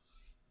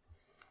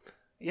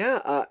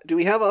 Yeah, do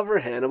we have other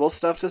Hannibal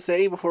stuff to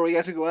say before we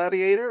get to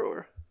Gladiator,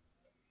 or?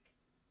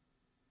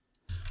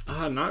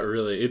 Not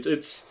really.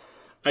 It's.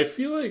 I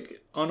feel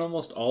like on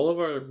almost all of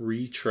our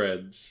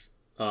retreads,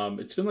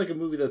 it's been like a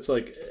movie that's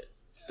like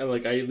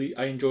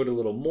I enjoyed a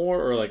little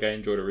more, or like I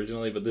enjoyed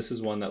originally, but this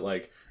is one that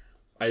like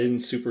I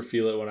didn't super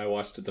feel it when I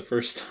watched it the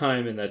first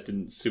time, and that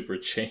didn't super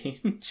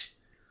change.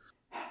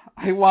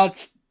 I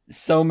watched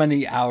so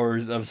many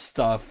hours of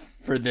stuff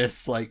for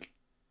this like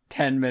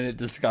 10-minute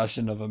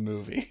discussion of a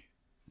movie.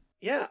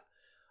 Yeah,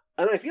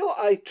 and I feel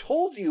I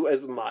told you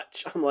as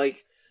much. I'm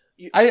like,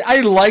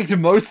 I liked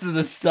most of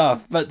the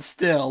stuff, but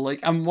still, like,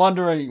 I'm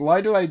wondering,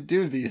 why do I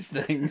do these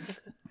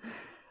things?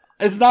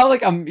 It's not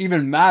like I'm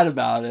even mad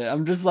about it.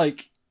 I'm just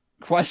like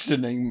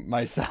questioning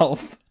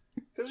myself.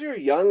 Because you're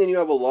young and you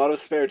have a lot of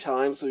spare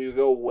time, so you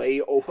go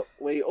way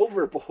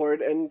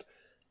overboard, and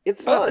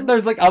it's fun.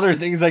 There's like other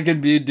things I could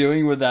be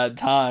doing with that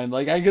time.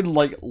 Like I could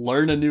like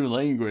learn a new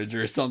language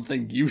or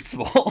something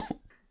useful.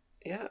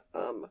 Yeah.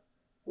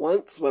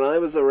 Once when I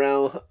was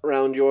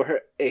around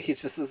your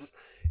age, this is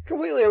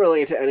completely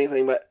unrelated to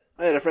anything, but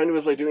I had a friend who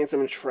was like doing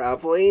some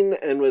traveling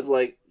and was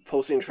like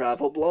posting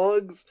travel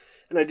blogs,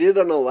 and I did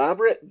an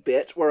elaborate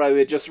bit where I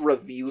would just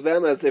review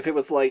them as if it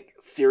was like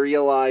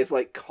serialized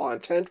like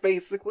content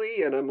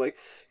basically, and I'm like,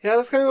 yeah,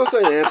 this kind of goes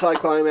to an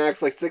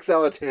anticlimax, like 6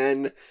 out of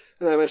 10. And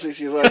then eventually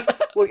she's like,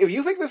 look, if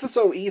you think this is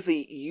so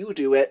easy, you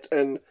do it.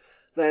 And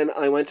then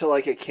I went to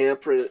like a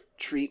camp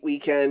retreat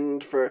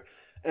weekend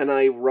and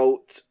I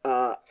wrote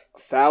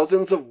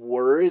thousands of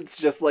words,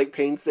 just like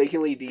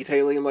painstakingly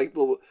detailing like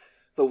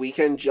the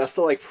weekend just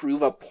to like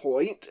prove a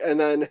point. And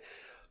then,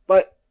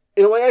 but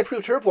in a way I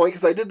proved her point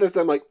because I did this.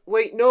 I'm like,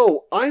 wait,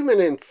 no, I'm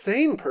an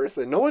insane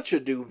person. No one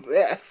should do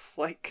this.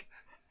 Like,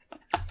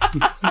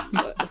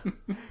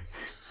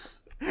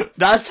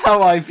 that's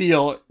how I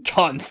feel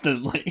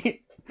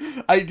constantly.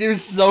 I do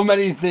so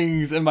many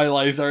things in my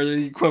life that are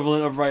the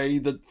equivalent of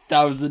writing the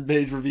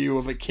 1,000-page review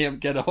of a camp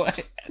getaway.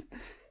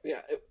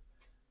 Yeah,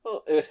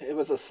 it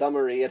was a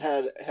summary. It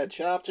had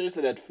chapters,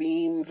 it had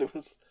themes, it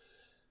was,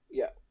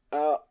 yeah,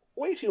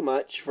 way too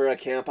much for a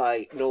camp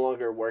I no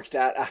longer worked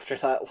at after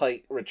that,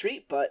 like,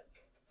 retreat, but,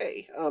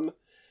 hey,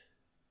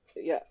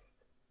 yeah.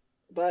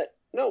 But,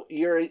 no,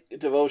 your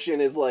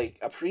devotion is, like,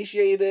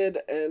 appreciated,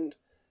 and,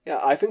 yeah,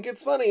 I think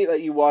it's funny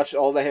that you watched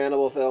all the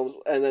Hannibal films,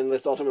 and then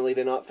this ultimately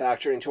did not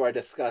factor into our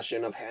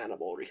discussion of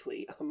Hannibal,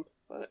 really,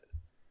 but,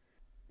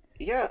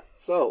 yeah,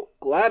 so,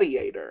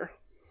 Gladiator.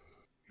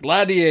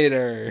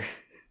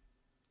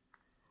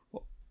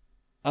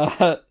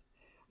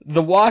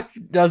 The walk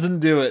doesn't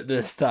do it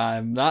this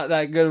time. Not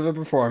that good of a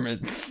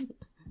performance.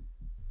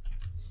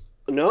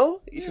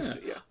 No? Yeah.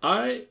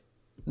 Yeah.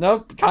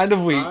 Nope, kind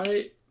of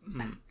weak.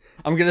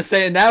 I'm gonna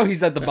say it now,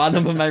 he's at the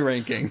bottom of my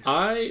ranking.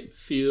 I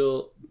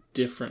feel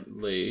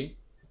differently,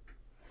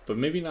 but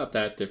maybe not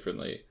that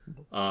differently.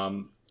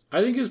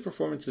 I think his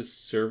performance is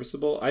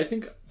serviceable. I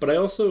think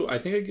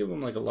I give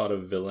him like a lot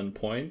of villain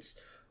points,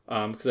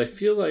 because I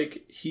feel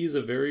like he's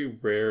a very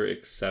rare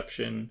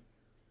exception.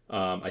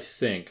 I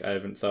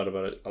haven't thought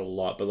about it a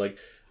lot, but like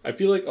I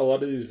feel like a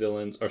lot of these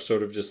villains are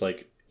sort of just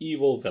like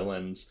evil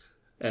villains,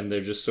 and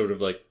they're just sort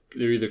of like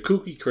they're either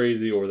kooky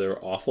crazy or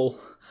they're awful.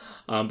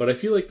 But I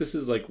feel like this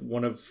is like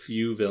one of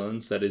few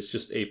villains that is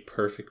just a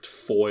perfect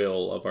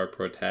foil of our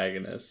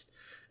protagonist,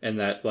 and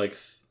that like.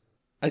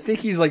 I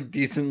think he's like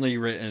decently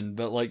written,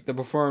 but like the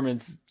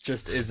performance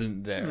just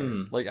isn't there.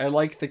 Like I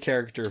like the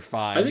character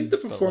fine. I think the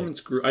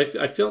performance grew.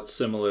 I felt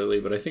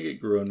similarly, but I think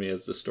it grew on me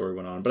as the story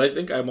went on. But I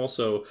think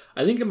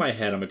in my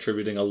head I'm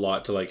attributing a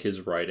lot to like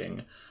his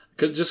writing,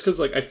 because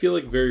like I feel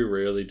like very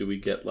rarely do we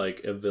get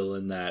like a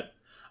villain that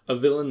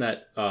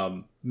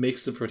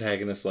makes the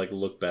protagonist like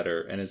look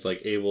better and is like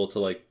able to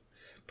like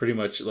pretty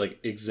much like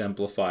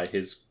exemplify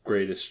his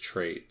greatest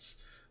traits.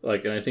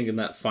 Like, and I think in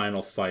that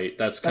final fight,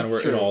 that's kind of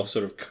where it all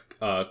sort of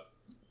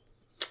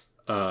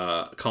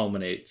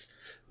culminates,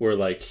 where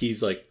like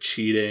he's like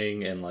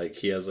cheating and like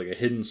he has like a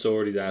hidden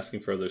sword, he's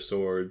asking for other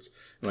swords,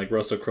 and like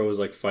Russell Crowe is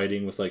like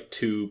fighting with like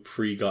 2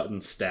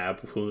 pre-gotten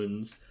stab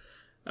wounds,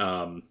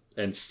 and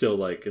still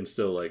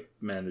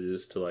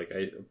manages to like,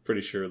 I'm pretty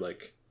sure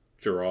like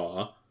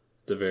draw at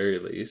the very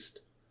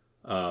least.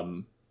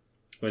 But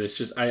it's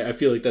just I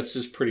feel like that's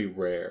just pretty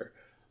rare,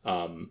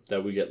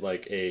 that we get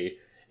like a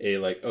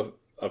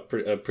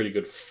pretty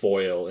good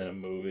foil in a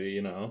movie,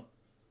 you know?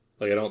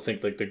 Like, I don't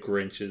think, like, the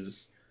Grinch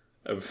is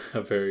a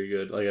very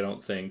good... Like, I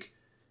don't think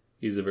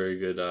he's a very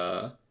good,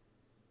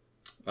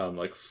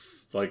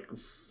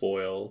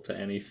 foil to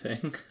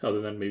anything,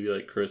 other than maybe,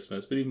 like,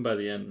 Christmas. But even by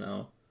the end,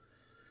 no.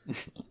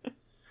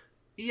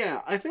 Yeah,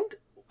 I think...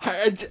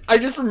 I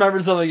just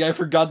remembered something I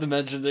forgot to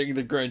mention during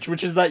the Grinch,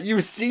 which is that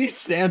you see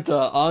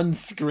Santa on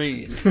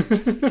screen.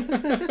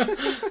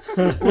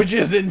 Which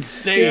is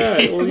insane.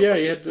 Yeah, well, yeah,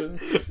 he had to...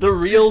 The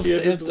real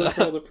Santa. He had to Santa.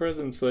 deliver all the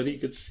presents so that he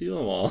could steal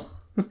them all.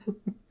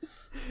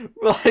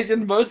 Like,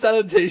 in most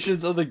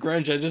adaptations of the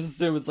Grinch, I just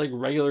assume it's like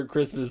regular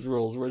Christmas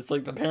rules, where it's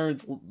like the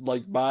parents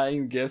like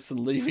buying gifts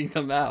and leaving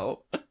them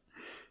out.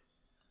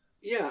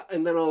 Yeah,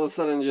 and then all of a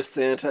sudden just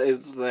Santa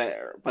is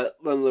there, but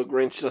then the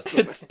Grinch just...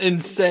 It's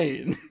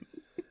insane.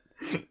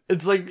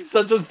 It's like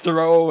such a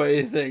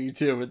throwaway thing,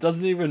 too. It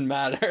doesn't even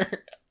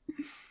matter.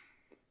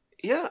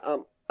 Yeah,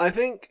 I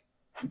think...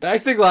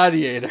 Back to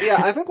Gladiator. Yeah,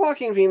 I think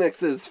Joaquin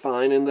Phoenix is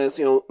fine in this.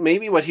 You know,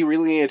 maybe what he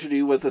really needed to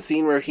do was the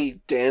scene where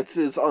he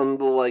dances on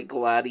the, like,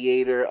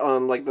 gladiator,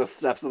 on, like, the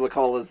steps of the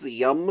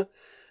Colosseum,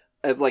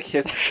 as, like,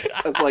 as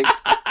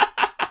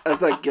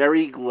a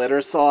Gary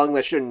Glitter song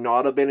that should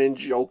not have been in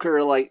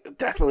Joker, like,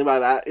 definitely by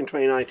that in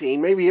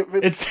 2019. Maybe if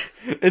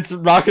it's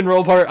rock and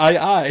roll part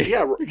I.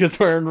 Yeah. Because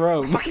we're in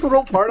Rome. Rock and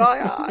roll part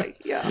I.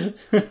 Yeah.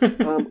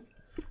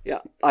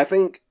 Yeah, I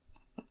think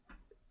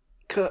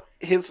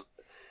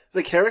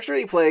the character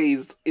he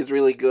plays is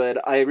really good.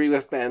 I agree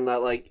with Ben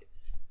that, like,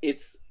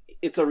 it's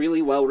a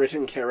really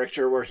well-written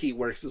character where he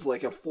works as,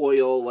 like, a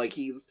foil. Like,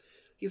 he's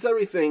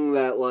everything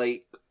that,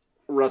 like,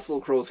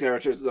 Russell Crowe's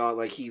character is not.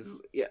 Like,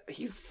 he's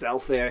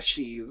selfish,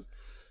 he's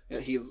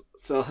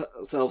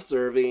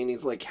self-serving,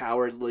 he's, like,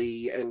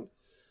 cowardly, and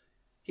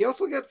he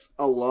also gets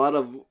a lot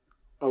of,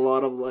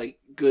 like,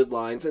 good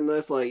lines in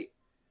this. Like,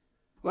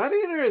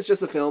 Gladiator is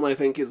just a film I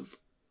think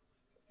is,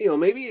 you know,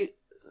 maybe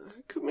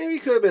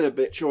could have been a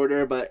bit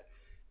shorter, but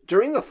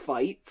during the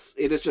fights,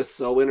 it is just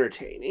so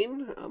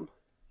entertaining.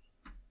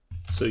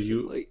 So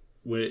you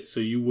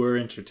were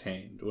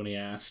entertained when he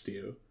asked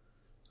you.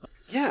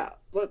 Yeah,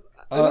 but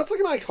and that's like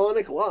an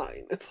iconic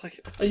line. It's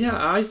like, yeah,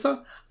 I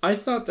thought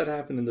that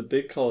happened in the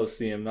big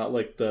Coliseum, not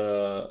like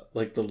the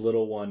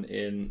little one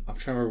in. I'm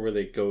trying to remember where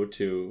they go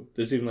to.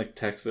 There's even like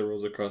text that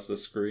rolls across the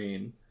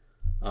screen.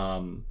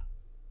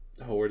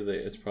 Where do they?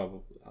 It's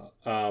probably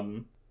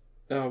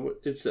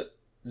it's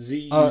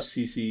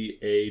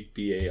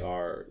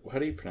Zuccabar. How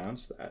do you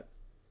pronounce that?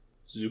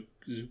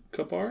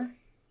 Zuccabar?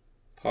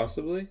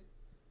 Possibly.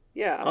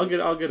 Yeah, I'll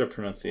get a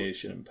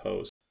pronunciation in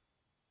post.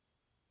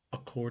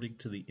 According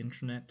to the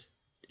internet,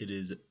 it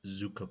is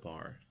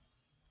Zuccabar.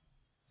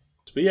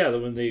 But yeah,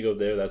 when they go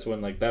there, that's when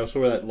that's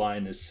where that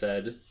line is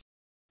said.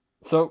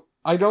 So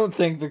I don't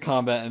think the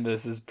combat in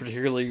this is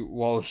particularly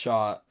well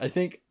shot. I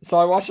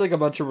watched like a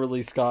bunch of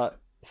Ridley Scott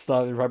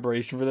stuff in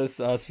preparation for this,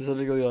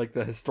 specifically like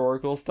the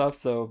historical stuff.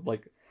 So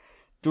like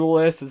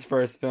Duelist, his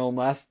first film,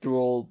 Last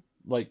Duel,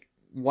 like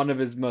one of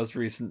his most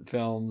recent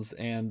films,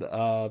 and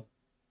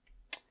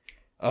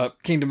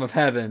Kingdom of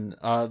Heaven.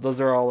 Those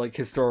are all like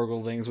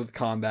historical things with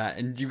combat,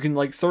 and you can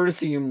like sort of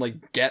see him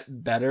like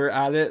get better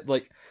at it.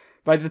 Like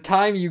by the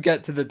time you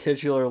get to the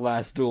titular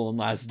Last Duel and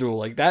Last Duel,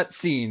 like that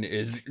scene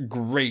is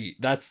great.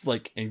 That's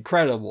like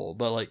incredible.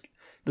 But like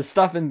the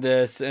stuff in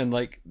this and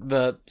like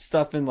the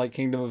stuff in like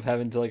Kingdom of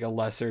Heaven to like a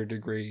lesser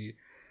degree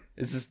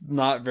is just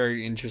not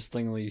very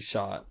interestingly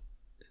shot,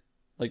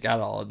 like at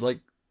all. Like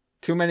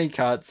too many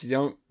cuts. You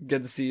don't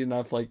get to see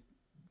enough. Like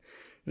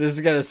this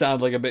is gonna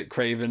sound like a bit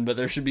craven, but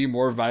there should be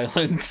more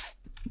violence.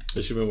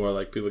 There should be more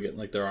like people getting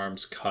like their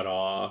arms cut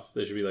off.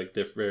 There should be like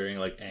varying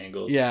like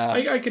angles. Yeah,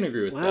 I can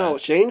agree with that. Wow,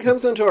 Shane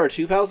comes into our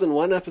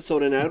 2001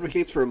 episode and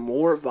advocates for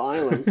more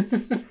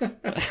violence.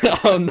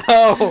 Oh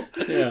no.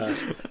 Yeah,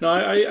 no,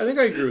 I think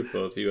I agree with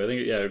both of you. I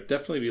think it'd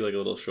definitely be like a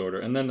little shorter,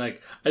 and then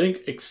like I think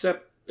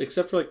except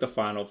for like the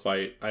final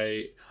fight,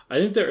 I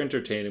think they're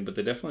entertaining, but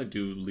they definitely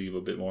do leave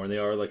a bit more, and they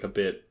are a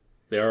bit.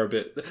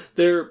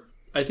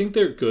 I think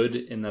they're good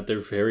in that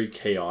they're very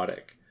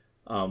chaotic,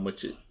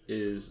 which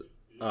is.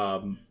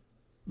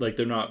 Like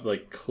they're not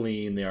like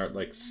clean, they aren't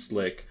like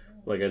slick.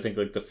 Like I think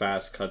like the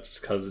fast cuts is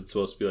because it's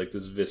supposed to be like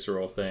this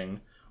visceral thing,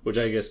 which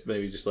I guess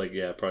maybe just like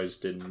probably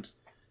just didn't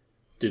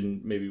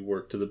maybe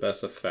work to the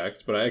best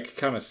effect. But I could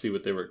kind of see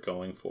what they were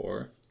going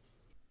for.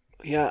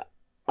 Yeah,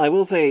 I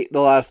will say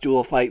the last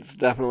duel fight's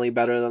definitely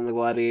better than the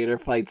gladiator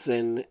fights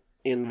in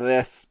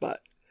this,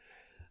 but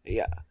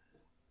yeah,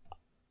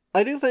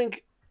 I do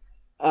think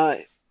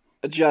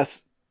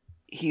just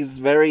he's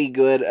very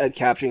good at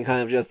capturing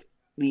kind of just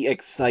the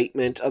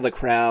excitement of the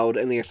crowd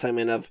and the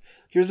excitement of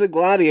here's a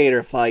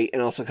gladiator fight,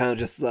 and also kind of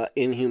just the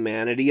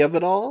inhumanity of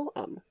it all.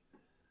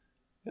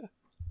 Yeah,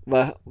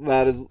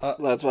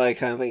 that's why I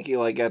kind of think he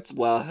like gets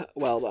well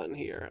done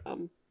here.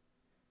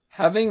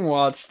 Having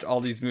watched all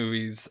these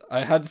movies,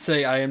 I had to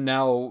say I am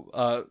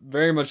now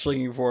very much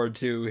looking forward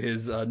to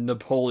his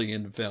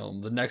Napoleon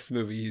film, the next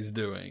movie he's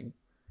doing.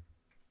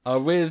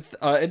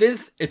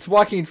 It's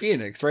Joaquin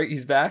Phoenix, right?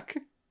 He's back.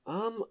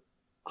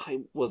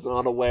 I was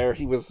not aware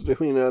he was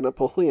doing a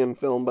Napoleon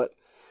film, but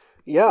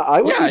yeah,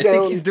 I would be I down.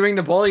 think he's doing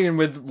Napoleon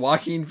with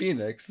Joaquin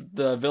Phoenix,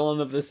 the villain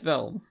of this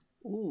film.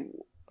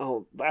 Ooh,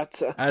 oh,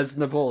 as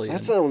Napoleon.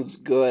 That sounds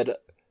good.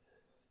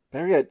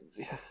 Very good.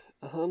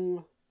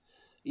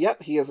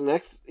 Yep, he has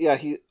next. Yeah,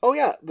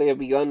 they have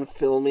begun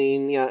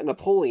filming. Yeah,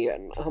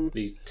 Napoleon.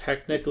 The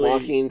technically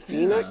Joaquin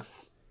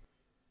Phoenix.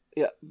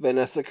 Yeah,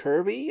 Vanessa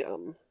Kirby.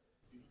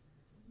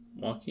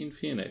 Joaquin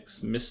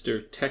Phoenix,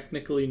 Mr.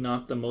 Technically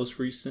Not the Most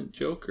Recent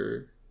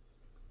Joker.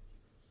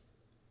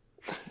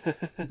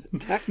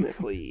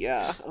 Technically,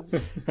 yeah.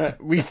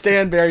 We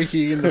stand Barry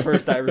Keoghan, the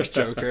first Irish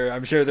Joker.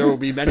 I'm sure there will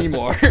be many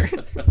more.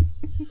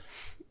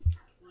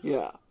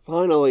 Yeah,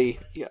 finally,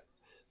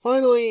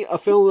 a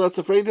film that's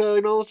afraid to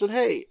acknowledge that,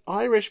 hey,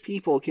 Irish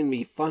people can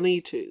be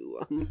funny too.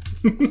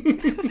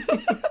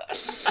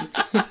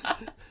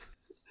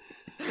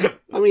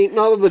 I mean,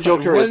 not that the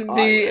Joker is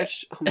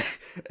Irish.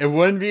 It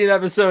wouldn't be an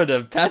episode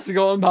of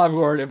Testicle and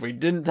Popcorn if we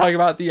didn't talk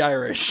about the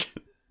Irish.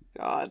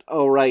 God.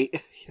 Oh, right.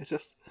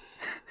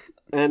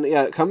 And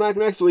come back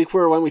next week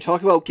for when we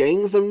talk about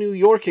Gangs of New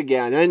York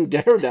again and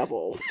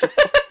Daredevil.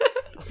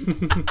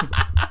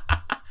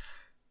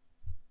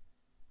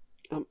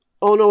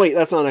 Oh, no, wait,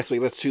 that's not next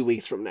week. That's 2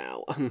 weeks from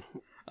now.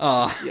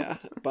 Yeah,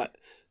 but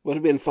would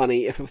have been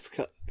funny if it was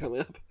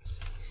coming up.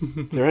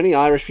 Is there any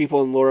Irish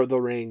people in Lord of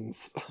the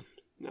Rings?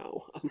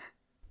 No.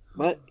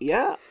 But,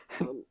 yeah.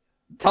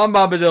 Tom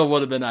Bombadil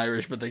would have been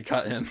Irish, but they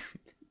cut him.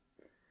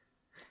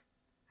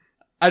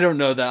 I don't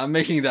know that. I'm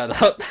making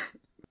that up.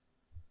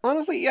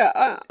 Honestly,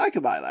 yeah, I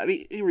could buy that.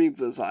 He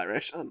reads as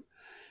Irish.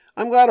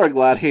 I'm glad our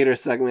Gladiator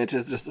segment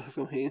is just us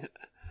going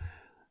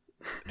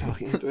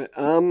talking into it.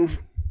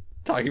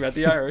 Talking about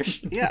the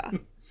Irish. Yeah.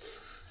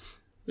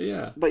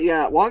 Yeah. But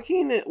yeah,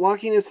 Joaquin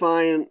is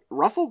fine.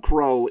 Russell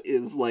Crowe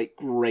is like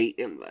great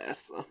in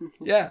this.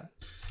 Yeah.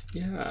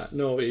 Yeah.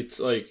 No, it's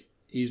like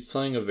he's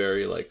playing a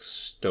very like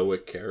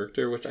stoic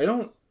character, which I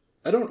don't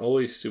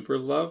always super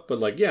love, but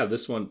like yeah,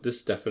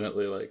 this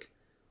definitely like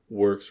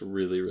works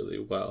really, really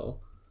well.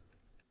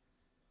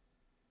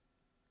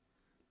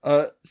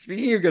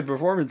 Speaking of good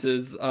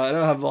performances, I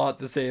don't have a lot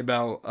to say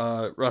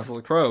about Russell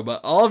Crowe,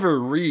 but Oliver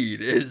Reed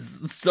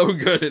is so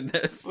good in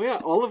this. Oh yeah,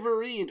 Oliver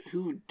Reed,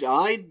 who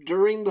died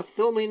during the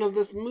filming of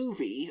this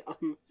movie,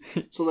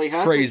 so they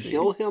had to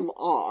kill him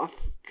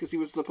off because he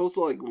was supposed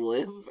to like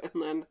live,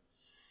 and then,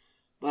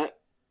 but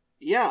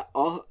yeah,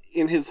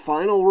 in his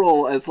final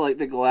role as like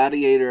the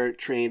gladiator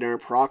trainer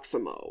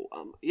Proximo,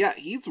 yeah,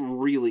 he's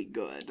really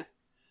good.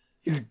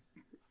 He's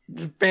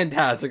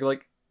fantastic,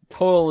 like.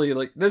 Totally,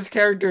 like, this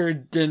character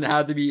didn't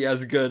have to be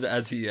as good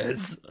as he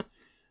is.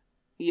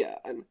 Yeah,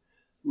 and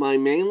my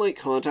main, like,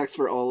 context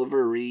for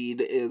Oliver Reed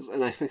is,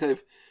 and I think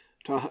I've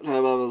talked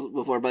about this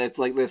before, but it's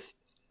like this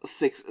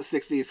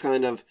 60s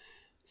kind of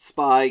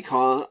spy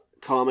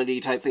comedy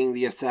type thing,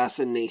 The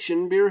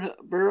Assassination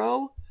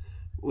Bureau,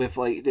 with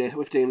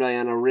Dame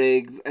Diana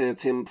Riggs, and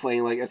it's him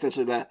playing, like,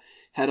 essentially the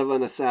head of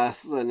an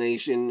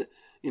assassination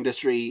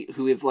industry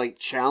who is like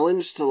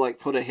challenged to like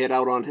put a hit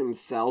out on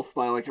himself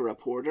by like a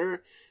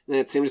reporter, and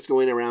it's him just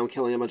going around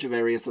killing a bunch of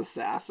various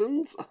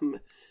assassins.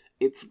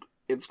 It's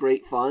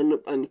great fun,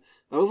 and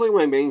that was like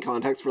my main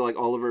context for like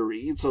Oliver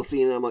Reed. So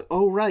seeing him, I'm like,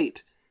 oh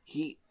right,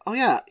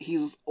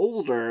 he's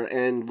older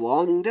and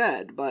long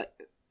dead, but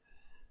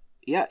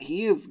yeah,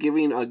 he is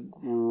giving a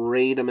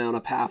great amount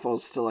of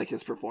pathos to like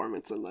his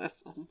performance in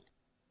this.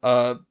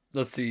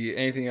 Let's see.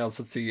 Anything else?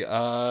 Let's see.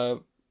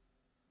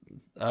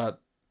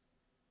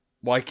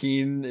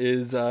 Joaquin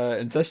is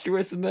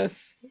incestuous in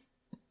this.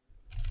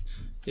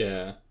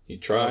 Yeah, he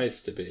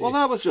tries to be. Well,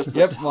 that was just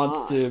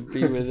wants to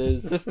be with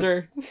his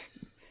sister.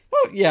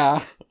 Well,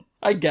 yeah,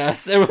 I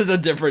guess it was a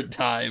different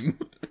time.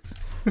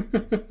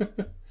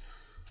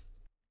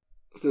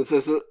 Since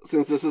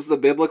this is the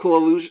biblical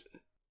allusion.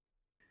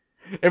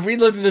 If we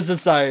lived in a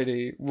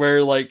society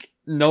where like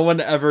no one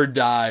ever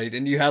died,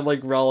 and you had like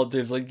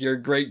relatives, like your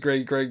great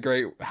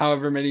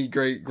however many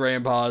great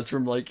grandpas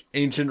from like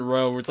ancient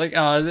Rome, it's like,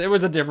 oh, it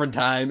was a different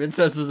time.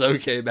 Incest was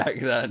okay back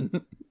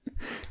then.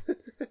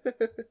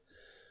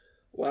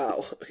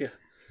 Wow. Yeah.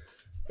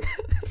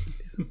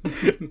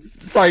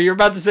 Sorry, you're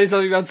about to say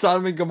something about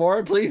Sodom and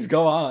Gomorrah? Please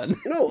go on.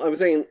 No, I'm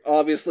saying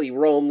obviously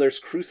Rome. There's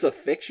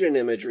crucifixion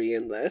imagery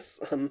in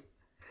this.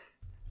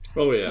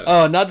 Oh yeah.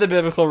 Oh, not the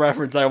biblical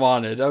reference I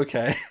wanted.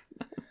 Okay.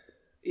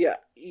 Yeah,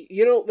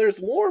 you know,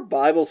 there's more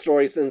Bible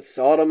stories than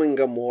Sodom and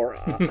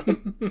Gomorrah.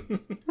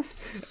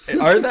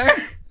 Are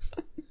there?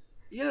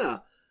 Yeah.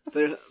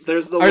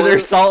 There's the Are one,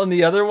 there salt in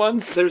the other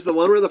ones? There's the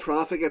one where the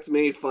prophet gets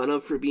made fun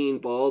of for being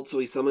bald, so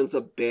he summons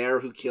a bear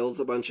who kills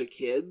a bunch of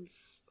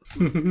kids.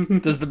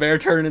 Does the bear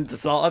turn into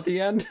salt at the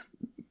end?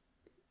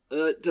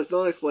 It does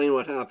not explain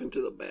what happened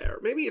to the bear.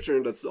 Maybe it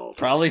turned to salt.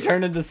 Probably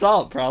turned into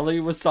salt. Probably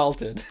was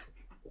salted.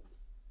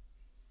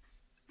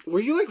 Were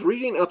you, like,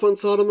 reading up on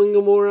Sodom and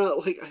Gomorrah?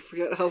 Like, I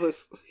forget how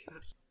this...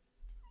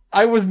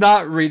 I was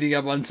not reading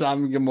up on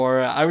Sodom and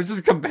Gomorrah. I was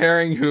just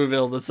comparing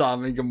Whoville to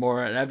Sodom and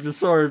Gomorrah, and I've just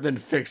sort of been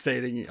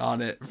fixating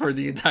on it for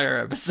the entire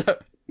episode.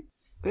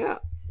 Yeah.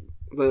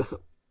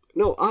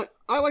 No, I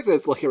like that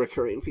it's like a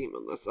recurring theme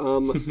in this.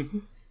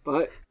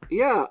 But,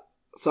 yeah,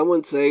 some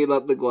would say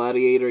that the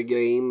Gladiator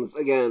games,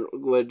 again,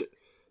 would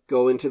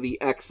go into the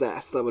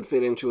excess that would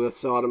fit into a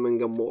Sodom and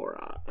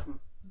Gomorrah.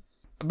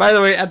 By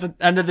the way, at the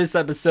end of this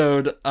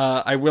episode,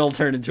 I will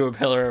turn into a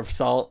pillar of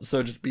salt,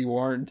 so just be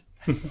warned.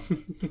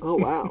 Oh,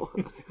 wow.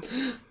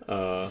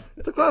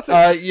 It's a classic.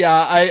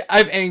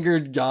 I've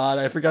angered God.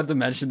 I forgot to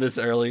mention this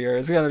earlier.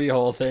 It's gonna be a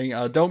whole thing.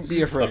 Don't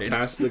be afraid.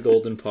 Pass the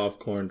golden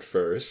popcorn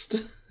first.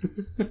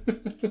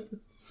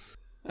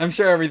 I'm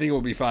sure everything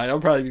will be fine. I'll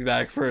probably be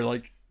back for,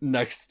 like,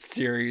 next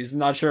series.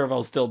 Not sure if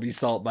I'll still be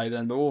salt by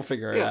then, but we'll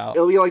figure it out.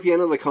 It'll be like the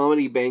end of the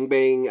Comedy Bang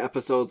Bang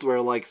episodes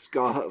where like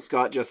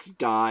Scott just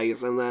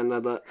dies, and then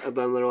they're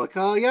like,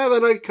 oh yeah,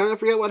 then I kind of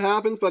forget what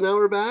happens, but now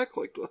we're back.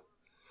 Like the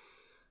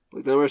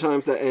number of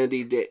times that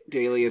Andy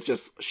Daly has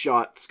just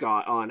shot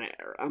Scott on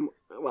air.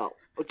 Well,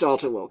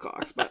 Dalton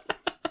Wilcox, but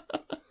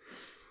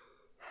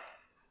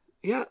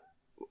yeah.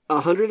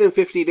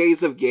 150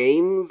 days of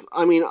games.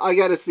 I mean, I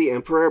gotta see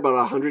Emperor, but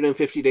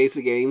 150 days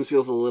of games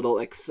feels a little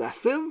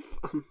excessive.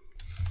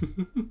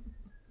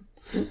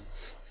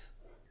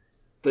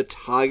 The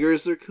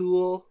tigers are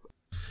cool.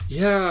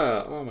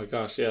 Yeah. Oh my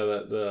gosh. Yeah.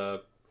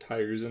 The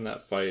tigers in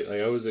that fight. Like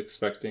I was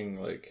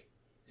expecting like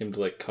him to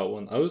like cut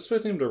one. I was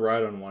expecting him to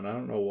ride on one. I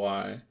don't know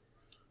why.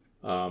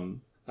 I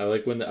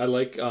like when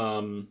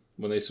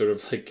they sort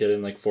of like get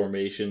in like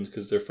formations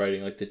because they're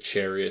fighting like the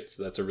chariots.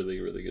 That's a really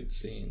really good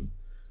scene.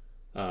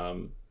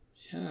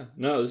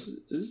 This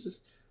is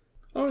just,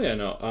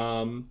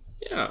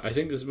 I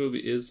think this movie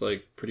is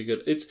like pretty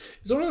good. It's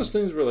one of those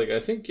things where like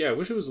I think I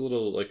wish it was a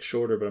little like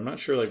shorter, but I'm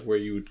not sure like where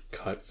you would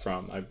cut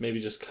from. I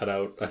maybe just cut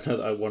out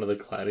one of the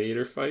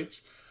gladiator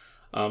fights,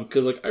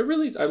 because like I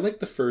like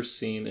the first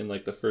scene in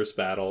like the first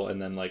battle,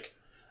 and then like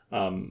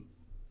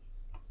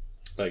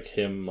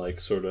him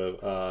like sort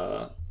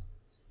of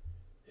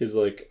his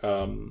like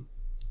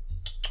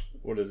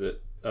what is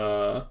it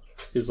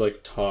his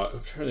like talk.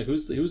 I'm trying to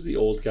who's the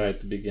old guy at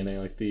the beginning,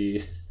 like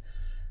the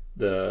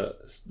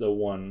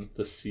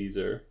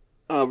Caesar.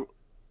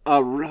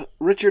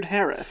 Richard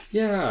Harris.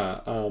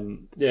 Yeah.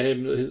 Him.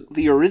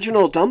 The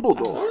original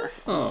Dumbledore.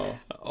 Oh,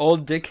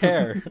 old Dick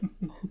Hare.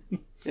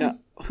 Yeah,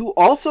 who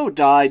also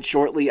died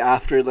shortly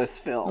after this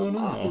film. Oh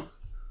no.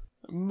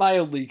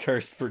 Mildly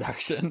cursed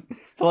production,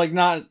 but like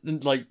not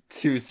like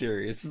too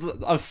serious. It's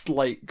a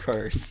slight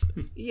curse.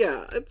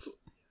 Yeah, it's.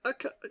 A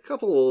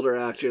couple older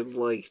actors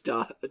like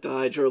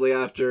died shortly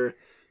after.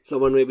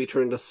 Someone maybe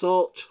turned to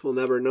salt. We'll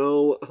never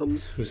know.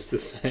 Who's to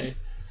say?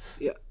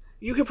 Yeah,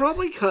 you could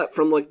probably cut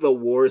from like the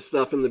war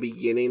stuff in the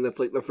beginning. That's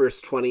like the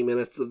first 20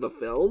 minutes of the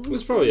film.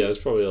 It's probably a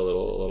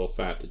little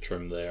fat to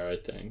trim there, I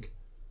think.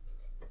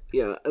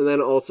 Yeah, and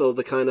then also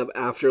the kind of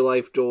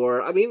afterlife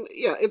door. I mean,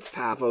 yeah, it's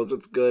pathos.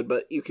 It's good,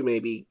 but you can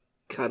maybe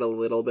cut a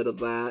little bit of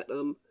that.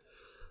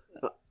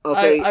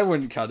 I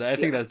wouldn't cut it. I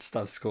think that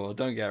stuff's cool.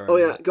 Don't get Oh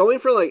yeah, going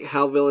for like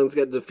how villains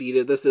get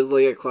defeated. This is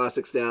like a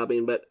classic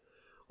stabbing, but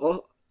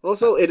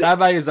also stabbed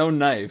by his own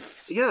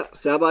knife. Yeah,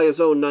 stabbed by his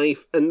own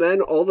knife, and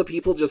then all the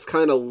people just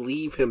kind of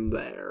leave him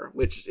there,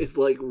 which is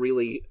like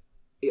really,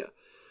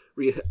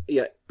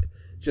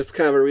 just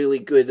kind of a really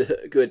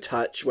good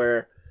touch.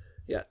 Where,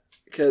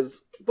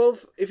 because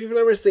both, if you've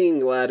never seen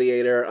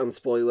Gladiator,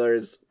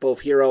 spoilers,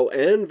 both hero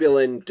and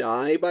villain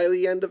die by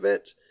the end of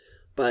it,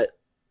 but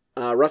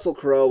Russell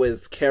Crowe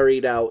is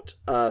carried out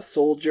a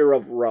soldier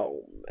of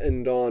Rome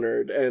and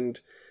honored, and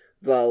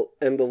the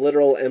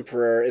literal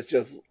emperor is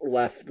just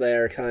left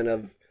there kind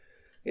of,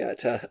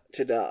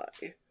 to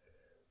die.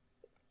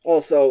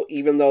 Also,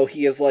 even though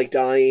he is, like,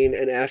 dying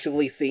and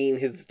actively seeing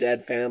his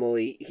dead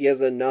family, he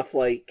has enough,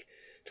 like,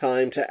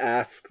 time to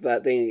ask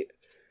that they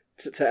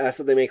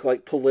make,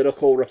 like,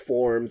 political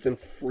reforms and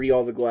free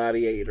all the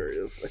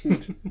gladiators.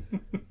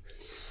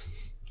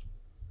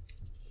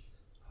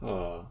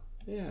 Oh,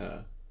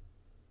 yeah.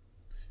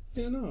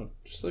 Yeah, no,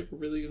 just, like, a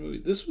really good movie.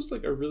 This was,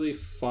 like, a really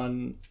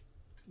fun,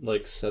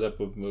 like, setup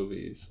of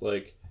movies.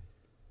 Like,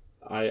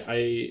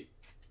 I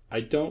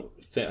think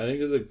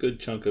there's a good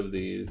chunk of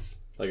these.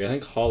 Like, I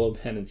think Hollow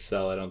Man and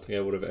Cell, I don't think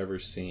I would have ever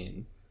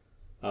seen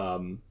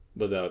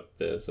without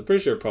this. I'm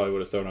pretty sure I probably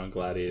would have thrown on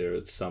Gladiator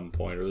at some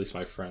point, or at least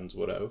my friends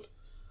would have.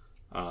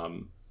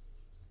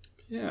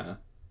 Yeah.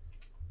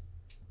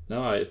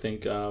 No, I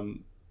think, I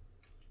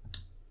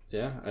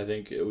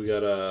think we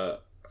got a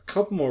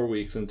couple more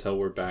weeks until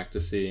we're back to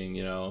seeing,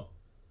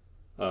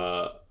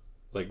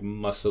 like,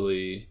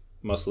 muscly,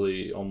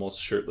 almost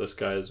shirtless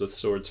guys with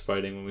swords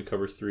fighting when we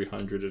cover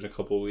 300 in a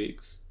couple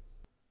weeks.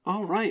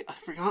 Oh, right. I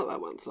forgot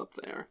that one's up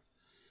there.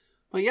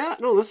 But yeah,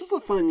 no, this is a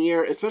fun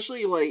year,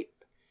 especially, like,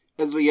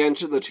 as we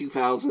enter the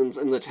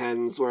 2000s and the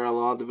 10s, where a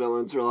lot of the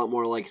villains are a lot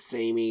more, like,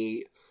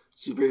 samey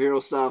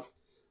superhero stuff.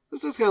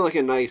 This is kind of like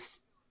a nice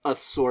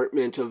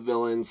assortment of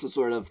villains to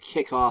sort of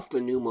kick off the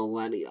new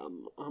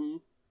millennium.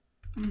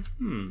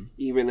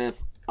 Even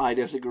if I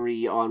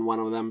disagree on one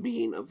of them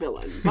being a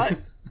villain, but...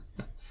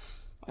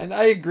 And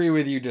I agree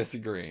with you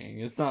disagreeing.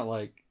 It's not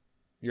like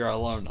you're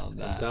alone on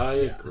that. I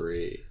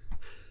agree.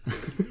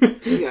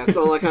 Yeah, it's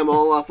not like I'm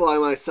all up by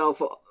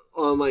myself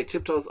on my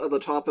tiptoes at the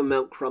top of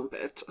Mount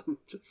Crumpet. I'm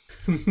just...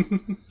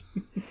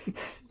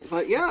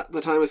 But yeah,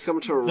 the time has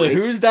come to rank...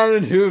 The Who's down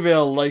in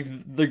Whoville like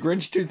the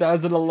Grinch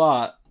 2000 a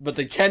lot, but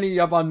the Kenny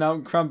up on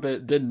Mount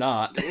Crumpet did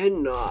not. Did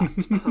not.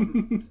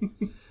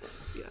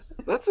 Yeah,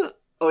 that's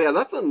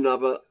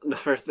another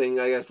thing,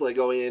 I guess, like,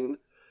 going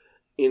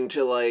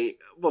into,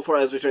 like, before,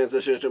 as we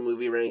transition to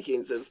movie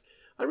rankings, is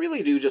I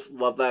really do just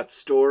love that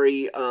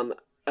story.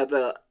 At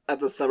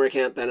the summer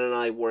camp Ben and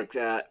I worked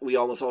at, we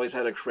almost always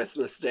had a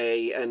Christmas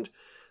day, and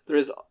there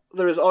was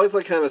always,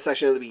 like, kind of a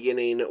section at the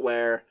beginning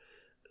where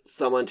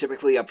someone,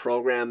 typically a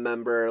program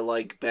member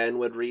like Ben,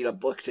 would read a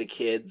book to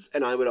kids,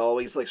 and I would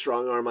always, like,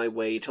 strong arm my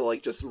way to,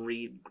 like, just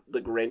read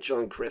The Grinch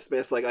on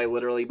Christmas. Like, I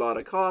literally bought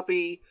a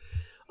copy.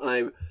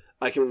 I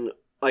can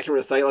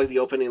recite, like, the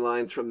opening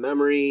lines from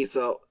memory,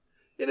 so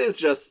it is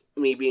just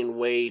me being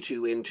way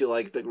too into,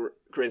 like, the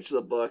Grinch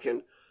the book,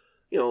 and,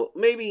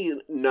 maybe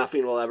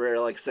nothing will ever,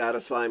 like,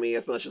 satisfy me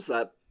as much as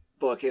that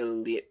book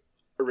in the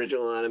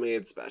original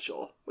animated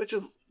special, which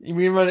is... You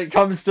mean when it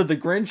comes to the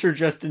Grinch, or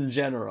just in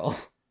general?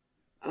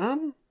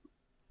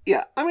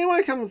 Yeah, I mean, when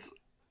it comes...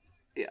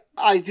 Yeah,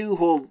 I do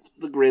hold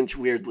the Grinch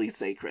weirdly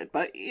sacred,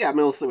 but yeah,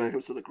 mostly when it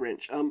comes to the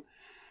Grinch.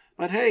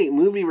 But hey,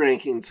 movie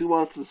rankings, who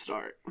wants to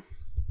start?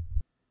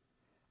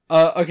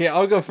 Okay,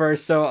 I'll go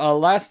first. So,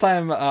 last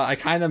time, I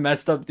kind of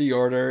messed up the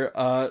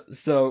order.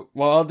 So,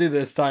 what I'll do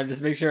this time,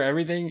 just make sure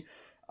everything,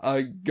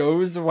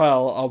 goes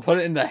well. I'll put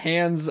it in the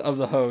hands of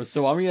the host.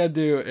 So, what I'm gonna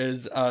do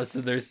is,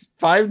 so there's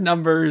 5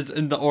 numbers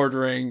in the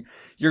ordering.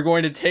 You're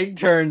going to take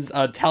turns,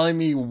 telling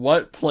me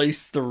what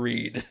place to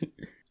read.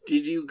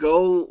 Did you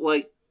go,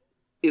 like,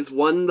 is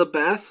 1 the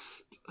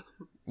best?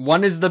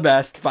 1 is the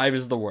best, 5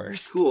 is the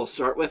worst. Cool,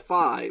 start with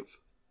 5.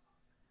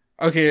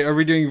 Okay, are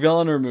we doing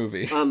villain or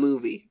movie?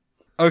 Movie.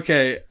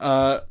 Okay,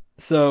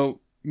 so,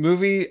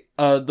 movie,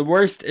 the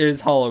worst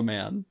is Hollow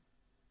Man.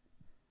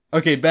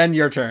 Okay, Ben,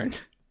 your turn.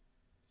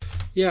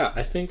 Yeah,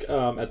 I think,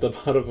 at the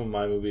bottom of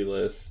my movie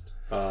list...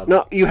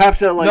 no, you have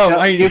to,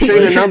 like, give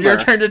Shane a number. Your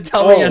turn to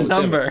tell me a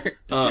number.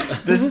 Tell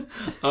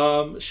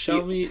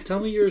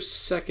me your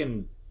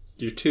second...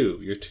 Your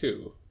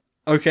two.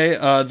 Okay,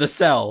 The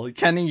Cell.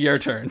 Kenny, your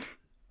turn.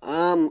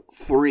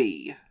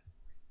 3.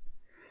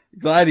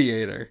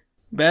 Gladiator.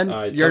 Ben,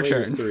 your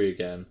turn. Your 3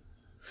 again.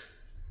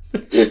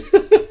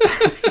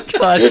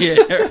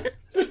 Gladiator.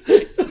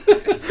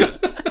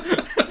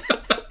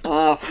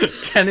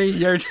 Kenny,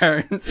 your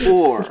turn.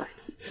 4.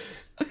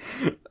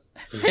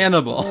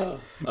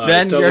 Hannibal.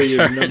 Ben, your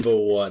turn. Number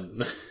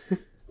 1.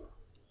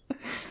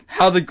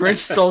 How the Grinch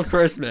Stole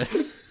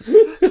Christmas.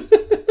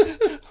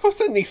 That was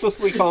a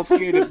needlessly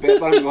complicated bit,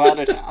 but I'm glad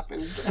it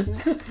happened.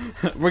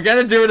 We're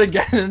gonna do it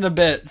again in a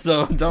bit,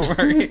 so don't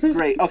worry.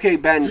 Great. Okay,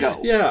 Ben, go.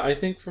 Yeah, I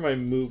think for my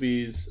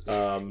movies,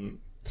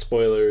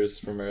 spoilers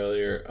from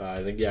earlier,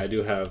 I think, I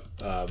do have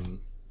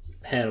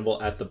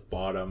Hannibal at the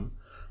bottom.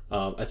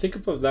 I think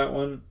above that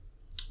one,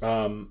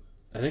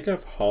 I think I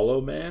have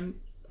Hollow Man.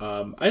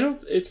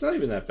 It's not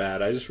even that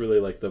bad. I just really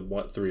like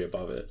the 3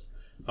 above it.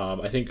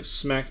 I think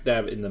smack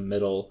dab in the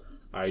middle,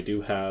 I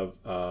do have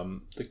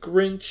The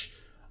Grinch.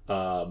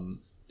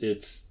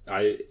 It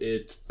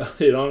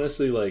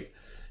honestly, like,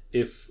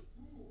 if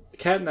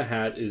Cat in the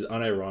Hat is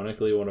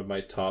unironically one of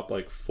my top,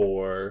 like,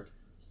 4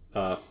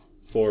 or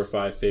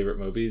 5 favorite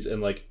movies,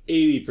 and, like,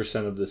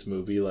 80% of this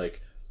movie,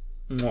 like,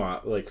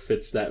 like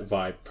fits that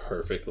vibe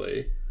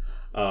perfectly.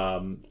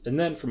 And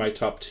then for my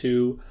top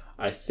two,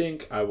 I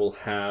think I will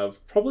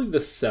have probably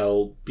The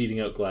Cell beating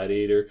out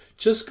Gladiator,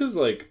 just because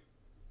like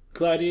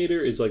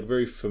Gladiator is like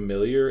very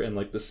familiar, and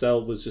like The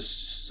Cell was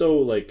just so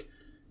like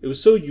it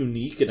was so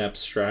unique and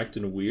abstract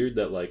and weird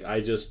that like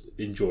I just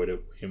enjoyed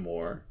it way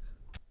more.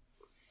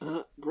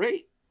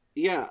 Great.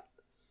 Yeah.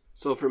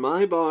 So for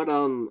my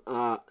bottom,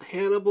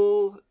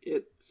 Hannibal,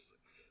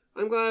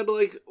 I'm glad,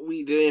 like,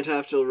 we didn't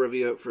have to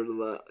review it for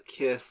the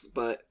Kiss,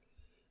 but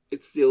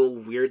it's still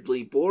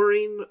weirdly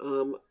boring.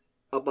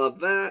 Above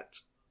that,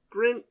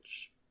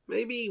 Grinch,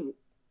 maybe,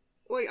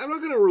 like, I'm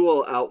not gonna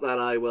rule out that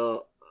I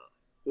will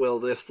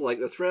dislike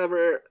this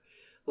forever.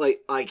 Like,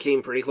 I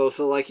came pretty close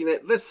to liking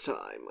it this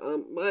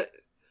time. But,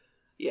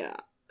 yeah,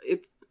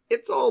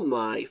 it's all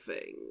my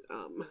thing.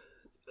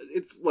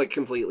 It's, like,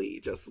 completely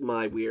just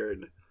my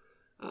weird,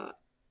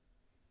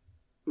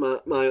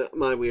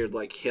 my weird,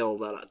 like, hill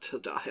that to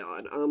die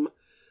on.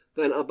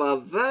 Then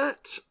above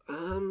that,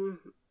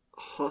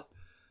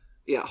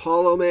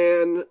 Hollow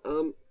Man,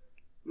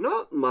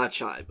 not much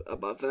hype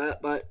above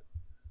that, but,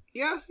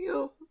 yeah,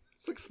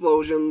 it's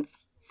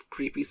explosions, it's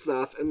creepy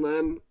stuff, and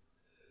then,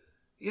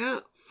 yeah,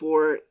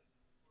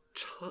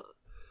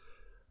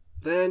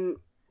 then,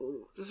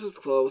 this is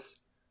close.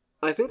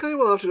 I think I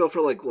will have to go for,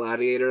 like,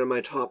 Gladiator in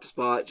my top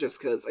spot, just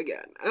because,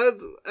 again,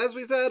 as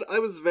we said, I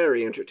was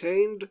very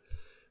entertained,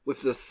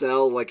 with The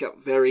Cell, like, a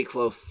very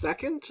close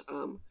second.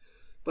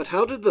 But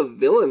how did the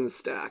villains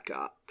stack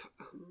up?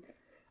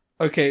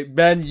 Okay,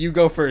 Ben, you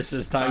go first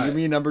this time. Give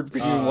me a number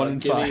between 1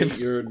 and 5. Give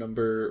me your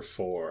number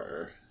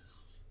 4.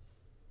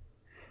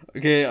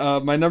 Okay,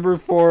 my number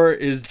 4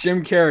 is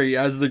Jim Carrey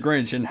as the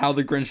Grinch and How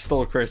the Grinch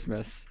Stole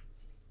Christmas.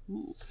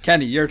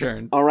 Kenny, your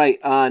turn. All right,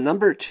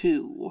 number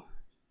 2.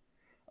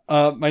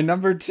 My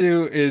number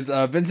 2 is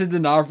Vincent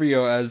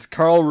D'Onofrio as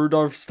Carl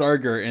Rudolph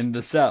Starger in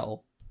The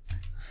Cell.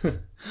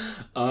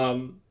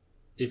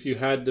 If you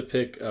had to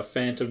pick a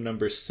Phantom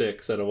number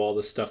 6 out of all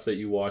the stuff that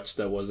you watched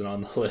that wasn't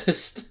on the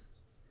list.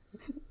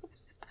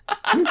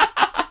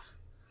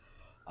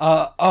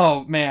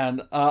 Oh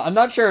man, I'm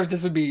not sure if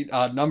this would be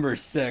number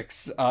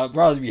 6.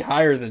 Probably be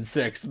higher than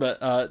 6.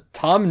 But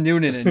Tom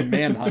Noonan in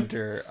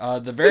Manhunter,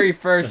 the very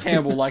first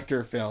Hannibal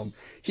Lecter film,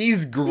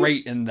 he's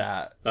great in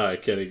that.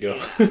 Kenny, go.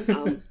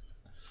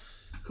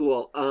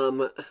 Cool.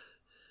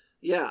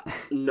 Yeah,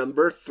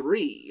 number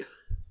 3.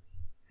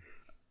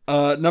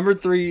 Number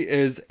 3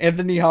 is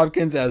Anthony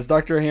Hopkins as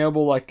Dr.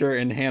 Hannibal Lecter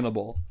in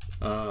Hannibal.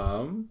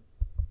 Oh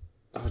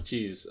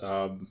geez.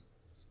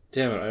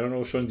 Damn it, I don't know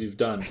which ones you've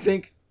done. I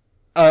think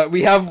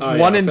we have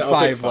 1 and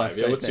 5 left.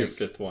 Yeah, what's your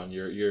 5th one?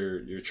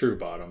 Your true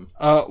bottom.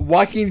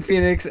 Joaquin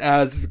Phoenix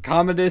as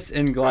Commodus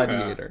in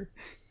Gladiator.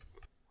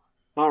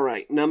 All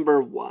right,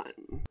 number 1.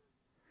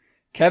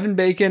 Kevin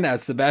Bacon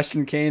as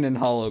Sebastian Cain in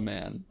Hollow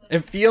Man.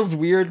 It feels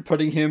weird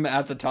putting him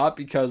at the top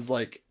because,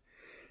 like,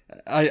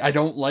 I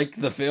don't like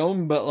the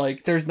film, but,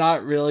 like, there's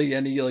not really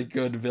any, like,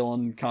 good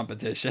villain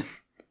competition.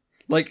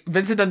 Like,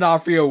 Vincent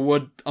D'Onofrio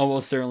would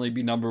almost certainly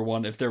be number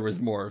 1 if there was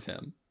more of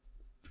him.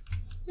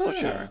 Oh,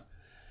 sure.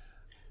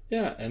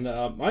 Yeah, and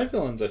my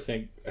villains, I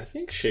think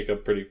shake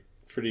up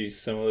pretty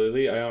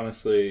similarly. I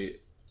honestly,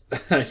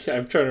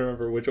 I'm trying to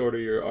remember which order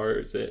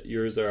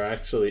yours are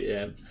actually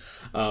in.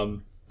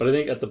 But I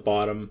think at the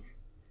bottom,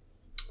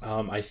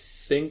 I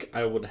think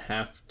I would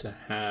have to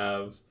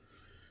have.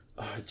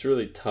 It's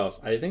really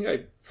tough. I think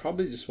I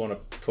probably just want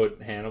to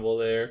put Hannibal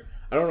there.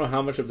 I don't know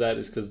how much of that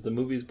is because the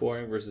movie's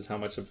boring versus how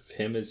much of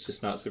him is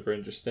just not super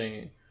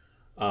interesting.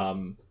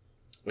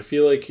 I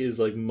feel like his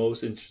like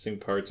most interesting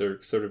parts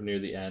are sort of near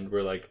the end,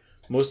 where like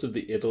most of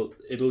the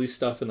Italy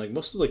stuff and like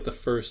most of like the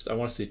first, I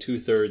want to say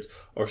 2/3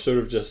 are sort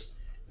of just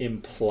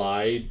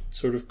implied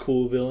sort of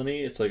cool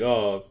villainy. It's like,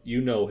 oh,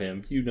 you know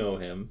him.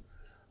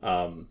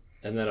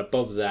 And then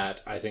above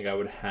that, I think I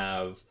would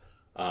have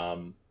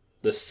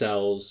The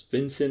Cell's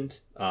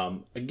Vincent.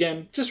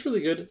 Again, just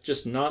really good,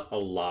 just not a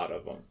lot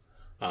of them.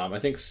 I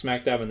think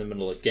smack dab in the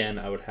middle again,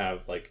 I would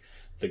have like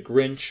the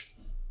Grinch.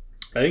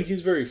 I think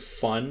he's very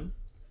fun.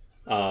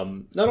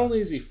 Not only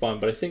is he fun,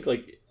 but I think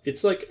like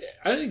it's like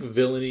I think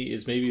villainy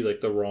is maybe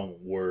like the wrong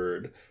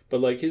word,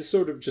 but like his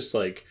sort of just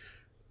like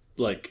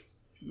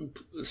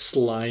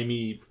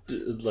slimy,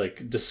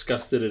 like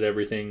disgusted at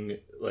everything,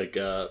 like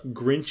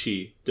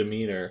Grinchy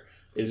demeanor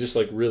is just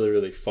like really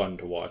really fun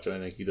to watch, and I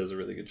think he does a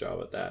really good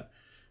job at that.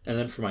 And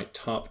then for my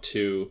top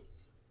 2,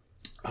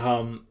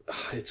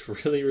 it's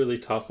really really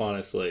tough,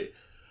 honestly.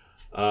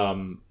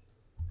 I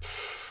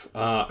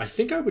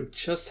think I would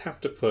just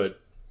have to put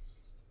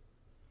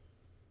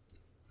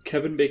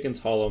Kevin Bacon's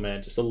Hollow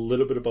Man just a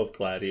little bit above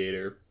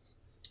Gladiator.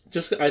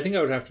 I think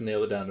I would have to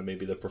nail it down to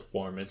maybe the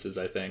performances,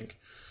 I think.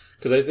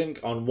 Because I think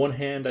on one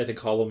hand, I think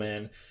Hollow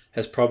Man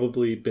has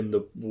probably been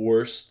the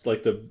worst,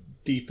 like the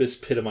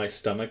deepest pit of my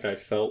stomach I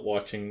felt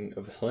watching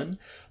a villain.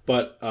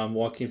 But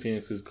Joaquin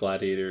Phoenix's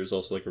Gladiator is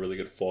also like a really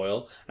good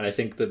foil. And I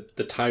think the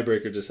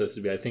tiebreaker just has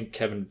to be, I think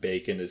Kevin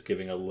Bacon is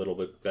giving a little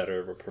bit better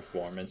of a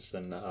performance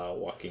than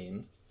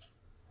Joaquin.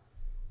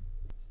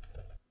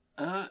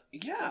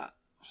 Yeah.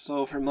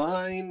 So for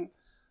mine,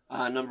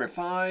 number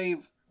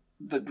 5,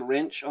 The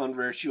Grinch, on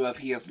virtue of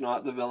he is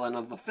not the villain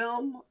of the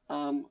film.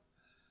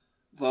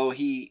 Though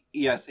he,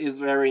 yes, is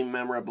very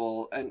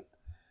memorable, and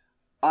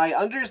I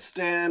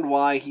understand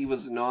why he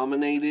was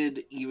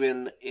nominated,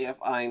 even if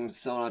I'm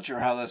still not sure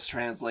how this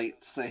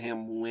translates to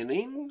him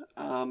winning.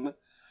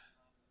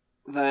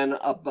 Then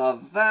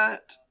above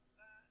that,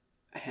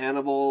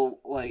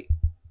 Hannibal,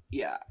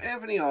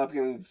 Anthony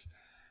Hopkins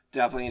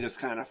definitely just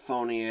kind of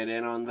phoning it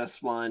in on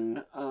this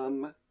one.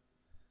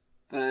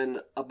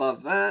 Then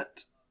above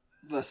that,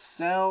 The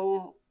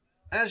Cell.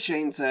 As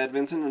Shane said,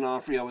 Vincent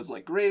D'Onofrio is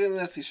great in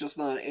this, he's just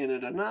not in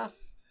it enough.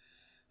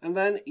 And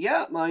then,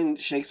 mine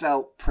shakes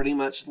out pretty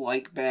much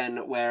like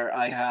Ben, where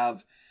I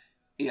have,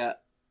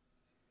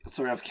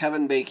 sort of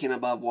Kevin Bacon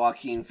above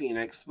Joaquin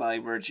Phoenix by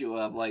virtue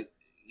of,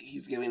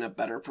 he's giving a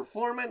better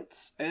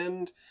performance,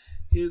 and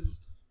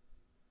his,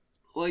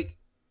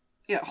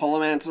 Hollow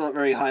Man's not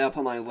very high up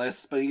on my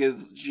list, but he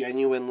is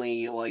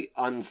genuinely,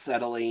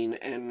 unsettling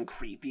and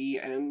creepy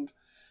and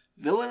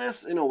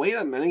villainous in a way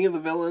that many of the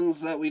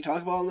villains that we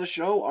talk about on the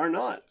show are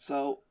not.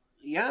 So,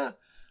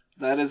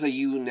 that is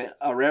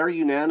a rare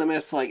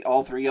unanimous,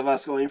 all three of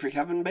us going for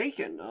Kevin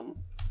Bacon.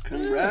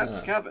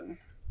 Congrats, Kevin.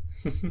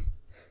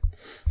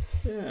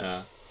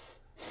 Yeah.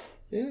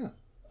 Yeah.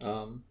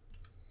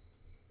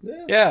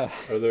 Yeah.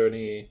 Are there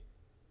any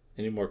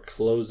more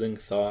closing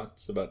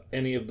thoughts about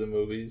any of the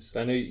movies?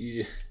 I know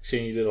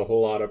Shane, you did a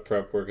whole lot of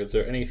prep work. Is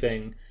there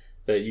anything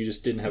that you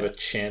just didn't have a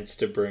chance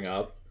to bring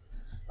up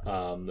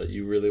that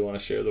you really want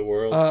to share the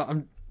world?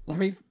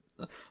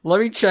 Let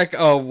me check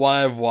what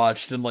I've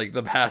watched in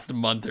the past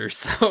month or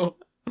so,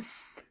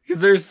 because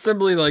there's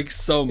simply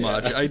so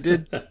much. I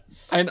did,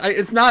 and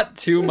it's not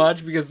too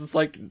much because it's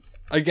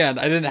again,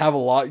 I didn't have a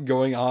lot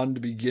going on to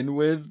begin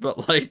with,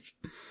 but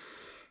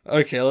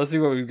okay, let's see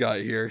what we've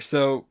got here.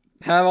 So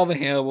have all the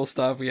Hannibal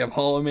stuff. We have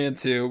Hollow Man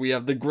 2. We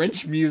have the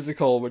Grinch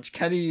musical, which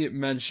Kenny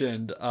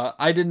mentioned.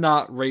 I did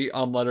not rate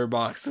on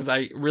Letterboxd because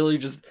I really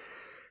just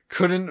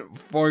couldn't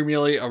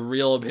formulate a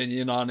real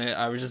opinion on it.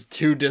 I was just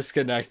too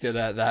disconnected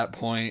at that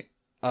point.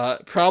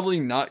 Probably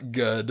not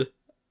good.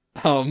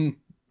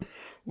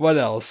 What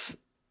else?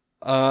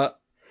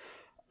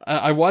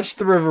 I watched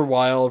The River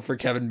Wild for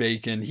Kevin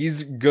Bacon.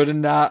 He's good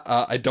in that.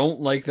 I don't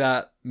like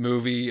that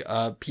movie.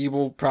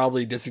 People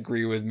probably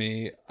disagree with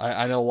me.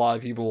 I know a lot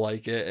of people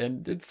like it,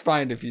 and it's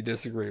fine if you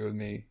disagree with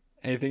me.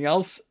 Anything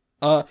else?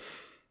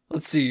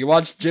 Let's see. You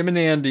watched Jim and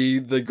Andy,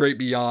 The Great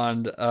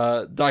Beyond,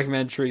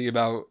 documentary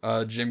about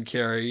Jim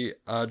Carrey,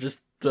 just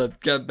to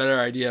get a better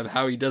idea of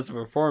how he does the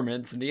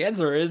performance. And the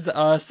answer is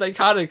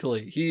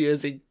psychotically. He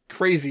is a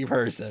crazy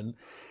person.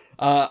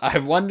 I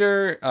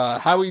wonder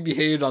how he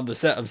behaved on the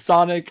set of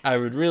Sonic. I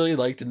would really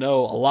like to know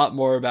a lot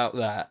more about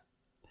that.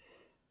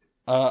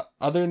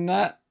 Other than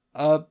that,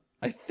 I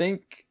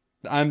think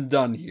I'm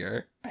done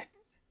here.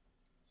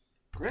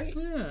 Great.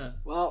 Yeah.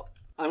 Well,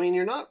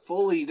 you're not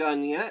fully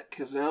done yet,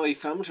 because now we've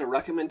come to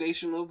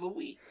recommendation of the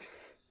week.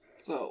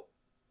 So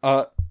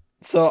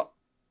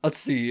let's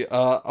see.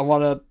 I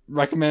want to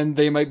recommend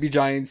They Might Be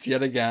Giants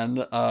yet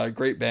again.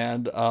 Great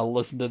band.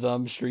 Listen to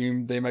them.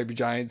 Stream They Might Be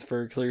Giants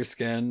for clear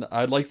skin.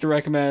 I'd like to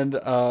recommend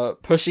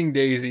Pushing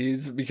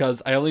Daisies,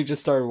 because I only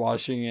just started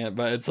watching it,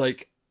 but it's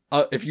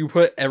if you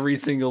put every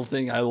single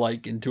thing I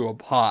like into a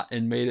pot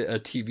and made it a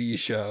TV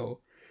show,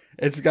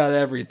 it's got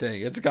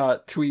everything. It's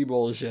got twee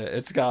bullshit.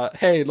 It's got,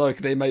 hey, look,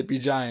 they might be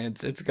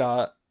giants. It's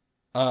got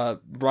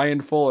Brian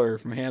Fuller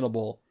from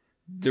Hannibal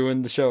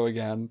doing the show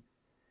again.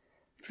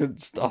 It's got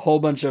just a whole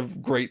bunch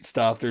of great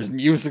stuff. There's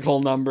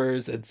musical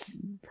numbers. It's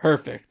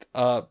perfect.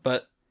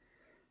 But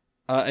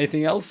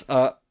anything else?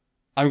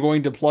 I'm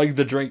going to plug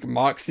the drink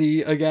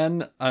Moxie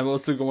again. I'm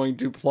also going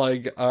to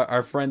plug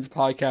our friends'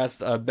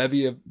 podcast,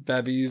 Bevy of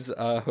Bevies,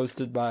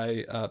 hosted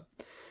by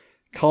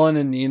Cullen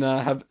and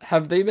Nina.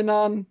 Have they been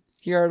on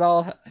here at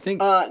all? I think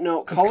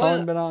no.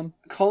 Cullen been on?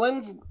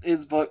 Cullen's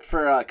is booked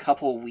for a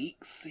couple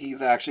weeks.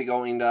 He's actually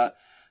going to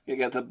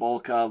get the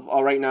bulk of,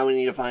 right now we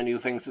need to find new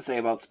things to say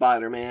about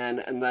Spider-Man.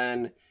 And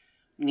then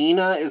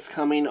Nina is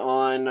coming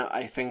on,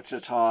 I think,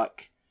 to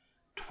talk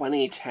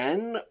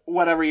 2010,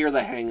 whatever year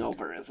The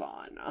Hangover is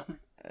on.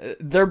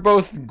 They're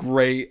both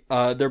great.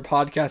 Their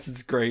podcast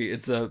is great.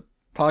 It's a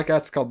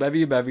podcast called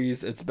Bevy of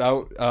Bevies. It's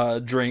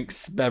about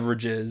drinks,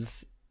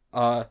 beverages.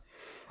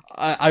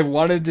 I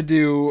wanted to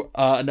do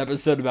an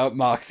episode about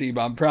Moxie,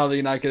 but I'm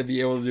probably not going to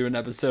be able to do an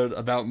episode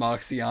about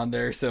Moxie on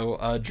there.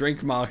 So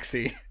drink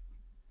Moxie.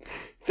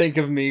 Think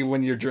of me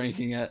when you're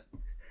drinking it.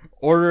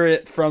 Order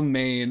it from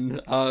Maine.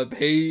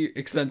 Pay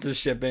expensive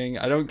shipping.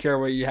 I don't care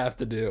what you have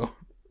to do.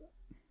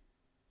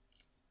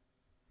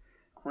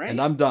 Great.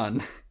 And I'm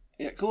done.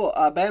 Yeah, cool.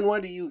 Ben,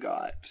 what do you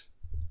got?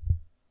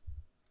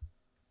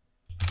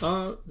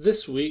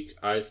 This week,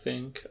 I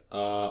think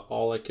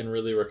all I can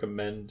really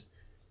recommend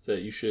is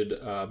that you should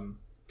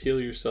peel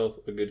yourself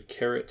a good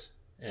carrot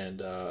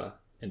and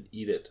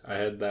eat it. I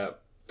had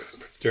that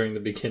during the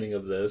beginning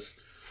of this.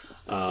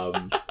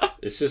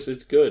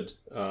 It's good.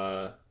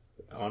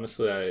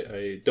 Honestly,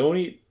 I don't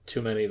eat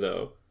too many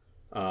though.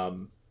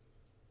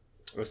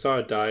 I saw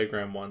a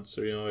diagram once,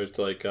 so it's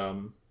like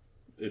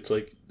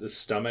the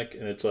stomach,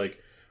 and it's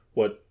like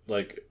what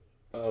like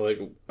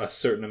a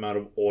certain amount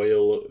of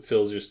oil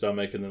fills your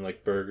stomach, and then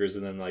like burgers,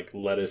 and then like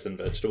lettuce and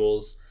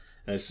vegetables,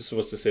 and it's just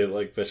supposed to say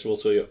like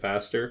vegetables fill you up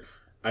faster.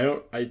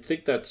 I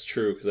think that's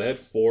true, because I had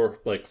 4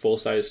 like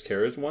full-sized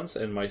carrots once,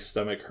 and my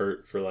stomach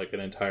hurt for like an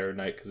entire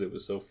night because it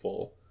was so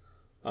full.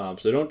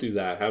 So don't do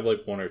that. Have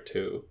like 1 or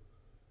 2.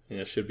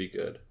 It should be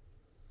good.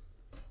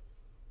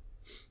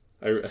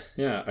 I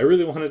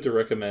really wanted to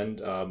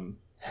recommend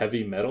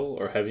Heavy Metal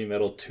or Heavy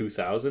Metal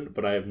 2000,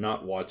 but I have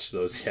not watched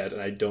those yet,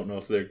 and I don't know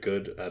if they're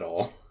good at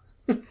all.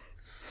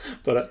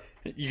 But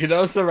you could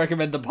also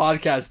recommend the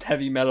podcast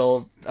Heavy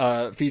Metal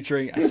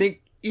featuring, I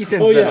think,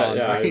 Ethan's oh been yeah, on,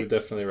 yeah, right? I would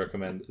definitely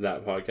recommend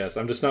that podcast.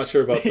 I'm just not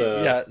sure about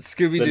the yeah,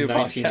 Scooby-Doo the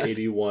podcast.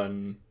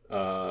 1981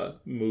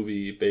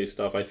 movie based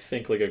off, I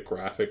think, like a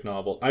graphic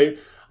novel.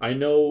 I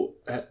know.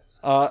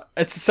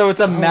 It's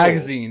a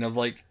magazine of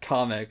like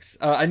comics.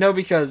 I know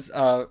because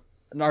an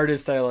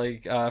artist I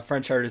like,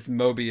 French artist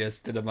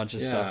Mobius, did a bunch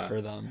of stuff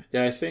for them.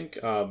 Yeah, I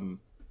think. I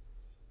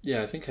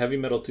think Heavy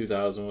Metal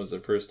 2000 was the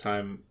first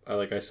time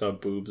I saw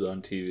boobs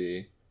on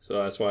TV. So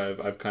that's why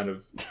I've kind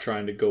of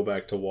trying to go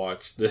back to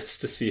watch this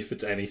to see if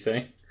it's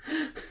anything.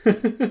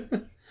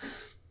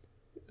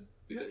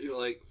 You're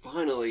like,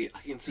 finally,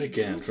 I can see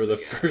again boobs for the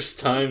again. first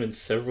time in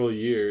several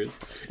years.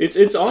 It's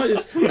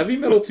Heavy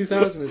Metal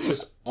 2000 is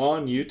just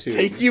on YouTube.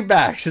 Take you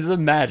back to the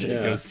magic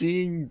of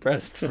seeing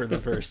breast for the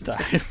first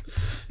time.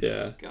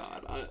 Yeah.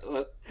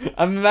 God,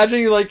 I'm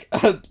imagining like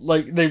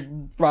they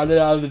brought it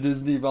out of the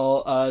Disney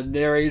Vault.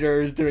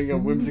 Narrators doing a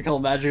whimsical,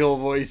 magical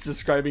voice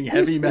describing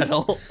heavy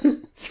metal.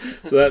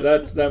 So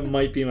that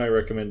might be my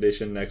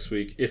recommendation next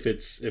week if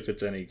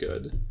it's any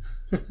good.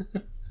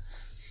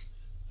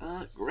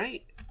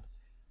 Great.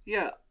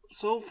 Yeah,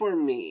 so for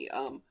me,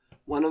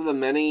 one of the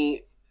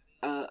many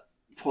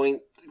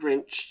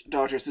Grinch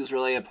Dr. Seuss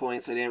related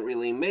points I didn't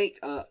really make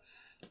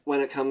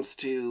when it comes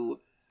to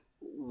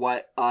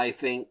what I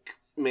think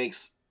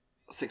makes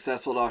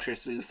successful Dr.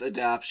 Seuss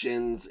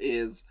adaptions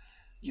is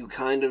you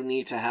kind of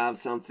need to have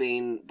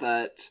something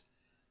that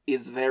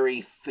is very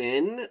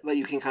thin, that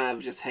you can kind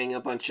of just hang a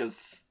bunch of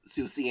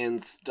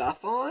Seussian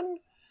stuff on.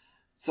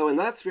 So in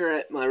that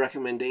spirit, my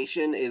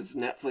recommendation is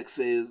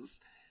Netflix's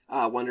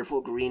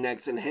wonderful Green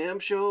Eggs and Ham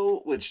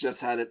show, which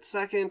just had its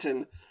second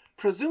and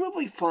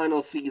presumably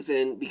final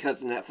season,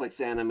 because Netflix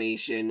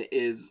animation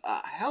is a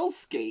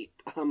hellscape,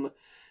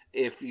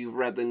 if you've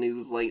read the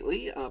news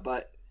lately,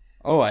 but...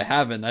 Oh, I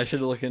haven't. I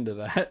should look into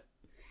that.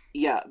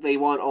 Yeah, they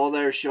want all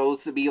their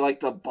shows to be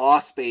like the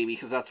Boss Baby,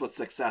 because that's what's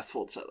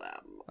successful to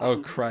them. Oh,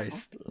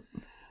 Christ.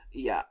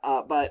 Yeah,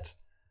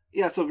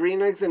 so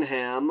Green Eggs and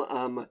Ham,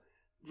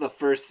 the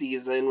first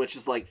season, which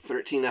is like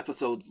 13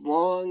 episodes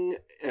long,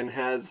 and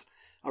has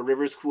a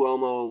Rivers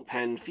Cuomo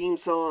pen theme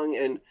song,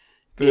 and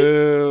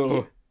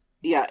boo.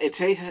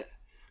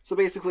 So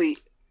basically,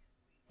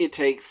 it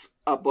takes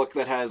a book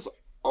that has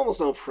almost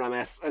no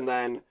premise, and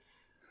then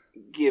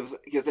gives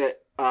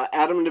it.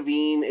 Adam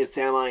Devine is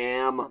Sam I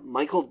Am.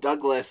 Michael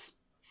Douglas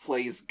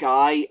plays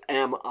Guy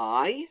Am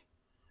I,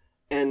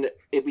 and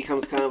it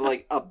becomes kind of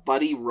like a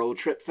buddy road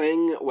trip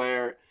thing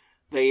where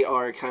they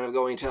are kind of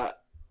going to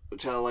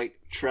like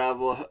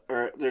travel,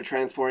 or they're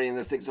transporting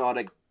this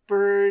exotic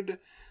bird.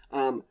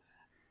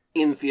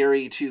 In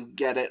theory, to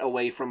get it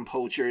away from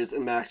poachers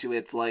and back to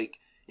its, like,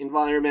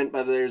 environment,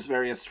 but there's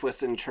various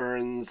twists and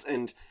turns,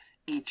 and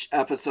each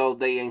episode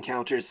they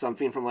encounter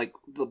something from, like,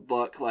 the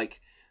book, like,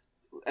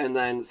 and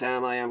then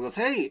Sam I Am goes,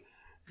 hey,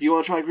 do you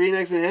want to try Green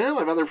Eggs and Ham?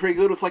 I bet they're pretty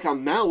good with, like, a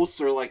mouse,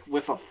 or, like,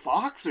 with a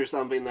fox or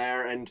something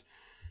there, and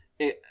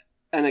it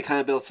kind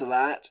of builds to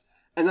that.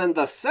 And then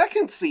the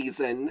second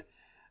season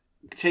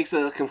takes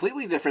a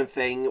completely different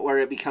thing, where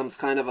it becomes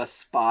kind of a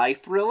spy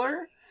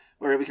thriller,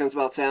 where it becomes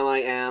about Sam I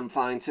Am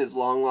finds his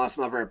long-lost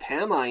mother,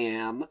 Pam I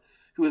Am,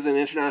 who is an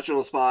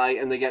international spy,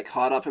 and they get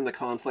caught up in the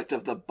conflict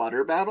of the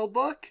Butter Battle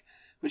book,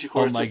 which, of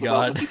course, is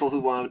about the people who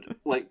want to,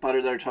 like,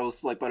 butter their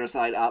toast, like, butter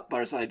side up,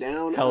 butter side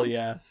down. Hell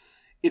yeah.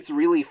 It's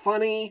really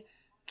funny.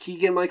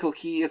 Keegan-Michael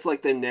Key is,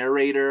 like, the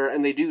narrator,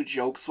 and they do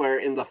jokes where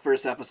in the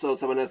first episode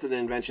someone has an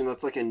invention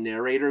that's, like, a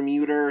narrator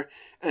muter,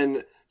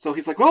 and so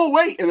he's like, oh,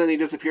 wait! And then he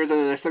disappears, and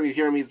the next time you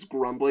hear him, he's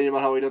grumbling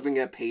about how he doesn't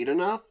get paid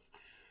enough.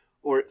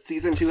 Or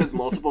season 2 has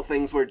multiple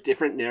things where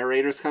different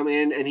narrators come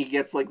in and he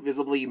gets, like,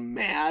 visibly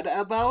mad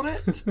about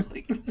it.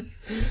 Like,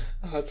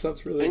 that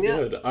sounds really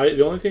good.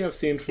 The only thing I've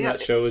seen from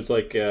that show is,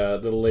 like, the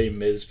Les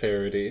Mis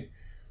parody.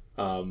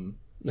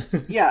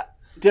 Yeah.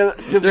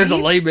 There's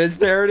a Les Mis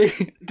parody?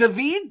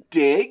 Daveed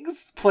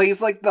Diggs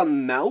plays, like, the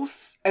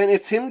mouse, and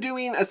it's him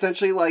doing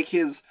essentially, like,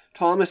 his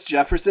Thomas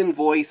Jefferson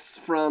voice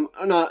from...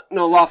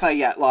 No,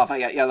 Lafayette,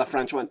 yeah, the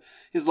French one.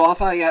 His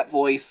Lafayette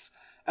voice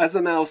as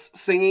a mouse,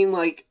 singing,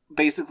 like,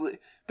 basically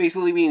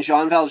being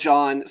Jean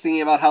Valjean,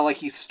 singing about how, like,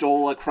 he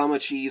stole a crumb of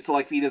cheese to,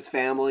 like, feed his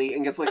family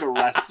and gets, like,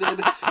 arrested.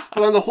 But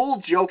then the whole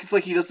joke is,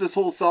 like, he does this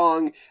whole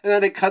song, and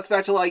then it cuts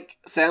back to, like,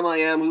 Sam I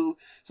Am, who's,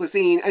 like,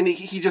 singing, and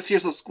he just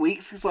hears the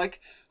squeaks. He's like,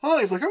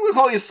 I'm gonna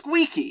call you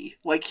Squeaky.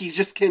 Like, he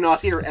just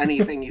cannot hear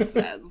anything he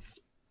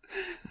says.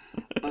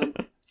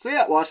 So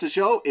yeah, watch the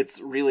show.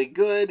 It's really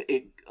good.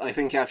 It, I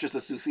think, captures the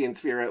Seussian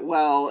spirit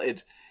well.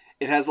 It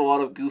has a lot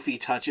of goofy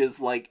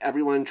touches, like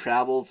everyone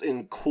travels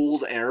in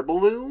cold air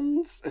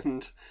balloons,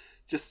 and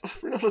just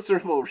for no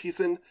discernible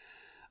reason.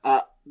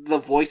 The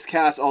voice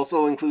cast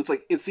also includes,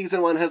 like, in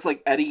season 1 has,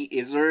 like, Eddie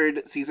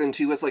Izzard. Season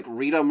 2 has, like,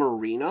 Rita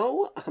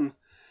Moreno.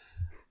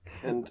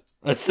 And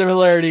a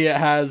similarity it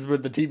has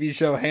with the TV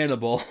show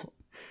Hannibal.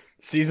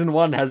 Season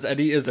 1 has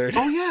Eddie Izzard.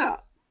 Oh yeah,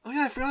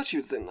 I forgot she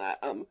was in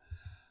that.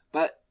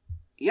 But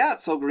yeah,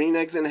 so Green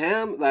Eggs and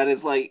Ham. That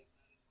is, like,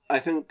 I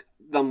think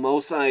the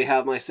most I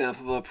have my stamp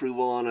of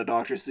approval on a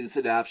Dr. Seuss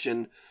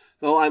adaptation.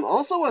 Though I'm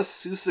also a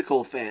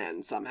Seussical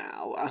fan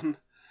somehow.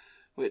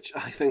 Which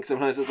I think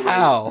sometimes is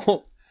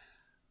how.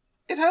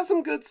 It has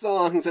some good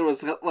songs and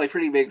was, like,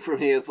 pretty big for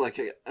me as, like,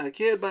 a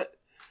kid, but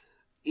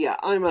yeah,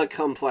 I'm a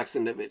complex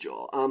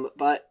individual.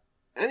 But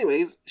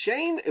anyways,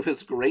 Shane, it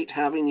was great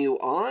having you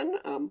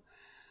on.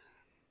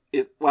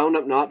 It wound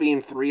up not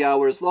being 3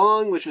 hours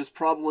long, which was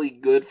probably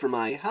good for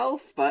my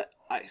health, but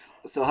I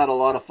still had a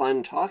lot of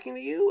fun talking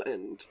to you,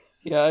 and...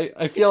 Yeah,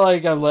 I feel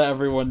like I've let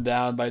everyone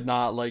down by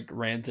not, like,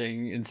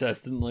 ranting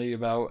incessantly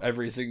about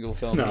every single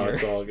film No, here.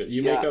 it's all good.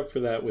 You make up for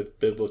that with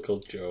biblical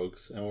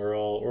jokes, and we're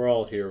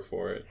all here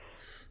for it.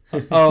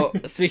 Oh,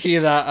 speaking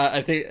of that,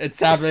 I think it's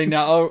happening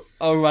now.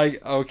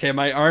 Okay,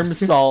 my arm's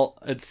salt.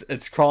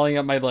 It's crawling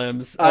up my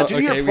limbs.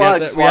 Do your okay,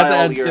 plugs we have to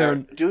end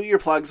soon. Do your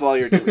plugs while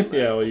you're doing this.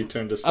 Yeah, well, you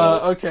turn to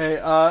salt. Okay,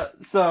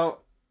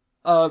 so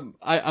I'm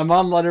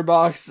on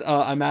Letterboxd.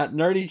 I'm at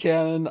Nerdy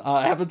Cannon.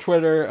 I have a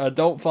Twitter.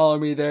 Don't follow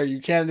me there. You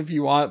can if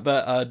you want,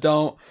 but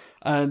don't.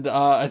 And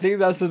I think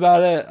that's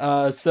about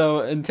it.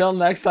 So until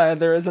next time,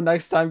 there is a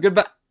next time.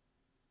 Goodbye.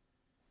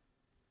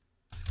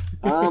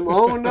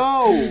 Oh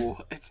no!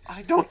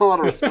 I don't know how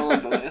to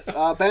respond to this.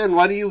 Ben,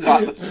 what do you got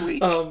this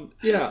week?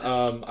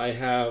 I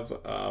have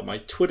my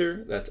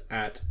Twitter, that's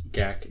at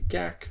GAK,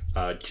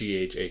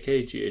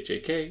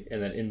 GHAK,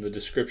 and then in the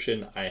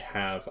description I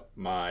have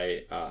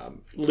my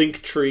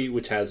link tree,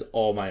 which has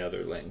all my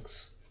other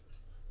links.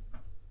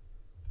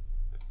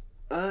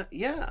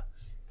 Yeah.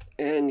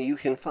 And you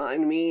can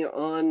find me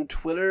on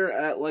Twitter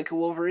at Like a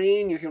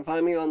Wolverine. You can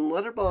find me on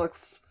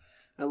Letterboxd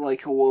at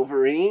Like a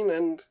Wolverine,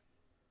 and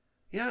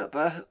yeah,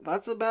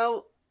 that's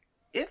about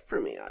it for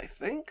me, I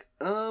think.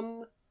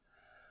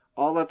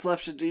 All that's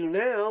left to do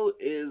now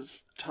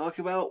is talk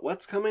about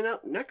what's coming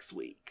up next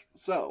week.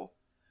 So,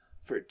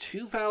 for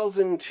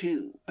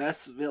 2002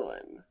 Best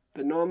Villain,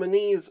 the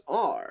nominees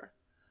are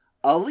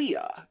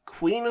Aaliyah,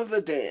 Queen of the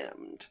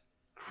Damned,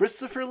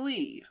 Christopher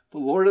Lee, The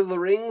Lord of the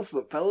Rings,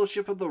 The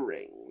Fellowship of the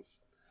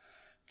Rings,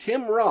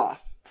 Tim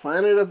Roth,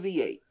 Planet of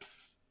the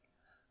Apes,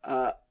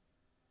 Zhang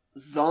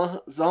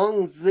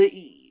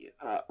Ziyi,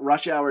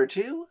 Rush Hour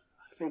 2,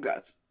 I think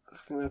that's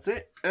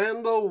it.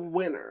 And the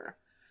winner,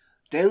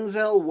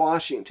 Denzel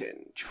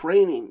Washington,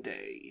 Training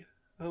Day.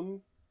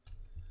 Ooh.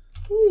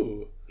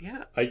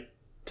 Yeah. I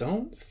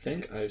don't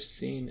think I've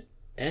seen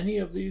any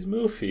of these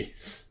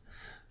movies.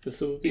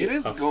 This will be It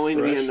is going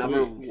to be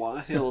another week.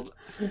 wild...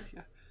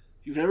 Yeah.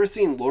 You've never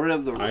seen Lord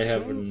of the Rings? I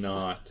have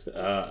not.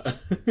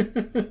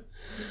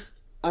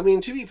 I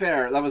mean, to be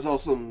fair, that was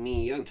also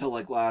me until,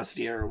 like, last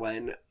year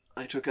when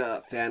I took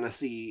a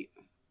fantasy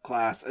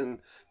class and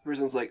the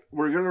person's like,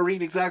 we're going to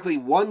read exactly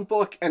one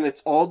book and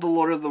it's all the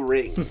Lord of the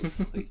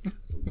Rings. Like,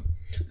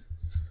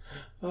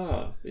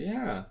 oh,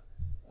 yeah.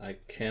 I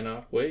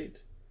cannot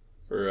wait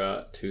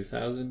for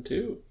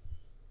 2002.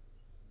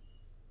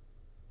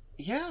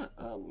 Yeah,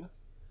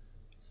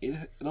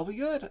 it'll be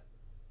good.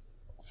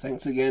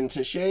 Thanks again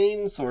to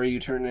Shane. Sorry you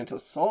turned into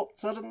salt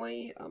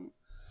suddenly.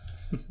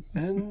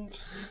 And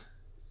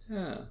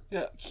yeah,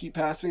 keep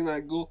passing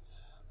that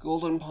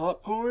golden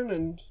popcorn,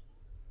 and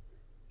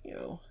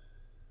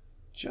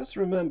just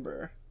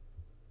remember.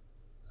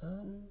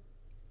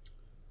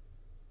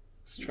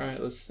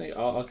 Let's think.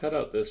 I'll cut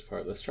out this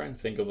part. Let's try and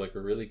think of like a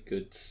really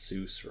good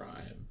Seuss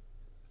rhyme.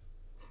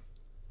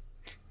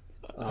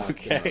 Oh,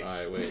 okay.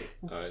 Alright, wait.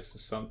 Alright, so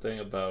something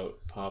about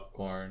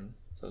popcorn.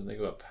 Something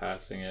about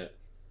passing it.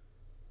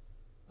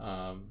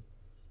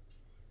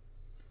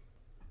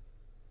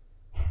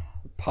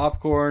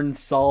 Popcorn,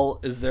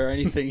 salt. Is there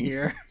anything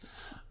here?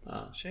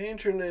 Shane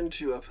turned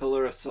into a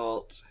pillar of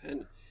salt,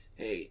 and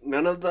hey,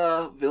 none of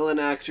the villain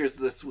actors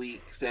this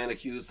week stand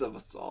accused of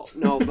assault.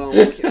 No, we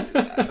can't do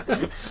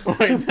that.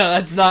 Wait, no,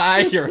 that's not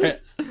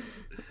accurate.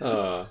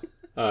 I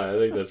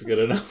think that's good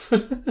enough.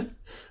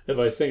 If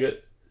I think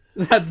it...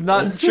 That's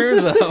not true,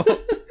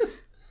 though.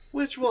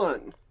 Which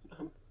one?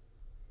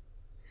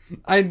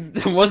 I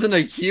wasn't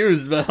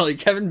accused, but like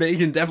Kevin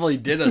Bacon definitely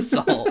did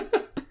assault.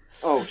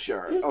 Oh,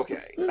 sure.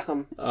 Okay.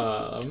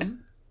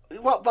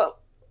 Well, but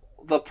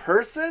the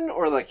person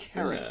or the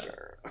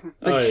character?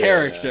 The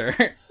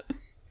character.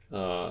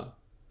 Yeah.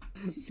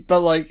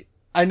 But like,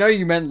 I know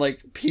you meant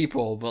like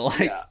people, but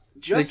like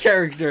the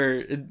character,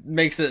 it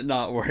makes it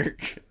not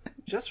work.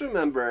 Just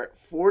remember,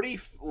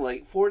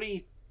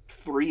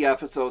 43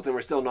 episodes and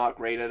we're still not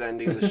great at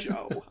ending the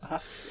show.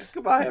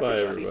 Goodbye,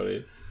 everybody. Bye,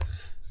 everybody.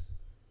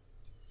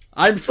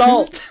 I'm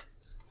Salt!